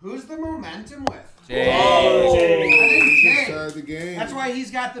 Who's the momentum with? Jake. I think Jake. Started the game. That's why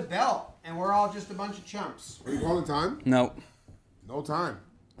he's got the belt, and we're all just a bunch of chumps. Are you calling time? No. No time.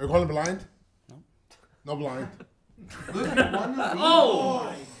 Are you calling blind? No. No blind. Luke, you won the league. Oh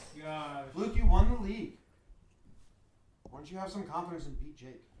my God. Luke, you won the league. don't you have some confidence and beat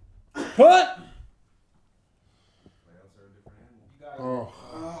Jake? Put. Oh.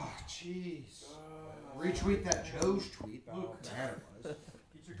 Oh, jeez. Retweet that Joe's tweet about how bad it was.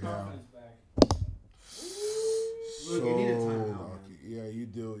 Get your confidence back. Luke, you need a timeout. Lucky. Yeah, you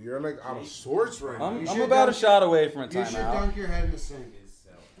do. You're like out of sorts right now. I'm about a shot away from a You should timeout. dunk your head in the sink.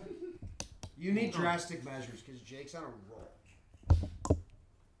 You need drastic measures because Jake's on a roll.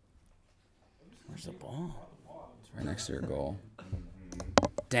 Where's the ball? It's right next to your goal.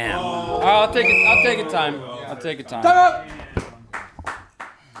 Damn. Oh, I'll take it. I'll take it time. I'll take it time.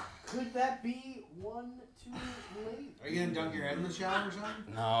 Could that be 1 too late? Are you gonna dunk your head in the shower or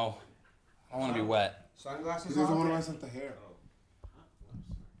something? No. I want to be wet. Sunglasses He doesn't on? want to mess up the hair.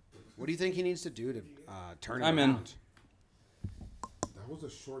 What do you think he needs to do to turn it I'm in. around? That was a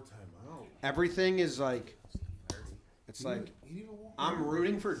short time out. Everything is like, it's like, I'm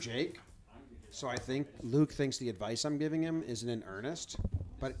rooting for Jake, so I think Luke thinks the advice I'm giving him isn't in earnest,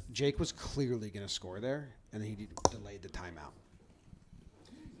 but Jake was clearly going to score there, and he delayed the timeout.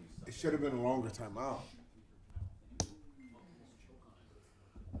 It should have been a longer time out.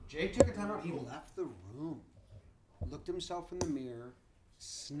 Jake took a timeout. He left the room, looked himself in the mirror,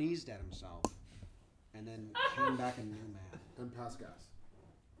 sneezed at himself, and then came back a new man. And pass gas.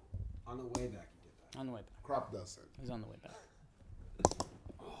 On the way back, he did that. On the way back. Crop does it. He's on the way back.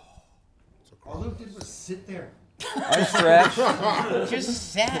 All Luke did was sit there. I stretch.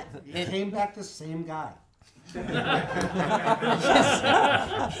 Just sat. He came back the same guy. You came back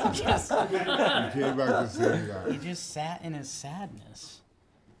the same guy. He just sat in his sadness.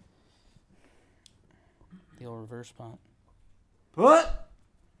 The old reverse punt. Put.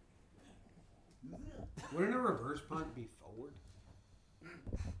 Wouldn't a reverse punt be forward?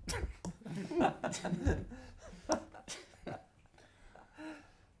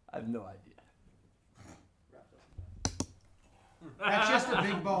 I have no idea. That's just a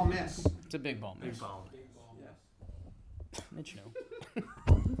big ball miss. It's a big ball miss. Big ball. Mitch, no.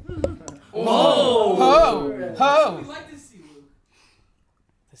 Oh! Ho! Ho! We like to see Luke.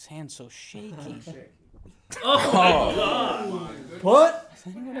 This hand's so shaky. Oh my god. Put. Is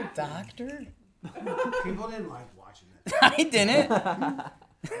anyone a doctor? People didn't like watching that. I didn't.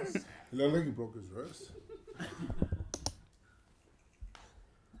 It looked like he broke his wrist.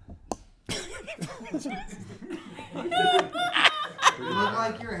 You look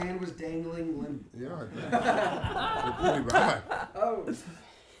like your hand was dangling limp. Yeah, I did. They're pretty bad. Oh.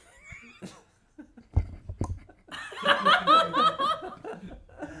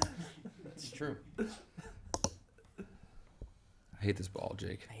 It's true. I hate this ball,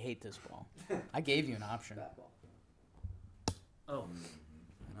 Jake. I hate this ball. I gave you an option. Oh. I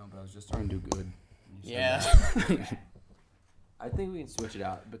know, but I was just trying to do good. Yeah. I think we can switch it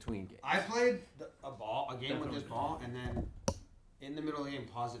out between games. I played a game with this ball, and then in the middle of the game,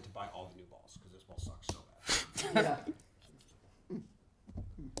 paused it to buy all the new balls because this ball sucks so bad.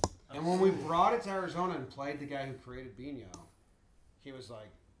 And when we brought it to Arizona and played the guy who created Biñho, he was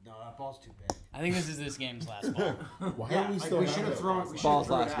like, "No, that ball's too big." I think this is this game's last ball. Why Yeah, are we like, still we have should have that? thrown. We should have Ball's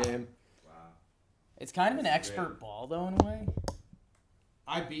thrown it last out. game. It's kind of an expert ball, though, in a way.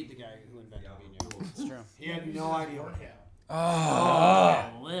 I beat the guy who invented Biñho. It's true. He had no idea. Oh,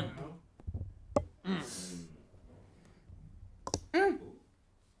 limp.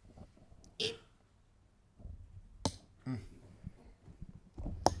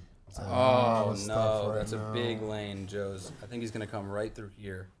 Oh, it's no. tough right That's now. a big lane, Joe's. I think he's going to come right through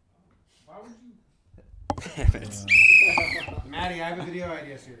here. Why would you? Damn it. Maddie, I have a video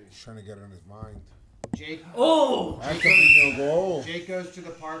idea series. He's trying to get it on his mind. Jake. Oh! That's a Biñho goal. Jake goes to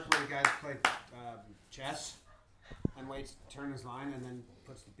the park where the guys play chess and waits, turn his line, and then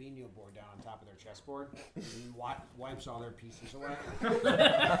puts the Biñho board down on top of their chessboard and wipes all their pieces away.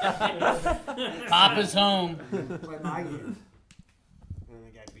 Papa's home. Play my game. And then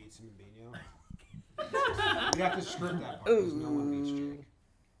the guy beats him in Biñho. We have to script that part because no one beats Jake.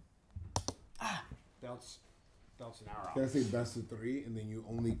 Belts an hour off. Gotta say best of 3, and then you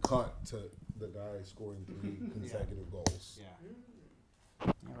only cut to the guy scoring 3 consecutive goals. Yeah.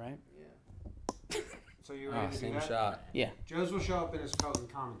 All right. So you ready to do Same that? shot. Yeah. Joe's will show up in his coat and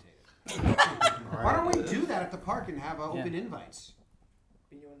commentate it. Why don't we do that at the park and have open invites?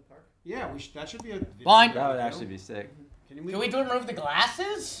 Biñho in the park? Yeah, that should be a video. Blind. That would actually be sick. Can we remove the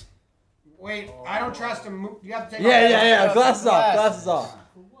glasses? Wait, I don't trust him. You have to take Yeah. Glasses off. Glasses off.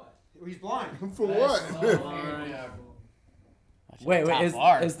 He's blind. For what? Wait. Top Is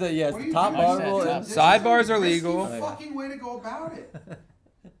bar. the What are you top doing? bar This rule? is- Sidebars are This is legal. the fucking way to go about it.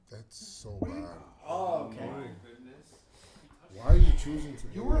 That's so bad. Oh, okay. Why are you choosing to?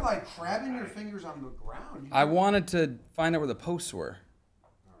 You were like crabbing your fingers on the ground. I wanted to find out where the posts were.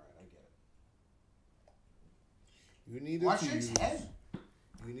 You needed Watch to its use. head.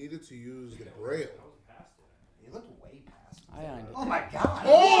 You needed to use the braille. You looked way past. I earned it. Oh my god.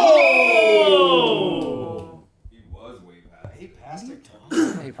 Oh! He was way past. He passed it.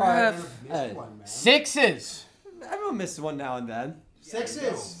 Hey, Hey. Sixes. Everyone misses one now and then.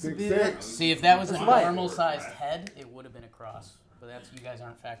 Sixes. 6-6. See, if that was a That's right. normal sized head, it would have been a cross. But that's you guys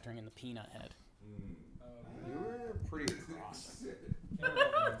aren't factoring in the peanut head. You were pretty cross.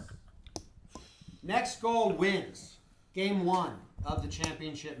 Next goal wins. Game 1 of the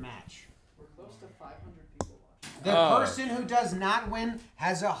championship match. We're close to 500 people watching. The person who does not win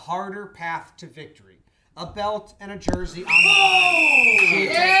has a harder path to victory. A belt and a jersey on the line.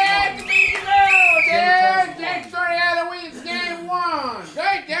 Yeah, Jake Story Alley wins game 1.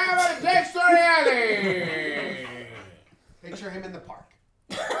 Great job by Jake Story Alley. Picture him in the park.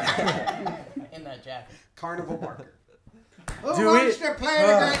 In that jacket. Carnival Barker. Do Who we- wants to play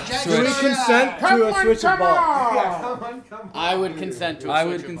the great Jake do we Story consent Alley? to a switch of ball? Yeah, come on. I would consent to a I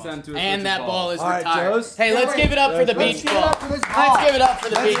would switch of consent balls. to a And switch that of ball balls. is All right, retired. Joe's- Hey, let's give it up for the Let's beach give it ball. up for this ball. Let's give it up for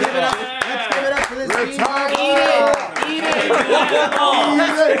the Let's beach give it ball. up. Let's give it up for this beach ball. Eat it. Eat that ball. Eat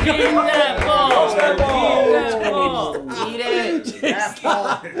that ball. Eat that ball. Eat it. That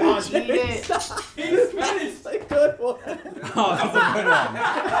ball. Eat it. He's finished. A good one. Oh, that's a good one.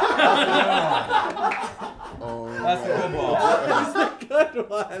 That's a good ball. That's a good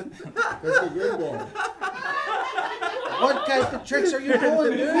one. That's a good ball. What type of tricks are you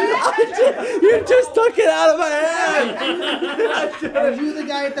doing, dude? You just took it out of my hand. Are you the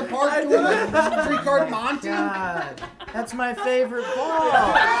guy at the park doing the 3-card Monty? God, that's my favorite ball.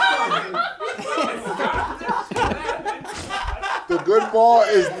 The good ball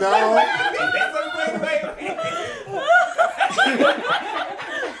is now.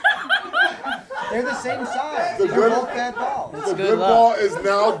 They're the same size. The They're good- both bad balls. The good ball is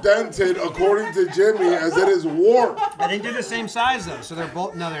now dented, according to Jimmy, as it is warped. I think they're the same size though, so they're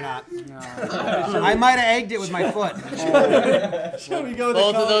both. No, they're not. I might have egged it with my foot. Should we go with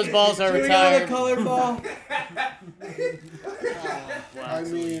Both the of those balls are Should retired. we go with the colored ball? I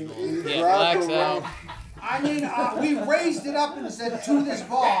mean, he Yeah, grabbed black's around. I mean, we raised it up and said to this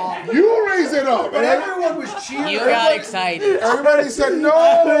ball, You raised it up, but and everyone was cheering. You got excited. everybody said I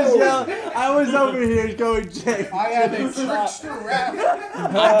was no. yelling. I was over here going, Jake. I am a trickster ref.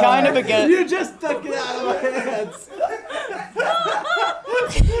 I'm kind of against. You just took it out of my hands.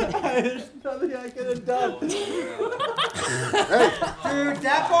 There's nothing I could have done. Dude,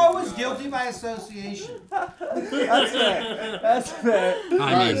 that ball was guilty by association. That's fair. That's fair.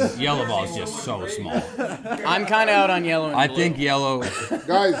 I mean, yellow ball is just so small. I'm kind of out on yellow and I blue. think yellow.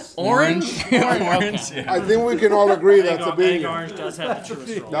 Guys, Orange. Orange. Okay. I think we can all agree that's a I think Biñho. orange does have the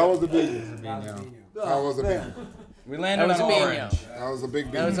truest roll. That was a Biñho. That was a Biñho. We That landed was a on Biñho. orange. That was a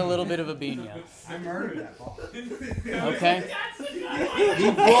big That was a Biñho. little bit of a Biñho. I murdered that ball. Okay.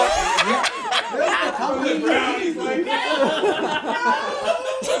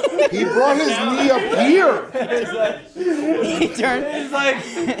 He brought his knee up here. He turned. It's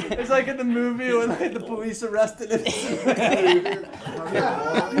like in the movie when like the police arrested him. You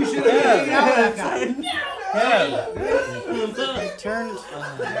should have taken out that guy. Turned.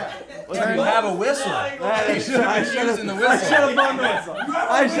 You have a whistle. I should Using the have whistle. blown the whistle.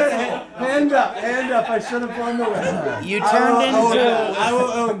 I should hand up. I should have blown the whistle. You turned into. I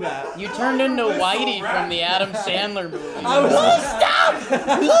will own that. You turned into Whitey from the Adam Sandler movie.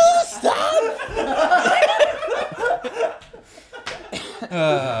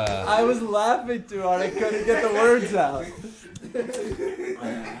 I was laughing too hard. I couldn't get the words out.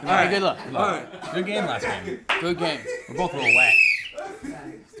 All right, good luck. All right. Good game last game. Good game. We're both a little wet.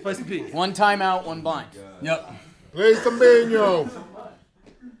 It's supposed to be. One timeout, one blind. Yep. Play some Biñho.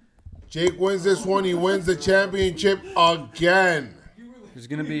 Jake wins this one. He wins the championship again. There's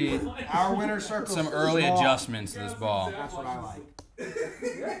gonna be Our winner circle. some early adjustments to this ball. That's what I like.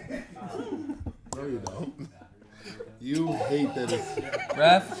 No, you don't. You hate that it's.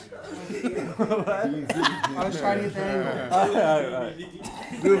 Ref. I was trying to get the angle. All right.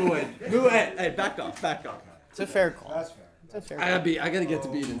 Move away. Move away. Hey, back off. It's a fair call. That's fair. It's a fair I gotta get to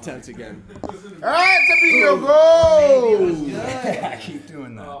being intense again. That's a Biñho goal. Yeah, keep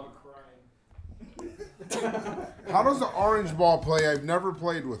doing that. How does the orange ball play? I've never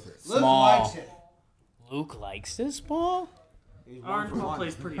played with it. Luke Small. likes it. Luke likes this ball? He's Orange 1 for ball 1.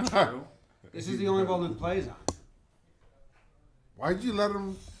 plays pretty true. This is the only ball Luke plays on. Why'd you let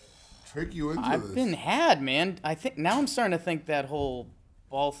him trick you into I've this? been had, man. I think now I'm starting to think that whole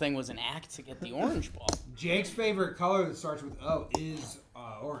ball thing was an act to get the orange ball. Jake's favorite color that starts with O is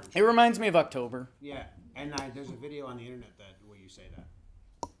orange. It reminds me of October. Yeah, and there's a video on the internet where you say that.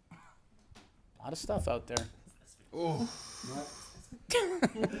 A lot of stuff out there. Oh.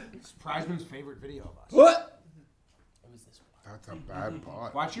 It's Prizeman's favorite video of us. What? That's a bad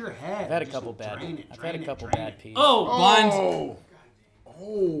pot. Watch your head. I've had a Just couple bad. drain it, I've had a drain it, couple drain bad it. peas. Oh,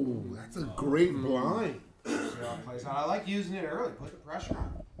 that's a great blind. See how it plays out. I like using it early. Put the pressure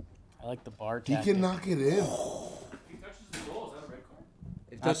on. I like the bar He tactic. can knock it in. If he touches the goal, is that a red card?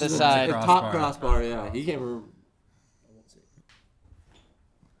 It Not touches the side. The top crossbar, yeah. He can't.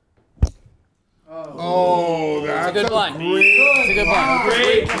 Oh, that's a good blind. Great It's a good blind.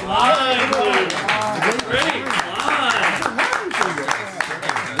 Great blind, dude. Great blind.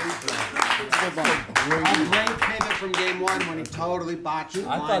 A great pivot from game one when he totally botched the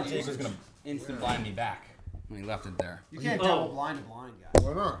I blind thought Jake usage. was gonna instant blind me back when he left it there. You can't double blind a blind guy.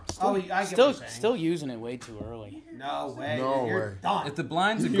 Why not? Oh, I get what you're saying. Still using it way too early. No way. No You're way. done. If the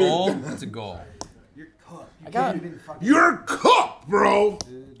blind's a goal, it's a goal. You're cooked. You I got- can't even fucking- You're cooked, bro.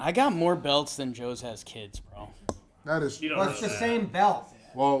 I got more belts than Joe's has kids, bro. That is. Well, it's the same belt.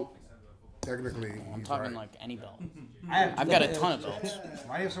 Well, technically, I'm he's talking right. like any belt. I've got a ton of belts.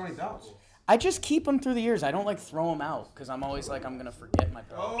 Why do you have so many belts? I just keep them through the years. I don't like throw them out because I'm always like I'm gonna forget my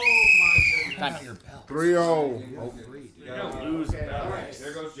belt. Oh my Time goodness. out. 3-0. You're gonna lose it.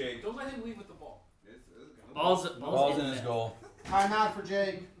 There goes Jake. Don't let him leave with the ball. Ball's in his goal. Timeout for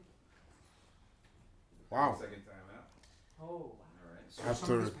Jake. Wow. Second time out. Oh.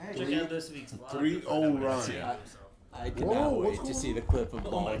 After Check out this week's vlog. 3-0 run. I cannot wait to see the clip of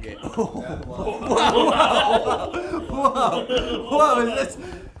ball game. Whoa, is this?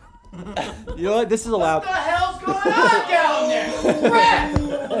 You know what? This is allowed. What the hell's going on down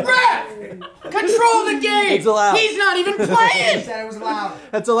there? Ref! Control the game! It's allowed. He's not even He playing! said it was loud.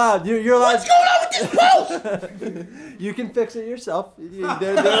 That's allowed. You're allowed. What's going on with this post? You can fix it yourself.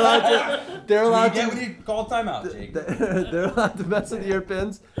 They're allowed to. They're allowed Yeah, to. we need call timeout, Jake. They're allowed to mess with your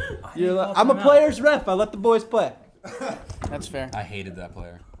pins. I'm a player's ref. I let the boys play. That's fair. I hated that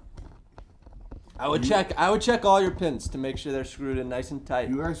player. I would check all your pins to make sure they're screwed in nice and tight.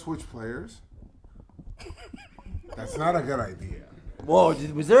 You guys switch players? That's not a good idea. Whoa,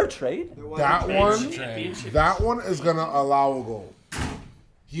 was there a trade? That one is gonna allow a goal.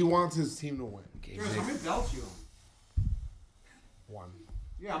 He wants his team to win. Joe, how many belts you own? One.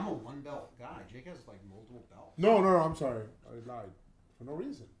 Yeah, I'm a one belt guy. Jake has like multiple belts. No, I'm sorry. I lied. For no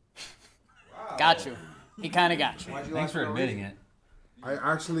reason. Wow. Got you. He kind of got you. Why'd you Thanks lie for no admitting reason? it. I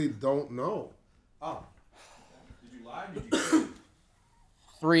actually don't know. Oh. Did you lie? Did you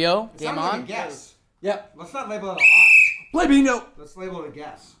 3-0. It Game sounds like on. a guess. Yep. Let's not label it a lie. Play Biñho. Let's label it a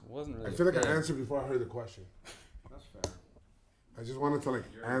guess. It wasn't really. I feel like I answered before I heard the question. That's fair. I just wanted to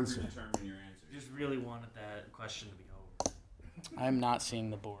answer. predetermine your answer? Just really wanted that question to be over. I'm not seeing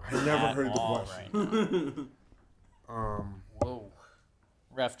the board. I never at heard the all question. right now. Whoa.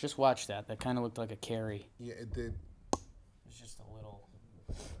 Ref, just watch that. That kind of looked like a carry. Yeah, it did. It's just a little.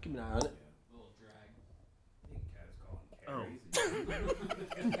 Keep an eye on it. Oh.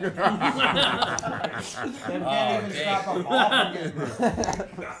 Them can't even stop a ball from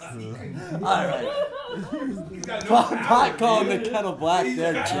getting All right. Pot calling the kettle black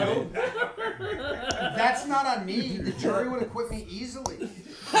there, Jimmy. That's not on me. The jury would have quit me easily.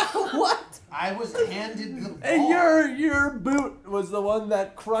 What? I was handed the ball. And your boot was the one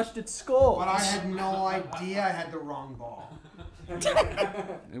that crushed its skull. But I had no idea I had the wrong ball.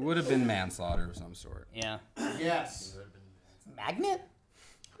 It would have been manslaughter of some sort. Yeah. Yes. Magnet?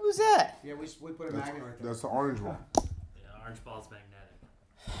 Who's that? Yeah, we put a magnet right there. That's the orange one. Yeah, orange ball's magnetic.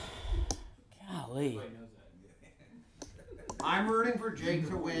 Golly. I'm rooting for Jake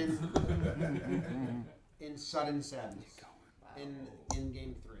to win in sudden sadness in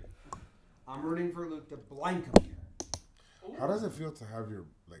game 3. I'm rooting for Luke to blank him here. How does it feel to have your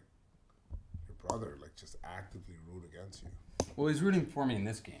brother just actively root against you? Well, he's rooting for me in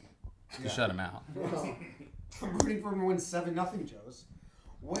this game to shut him out. I'm rooting for him to win 7-0, Joe's.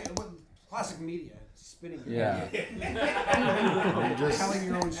 What classic media spinning. Yeah. I'm just telling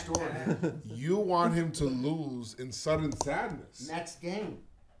your own story. You want him to lose in sudden sadness. Next game.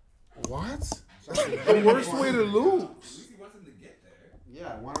 What? That's the worst way to lose. At least he wants him to get there.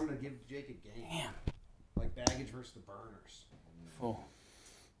 Yeah, I want him to give Jake a game. Damn. Like Baggage versus the Burners. Oh.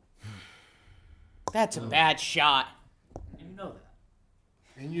 That's a bad shot. And you know that.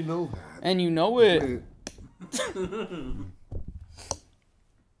 And you know that. And you know it.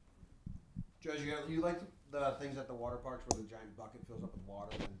 Judge, you like the things at the water parks where the giant bucket fills up with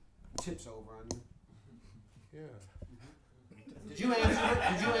water and tips over on you? Yeah. Did you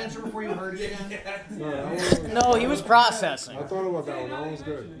answer before you heard it again? No, he was processing. I thought about that one. That one was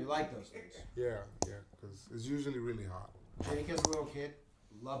good. You like those things? Yeah, because it's usually really hot. Jake, as a little kid,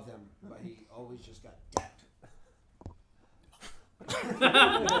 loved them, but he always just got decked.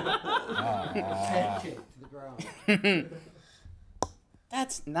 Head kick to the ground.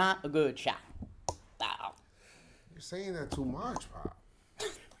 That's not a good shot. Ow. You're saying that too much, Pop.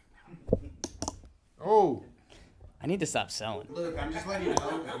 Oh. I need to stop selling. Luke, I'm just letting you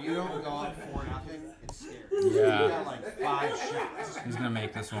know, if you don't go up 4-0, it's scary. Yeah. You got like 5 shots. He's gonna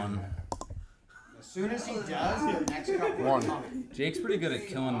make this one. As soon as he does, the next couple are coming. Jake's pretty good at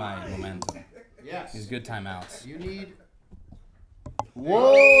killing my momentum. Yes. He's good timeouts. You need...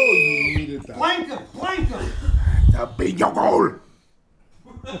 Whoa, you needed that. Blank him! Blank him! The Biñho goal!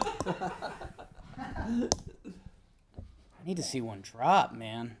 I need to see one drop,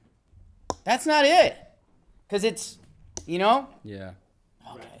 man. That's not it. Because it's, you know? Yeah.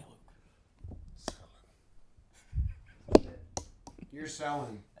 Okay. You're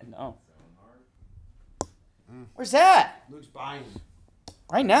selling. I know. Where's that? Luke's buying.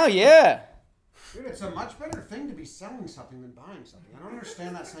 Right now, yeah. Dude, it's a much better thing to be selling something than buying something. I don't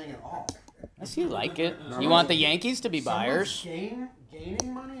understand that saying at all. Yes, you like it. You want the Yankees to be buyers. Someone's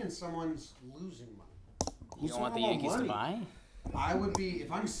gaining money and someone's losing money. You don't want the Yankees to buy? I would be, if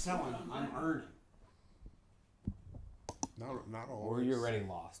I'm selling, I'm earning. Not all. Or you're already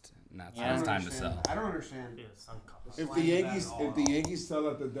lost. And that's I don't it's time to understand. sell. I don't understand. If the Yankees sell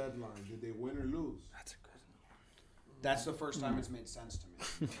at the deadline, did they win or lose? That's the first time it's made sense to me.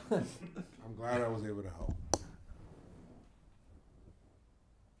 I'm glad I was able to help.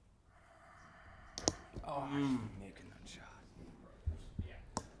 Oh, I'm making that shot.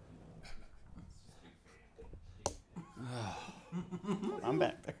 I'm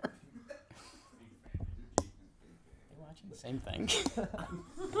back there. You're watching the same thing.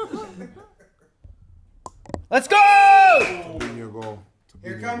 Let's go! Biñho goal.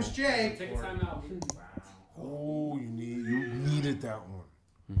 Here comes Jake. Take a timeout. Oh, you needed that one.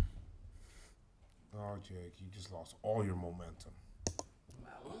 Oh, Jake, you just lost all your momentum.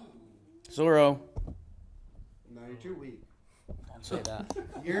 Zorro. No, you're too weak. Don't say that.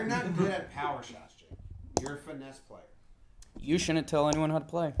 You're not good at power shots, Jake. You're a finesse player. You shouldn't tell anyone how to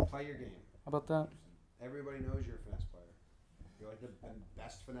play. Play your game. How about that? Everybody knows you're a finesse player. You're like the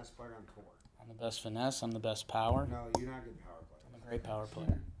best finesse player on tour. I'm the best finesse. I'm the best power. No, you're not a good power player. I'm a great power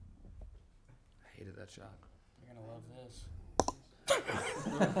player. I hated that shot. You're gonna love this.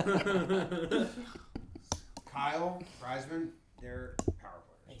 Kyle, Kreisman, they're power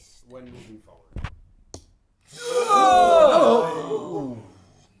players when moving forward. Oh!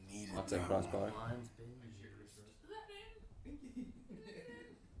 I'll take crossbar.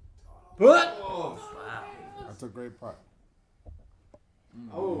 What? That's a great putt.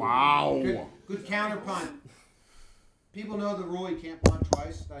 Oh, wow. Good counter punt. People know the rule, you can't punt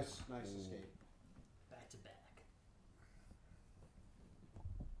twice. Nice escape. Back to back.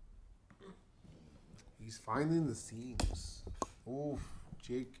 He's finding the seams. Oof,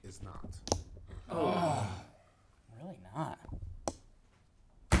 Jake is not. Oh. Really not.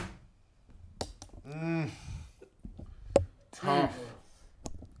 Tough.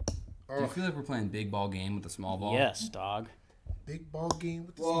 Do you feel like we're playing big ball game with a small ball? Yes, dog. Big ball game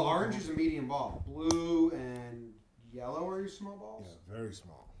with the Well, small orange ball. is a medium ball. Blue and yellow are your small balls? Yeah, very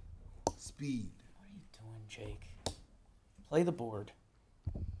small. Speed. What are you doing, Jake? Play the board.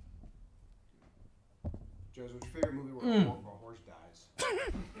 Joe's, what's your favorite movie where a horse dies?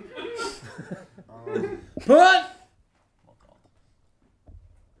 What?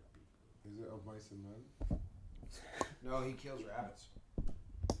 Is it of mice and men? No, he kills rabbits.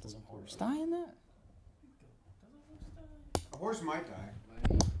 Does a horse die in that? A horse might die,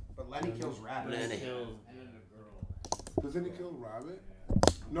 but Lenny kills rabbits. Doesn't he kill a rabbit?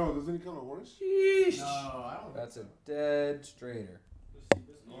 No, doesn't he kill a horse? Sheesh. No, I don't. That's a dead straighter.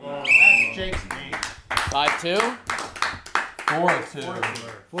 Oh, that's Jake's name. 5-2. 4-2.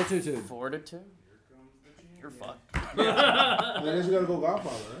 4-2-2. 4-2. You're fucked. I guess you gotta go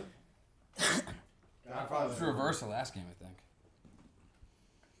Godfather, right? Godfather. It's reverse the last game, I think.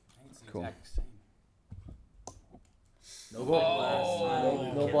 Cool. No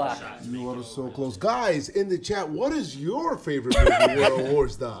black. No black. You are so close. Guys, in the chat, what is your favorite movie where a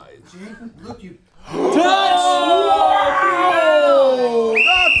horse died? Look, you. Wow!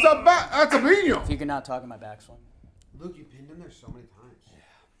 That's a Biñho. If you could not talk in my backswing. Luke, you pinned him there so many times.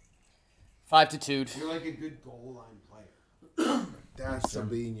 5-2. You're like a good goal line player. That's a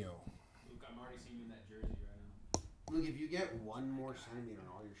Biñho. Luke, I'm already seeing you in that jersey right now. Luke, if you get 1 more centimeter on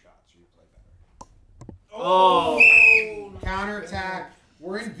all your shots, you play better. Oh. Counterattack.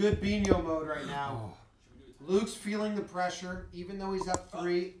 We're in good Biñho mode right now. Luke's feeling the pressure, even though he's up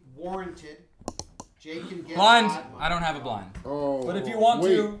 3, warranted. Jake can get Blind. hot. I don't have a blind. Oh. But if you want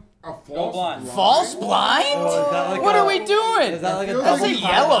to, a go blind. False blind? What are we doing? Is that like a That's double a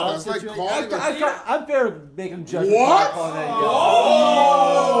yellow. That's like calling I'm fair to make him judge. What? Calling that yellow.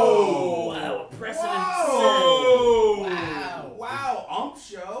 Oh! Wow, precedent Whoa! set. Wow, ump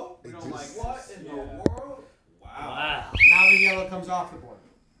show. We don't like what in the world? Wow. Now the yellow comes off the board.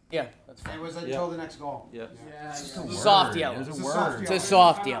 Yeah, that's fine. It was until the next goal. Yep. Soft yellow. It's a soft It's yellow. a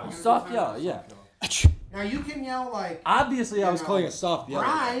soft yellow. Soft yellow, yeah. Now you can yell like. Obviously, I was calling a soft yellow.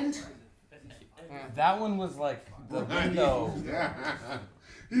 Blind. That one was like the window.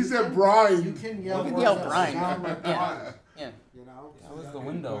 He said Brian. You can yell. You can words yell that Brian. sound like Yeah. blind. Yeah. You know. That was the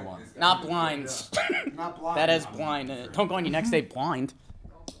window one. Not blinds. Not blind. That is blind. Don't go on your next day blind.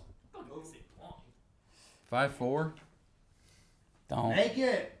 5-4. Don't. Make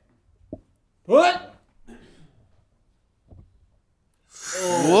it. What?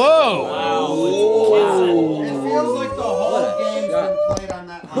 Whoa! It feels like the whole game's been played on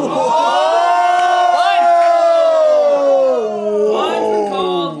that line. Blind's been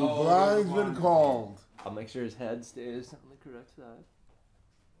called. Blind's been called. I'll make sure his head stays on the correct side.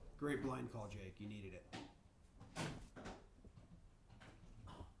 Great blind call, Jake. You needed it.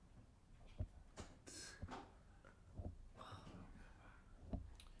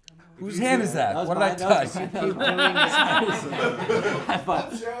 Whose hand is that? What did I touch?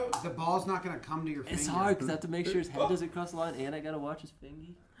 The ball's not going to come to your finger. It's hard because I have to make sure his head doesn't cross the line, and I gotta watch his finger.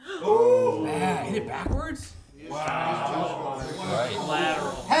 Oh, man. Hit it backwards? Wow.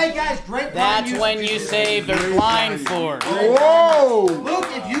 Lateral. Hey guys, great blind. That's when you save the blind for. Whoa! Luke,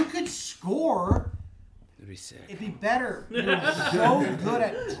 if you could score, It'd be sick. it'd be better. You're so good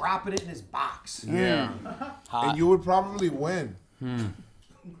at dropping it in his box. Yeah. And you would probably win.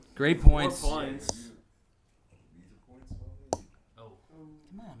 Great points. Come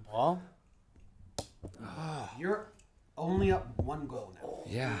on, ball. You're only up 1 goal now.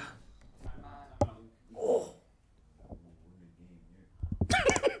 Yeah.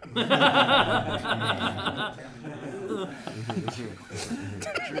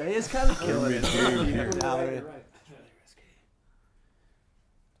 Trey is kind of killing it. Play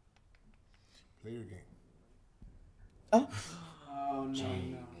your game. Oh. Oh, no.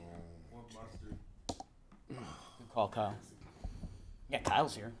 Good call, Kyle. Yeah,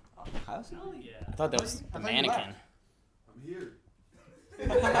 Kyle's here. Kyle's here? I thought that was the mannequin. I'm here.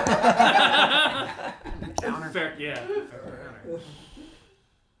 Fair, yeah.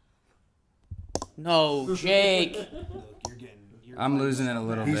 No, Jake. Look, you're I'm losing it a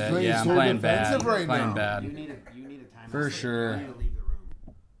little He's bit. playing Yeah, I'm so playing bad. defensive right playing now. bad. You need a timeout. For sure. You need to leave the room.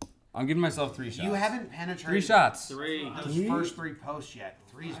 I'm giving myself 3 shots. You haven't penetrated 3 shots. those first 3 posts yet.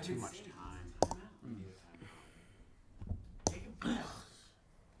 3 is too much time.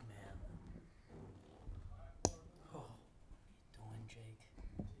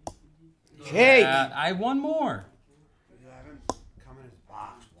 Jake. I won more. You haven't come in his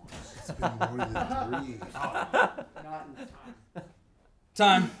box once. It's been more than 3. Not in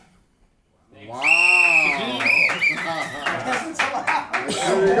Time. Wow.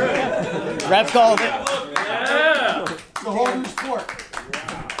 Ref called it. Yeah. It's a whole new sport.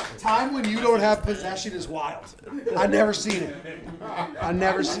 Time when you don't have possession is wild. I've never seen it. I've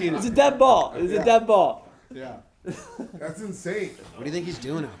never seen It's it. a dead ball. It's a dead ball. Yeah. That's insane. What do you think he's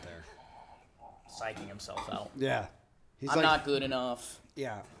doing out there? Psyching himself out. Yeah. He's I'm not good enough.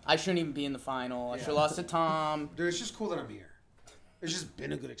 Yeah. I shouldn't even be in the final. I should have lost to Tom. Dude, it's just cool that I'm here. It's just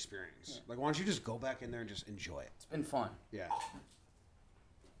been a good experience. Like, why don't you just go back in there and just enjoy it? It's been fun. Yeah.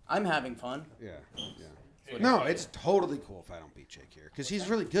 I'm having fun. Yeah. Yeah. No, it's totally cool if I don't beat Jake here because he's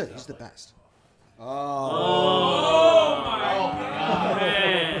really good. He's the best. Oh my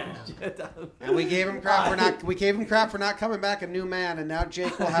man. And we gave him crap for not coming back a new man, and now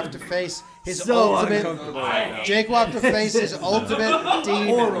Jake will have to face his So ultimate. uncomfortable. Jake will have to face his ultimate demon.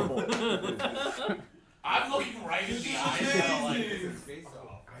 Horrible. I'm looking right in the eyes now, like.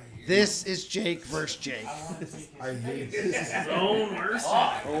 This is Jake versus Jake. I hate His own mercy.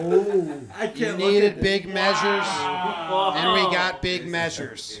 Oh. I You can't needed big measures, Wow. and we got big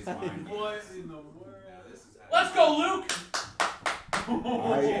measures. What in the world? Let's go, Luke. I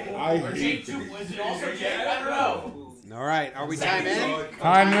hate Jake too. Was it also Jake? I don't know. All right, are we time in?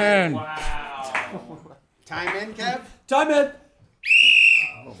 Time in. Wow. Time in, Kev? Time in.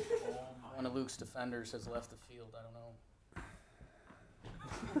 One of Luke's defenders has left the field. I don't know.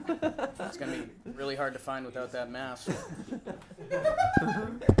 It's going to be really hard to find without that mask.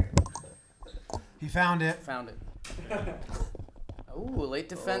 He found it. Found it. Ooh, late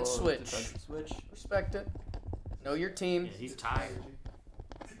defense switch. Respect it. Know your team. Yeah, he's tired.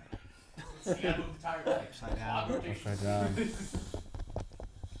 Upside down. Upside down.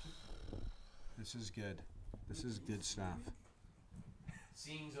 This is good. This is good stuff.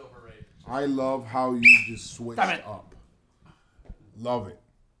 Seeing's overrated. I love how you just switched Damn it. up. Love it.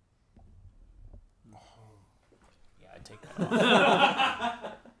 Yeah, I take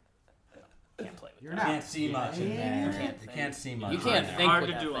that. Can't play with You're that. not. Can't see much in there. You can't see much. You can't It's think hard with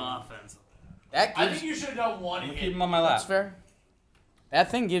to that do thing. offense. That I gives, think you should have done one I'm hit. keep him on my lap. that's fair.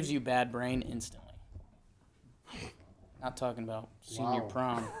 That thing gives you bad brain instantly. Not talking about senior Wow.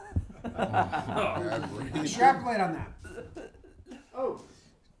 prom. Extrapolate on that.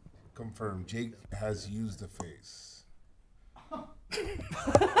 Confirm. Jake has used the face.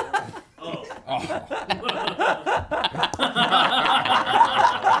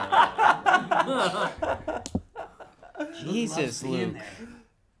 Jesus, Luke.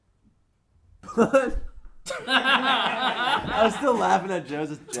 I was still laughing at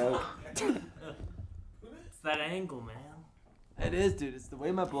Joe's joke. It's that angle, man. It is, dude. It's the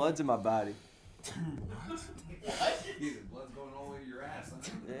way my blood's in my body. Blood's going all the way to your ass.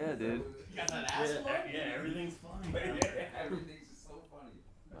 Huh? Yeah, dude. You got that ass blood? Yeah, everything's funny. Everything's just so funny.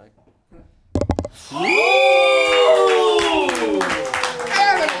 Like,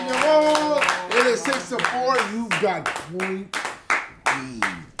 It is 6-4. You've got point lead.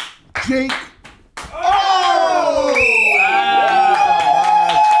 Jake. Oh!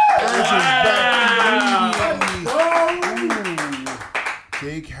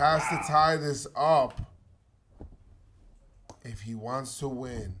 Jake has to tie this up if he wants to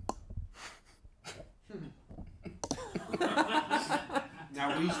win.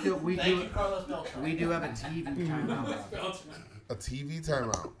 Now we do have a TV timeout. A TV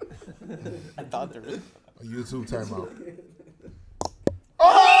timeout. I thought there was. A YouTube timeout.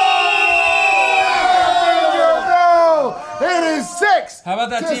 Oh! It is 6. How about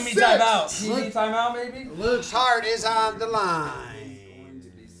that to TV 6. timeout? TV timeout, maybe? Luke's heart is on the line.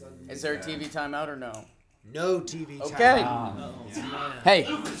 Is there a TV timeout or no? No TV timeout. Okay. Hey,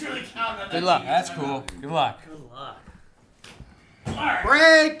 good luck. That's cool. Good luck. Good luck.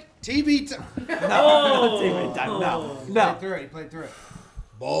 Break. TV time. No. TV time. No. He No. played through it. He played through it.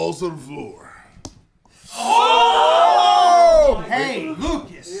 Balls on the floor. Oh! Hey,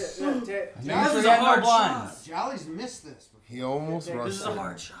 Lucas. This is a hard shot. Jolly's missed this. He almost This rushed is a it.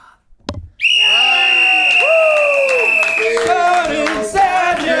 hard shot. Sudden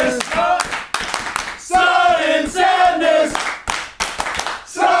sadness. Sudden sadness.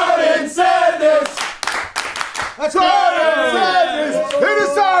 Sudden sadness. Sudden sadness. It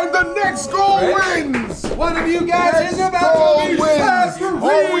is time. The next goal wins. One of you guys is about Goal to be wins. sad for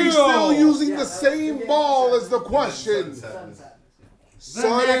Are we real. still using the same ball as the question?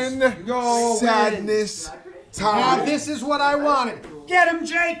 Sudden next goal sadness Now time. this is what I wanted. Get him,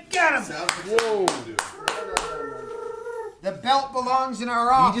 Jake. Get him. Whoa. The belt belongs in our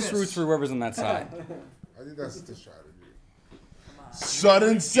He office. just roots for whoever's on that side. I think that's the strategy.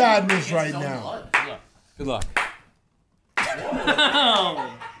 Sudden sadness right now. Good luck.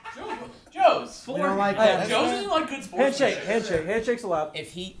 Joe's. We don't like that. Joe's isn't like good sports. Handshake. Handshake's allowed.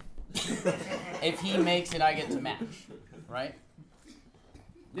 If he makes it, I get to match, right?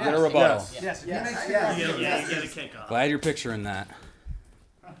 You get a rebuttal. Yes. Yeah, you get a kickoff. Glad you're picturing that.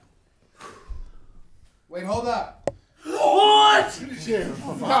 Wait, hold up. What? Jimmy.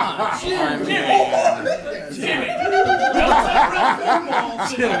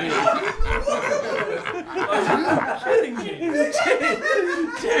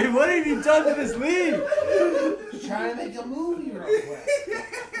 Jay, what have you done to this league? Trying to make a movie real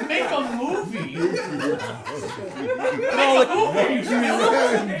quick. Make a movie.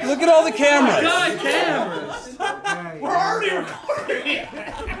 Look at all the cameras. God, cameras. We're already recording.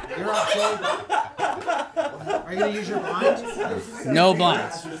 You're up, Jake. Are you going to use your blinds? No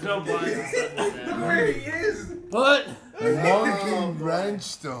blinds. There's no blinds. Where he is. But Monkey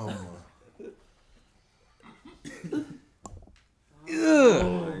wrenched him.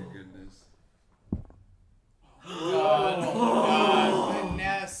 Goodness.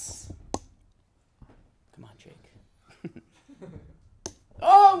 goodness. Come on, Jake.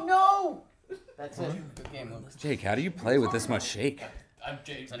 Oh no! That's it. Good game, Lucas. Jake, how do you play with this much shake? I'm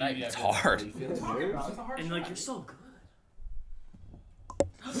Jake. Tonight. It's hard. And like you're so good.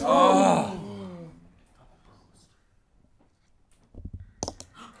 Oh.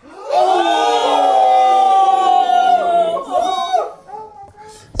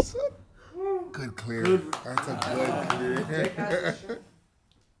 Good clear. That's a good clear.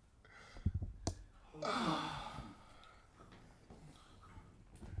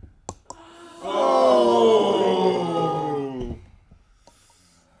 Oh!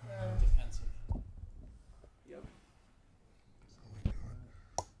 Defensive. Yep.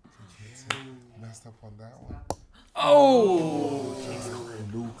 Messed up on that one. Oh!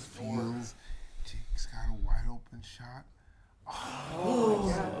 Luke Fields. Jake's got a wide open shot.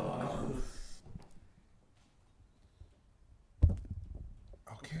 Oh.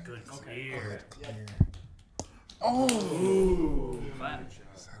 Okay. Good clear. Good clear. Oh. Is that a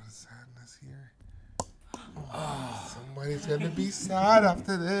sadness here? Oh, somebody's gonna be sad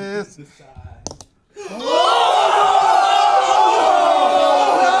after this.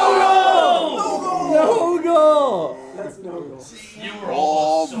 No goal. That's no goal. You were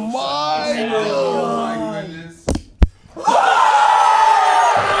Oh so my sad. God. Oh my goodness. What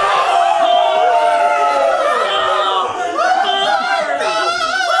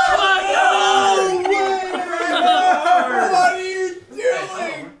are you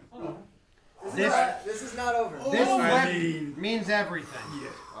doing? This is not over. This I flip mean- means everything.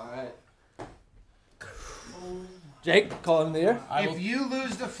 All right. Jake, call it in the air. If you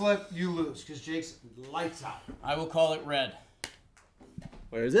lose the flip, you lose because Jake's lights out. I will call it red.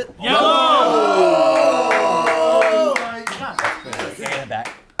 Where is it? Yellow! Oh my God. Take it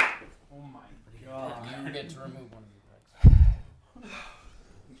back. Oh my god. You get to remove one of your picks.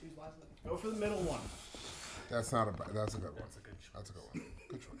 Go for the middle one. That's not a bad. That's a good one. That's a good one.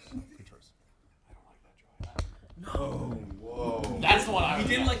 Good choice. Good choice. No. Whoa. That's the one I. He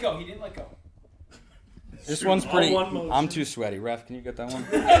didn't let go. He didn't let go. This one's pretty. All one motion. I'm too sweaty. Ref, can you get that one?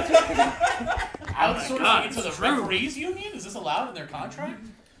 Oh Outsourcing it to the referees union? Is this allowed in their contract?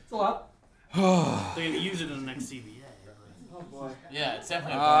 It's a lot. They're gonna use it in the next CBA. Oh boy. Yeah, it's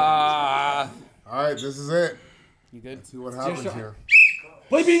definitely. All right, this is it. You good? Let's see what happens shot. here.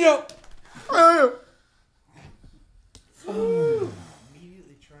 Play Biñho.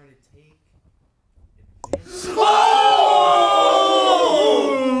 Immediately try to take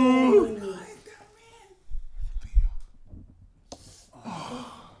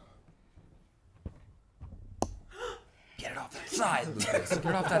Get it off that side. Get it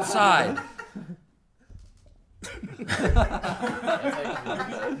off that side.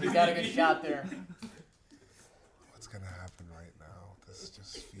 You got a good shot there. What's gonna happen right now? This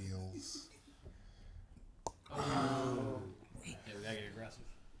just feels. Yeah, we gotta get aggressive.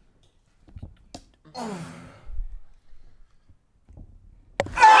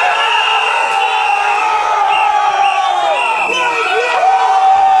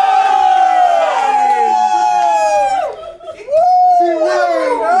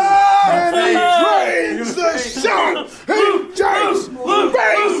 And he drains the shot. He drains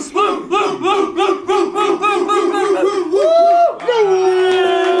face.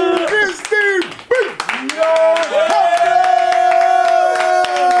 It's the Biñho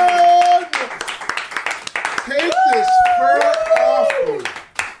Take this fur off me.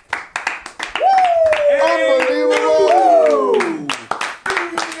 Unbelievable.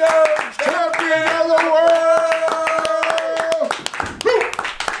 Champion of the world.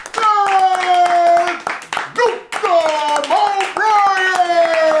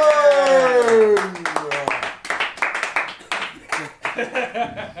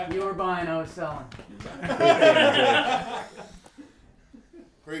 You were buying, I was selling.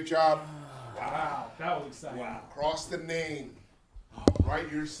 Great job. Wow, that was exciting. Wow. Cross the name.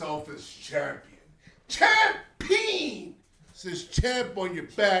 Write yourself as champion. Champion! Says champ on your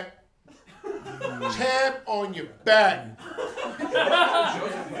back. Champ on your back.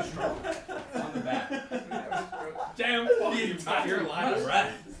 On the back. Damn fucking entire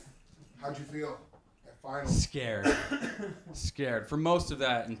line. How'd you feel at final? Scared. Scared. For most of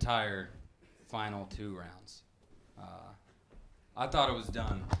that entire final 2 rounds. I thought it was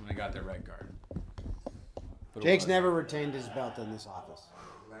done when I got the red card. But it Jake's wasn't. never retained his belt in this office.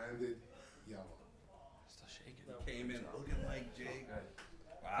 Landed yellow. Still shaking. Came in looking like Jake.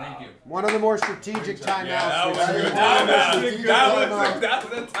 Wow. Thank you. One of the more strategic timeouts. that was we've a good seen. timeout.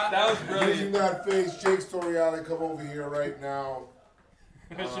 That was brilliant. Using that face, Jake Storiale, come over here right now.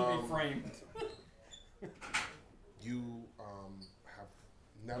 That should be framed. You have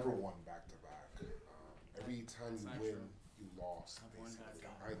never won back to back. Every time you win, you lost. Basically.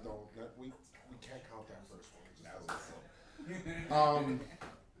 I don't. We can't count that first one. It just doesn't count.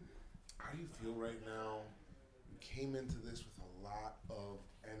 How do you feel right now? You came into this with a lot of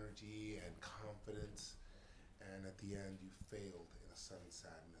energy and confidence, and at the end, you failed in a sudden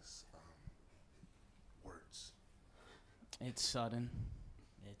sadness. Words. It's sudden.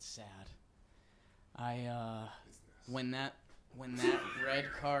 It's sad. When that red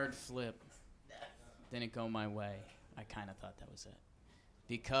card flipped, didn't go my way, I kind of thought that was it.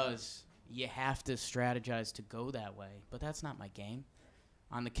 Because you have to strategize to go that way, but that's not my game.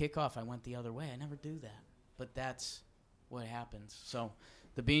 On the kickoff, I went the other way. I never do that, but that's what happens. So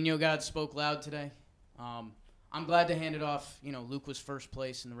the Biñho gods spoke loud today. I'm glad to hand it off. You know, Luke was first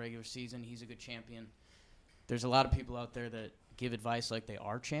place in the regular season. He's a good champion. There's a lot of people out there that give advice like they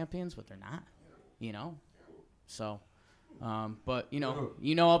are champions, but they're not, you know? So, but, you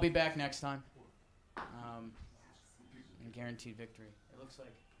know, I'll be back next time. And guaranteed victory. It looks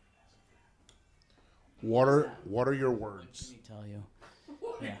like. What are your words? Let me tell you.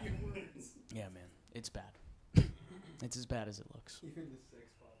 Yeah. Yeah, man. It's bad. It's as bad as it looks. Even the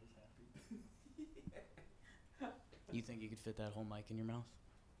sex ball is happy. You think you could fit that whole mic in your mouth?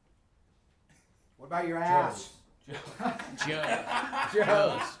 What about your ass? Joe's.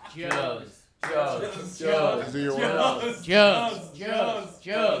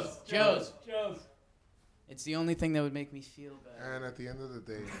 It's the only thing that would make me feel better. And at the end of the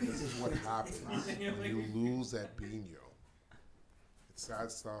day, this is what happens when you lose at Biñho. It's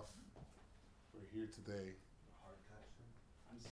sad stuff. We're here today.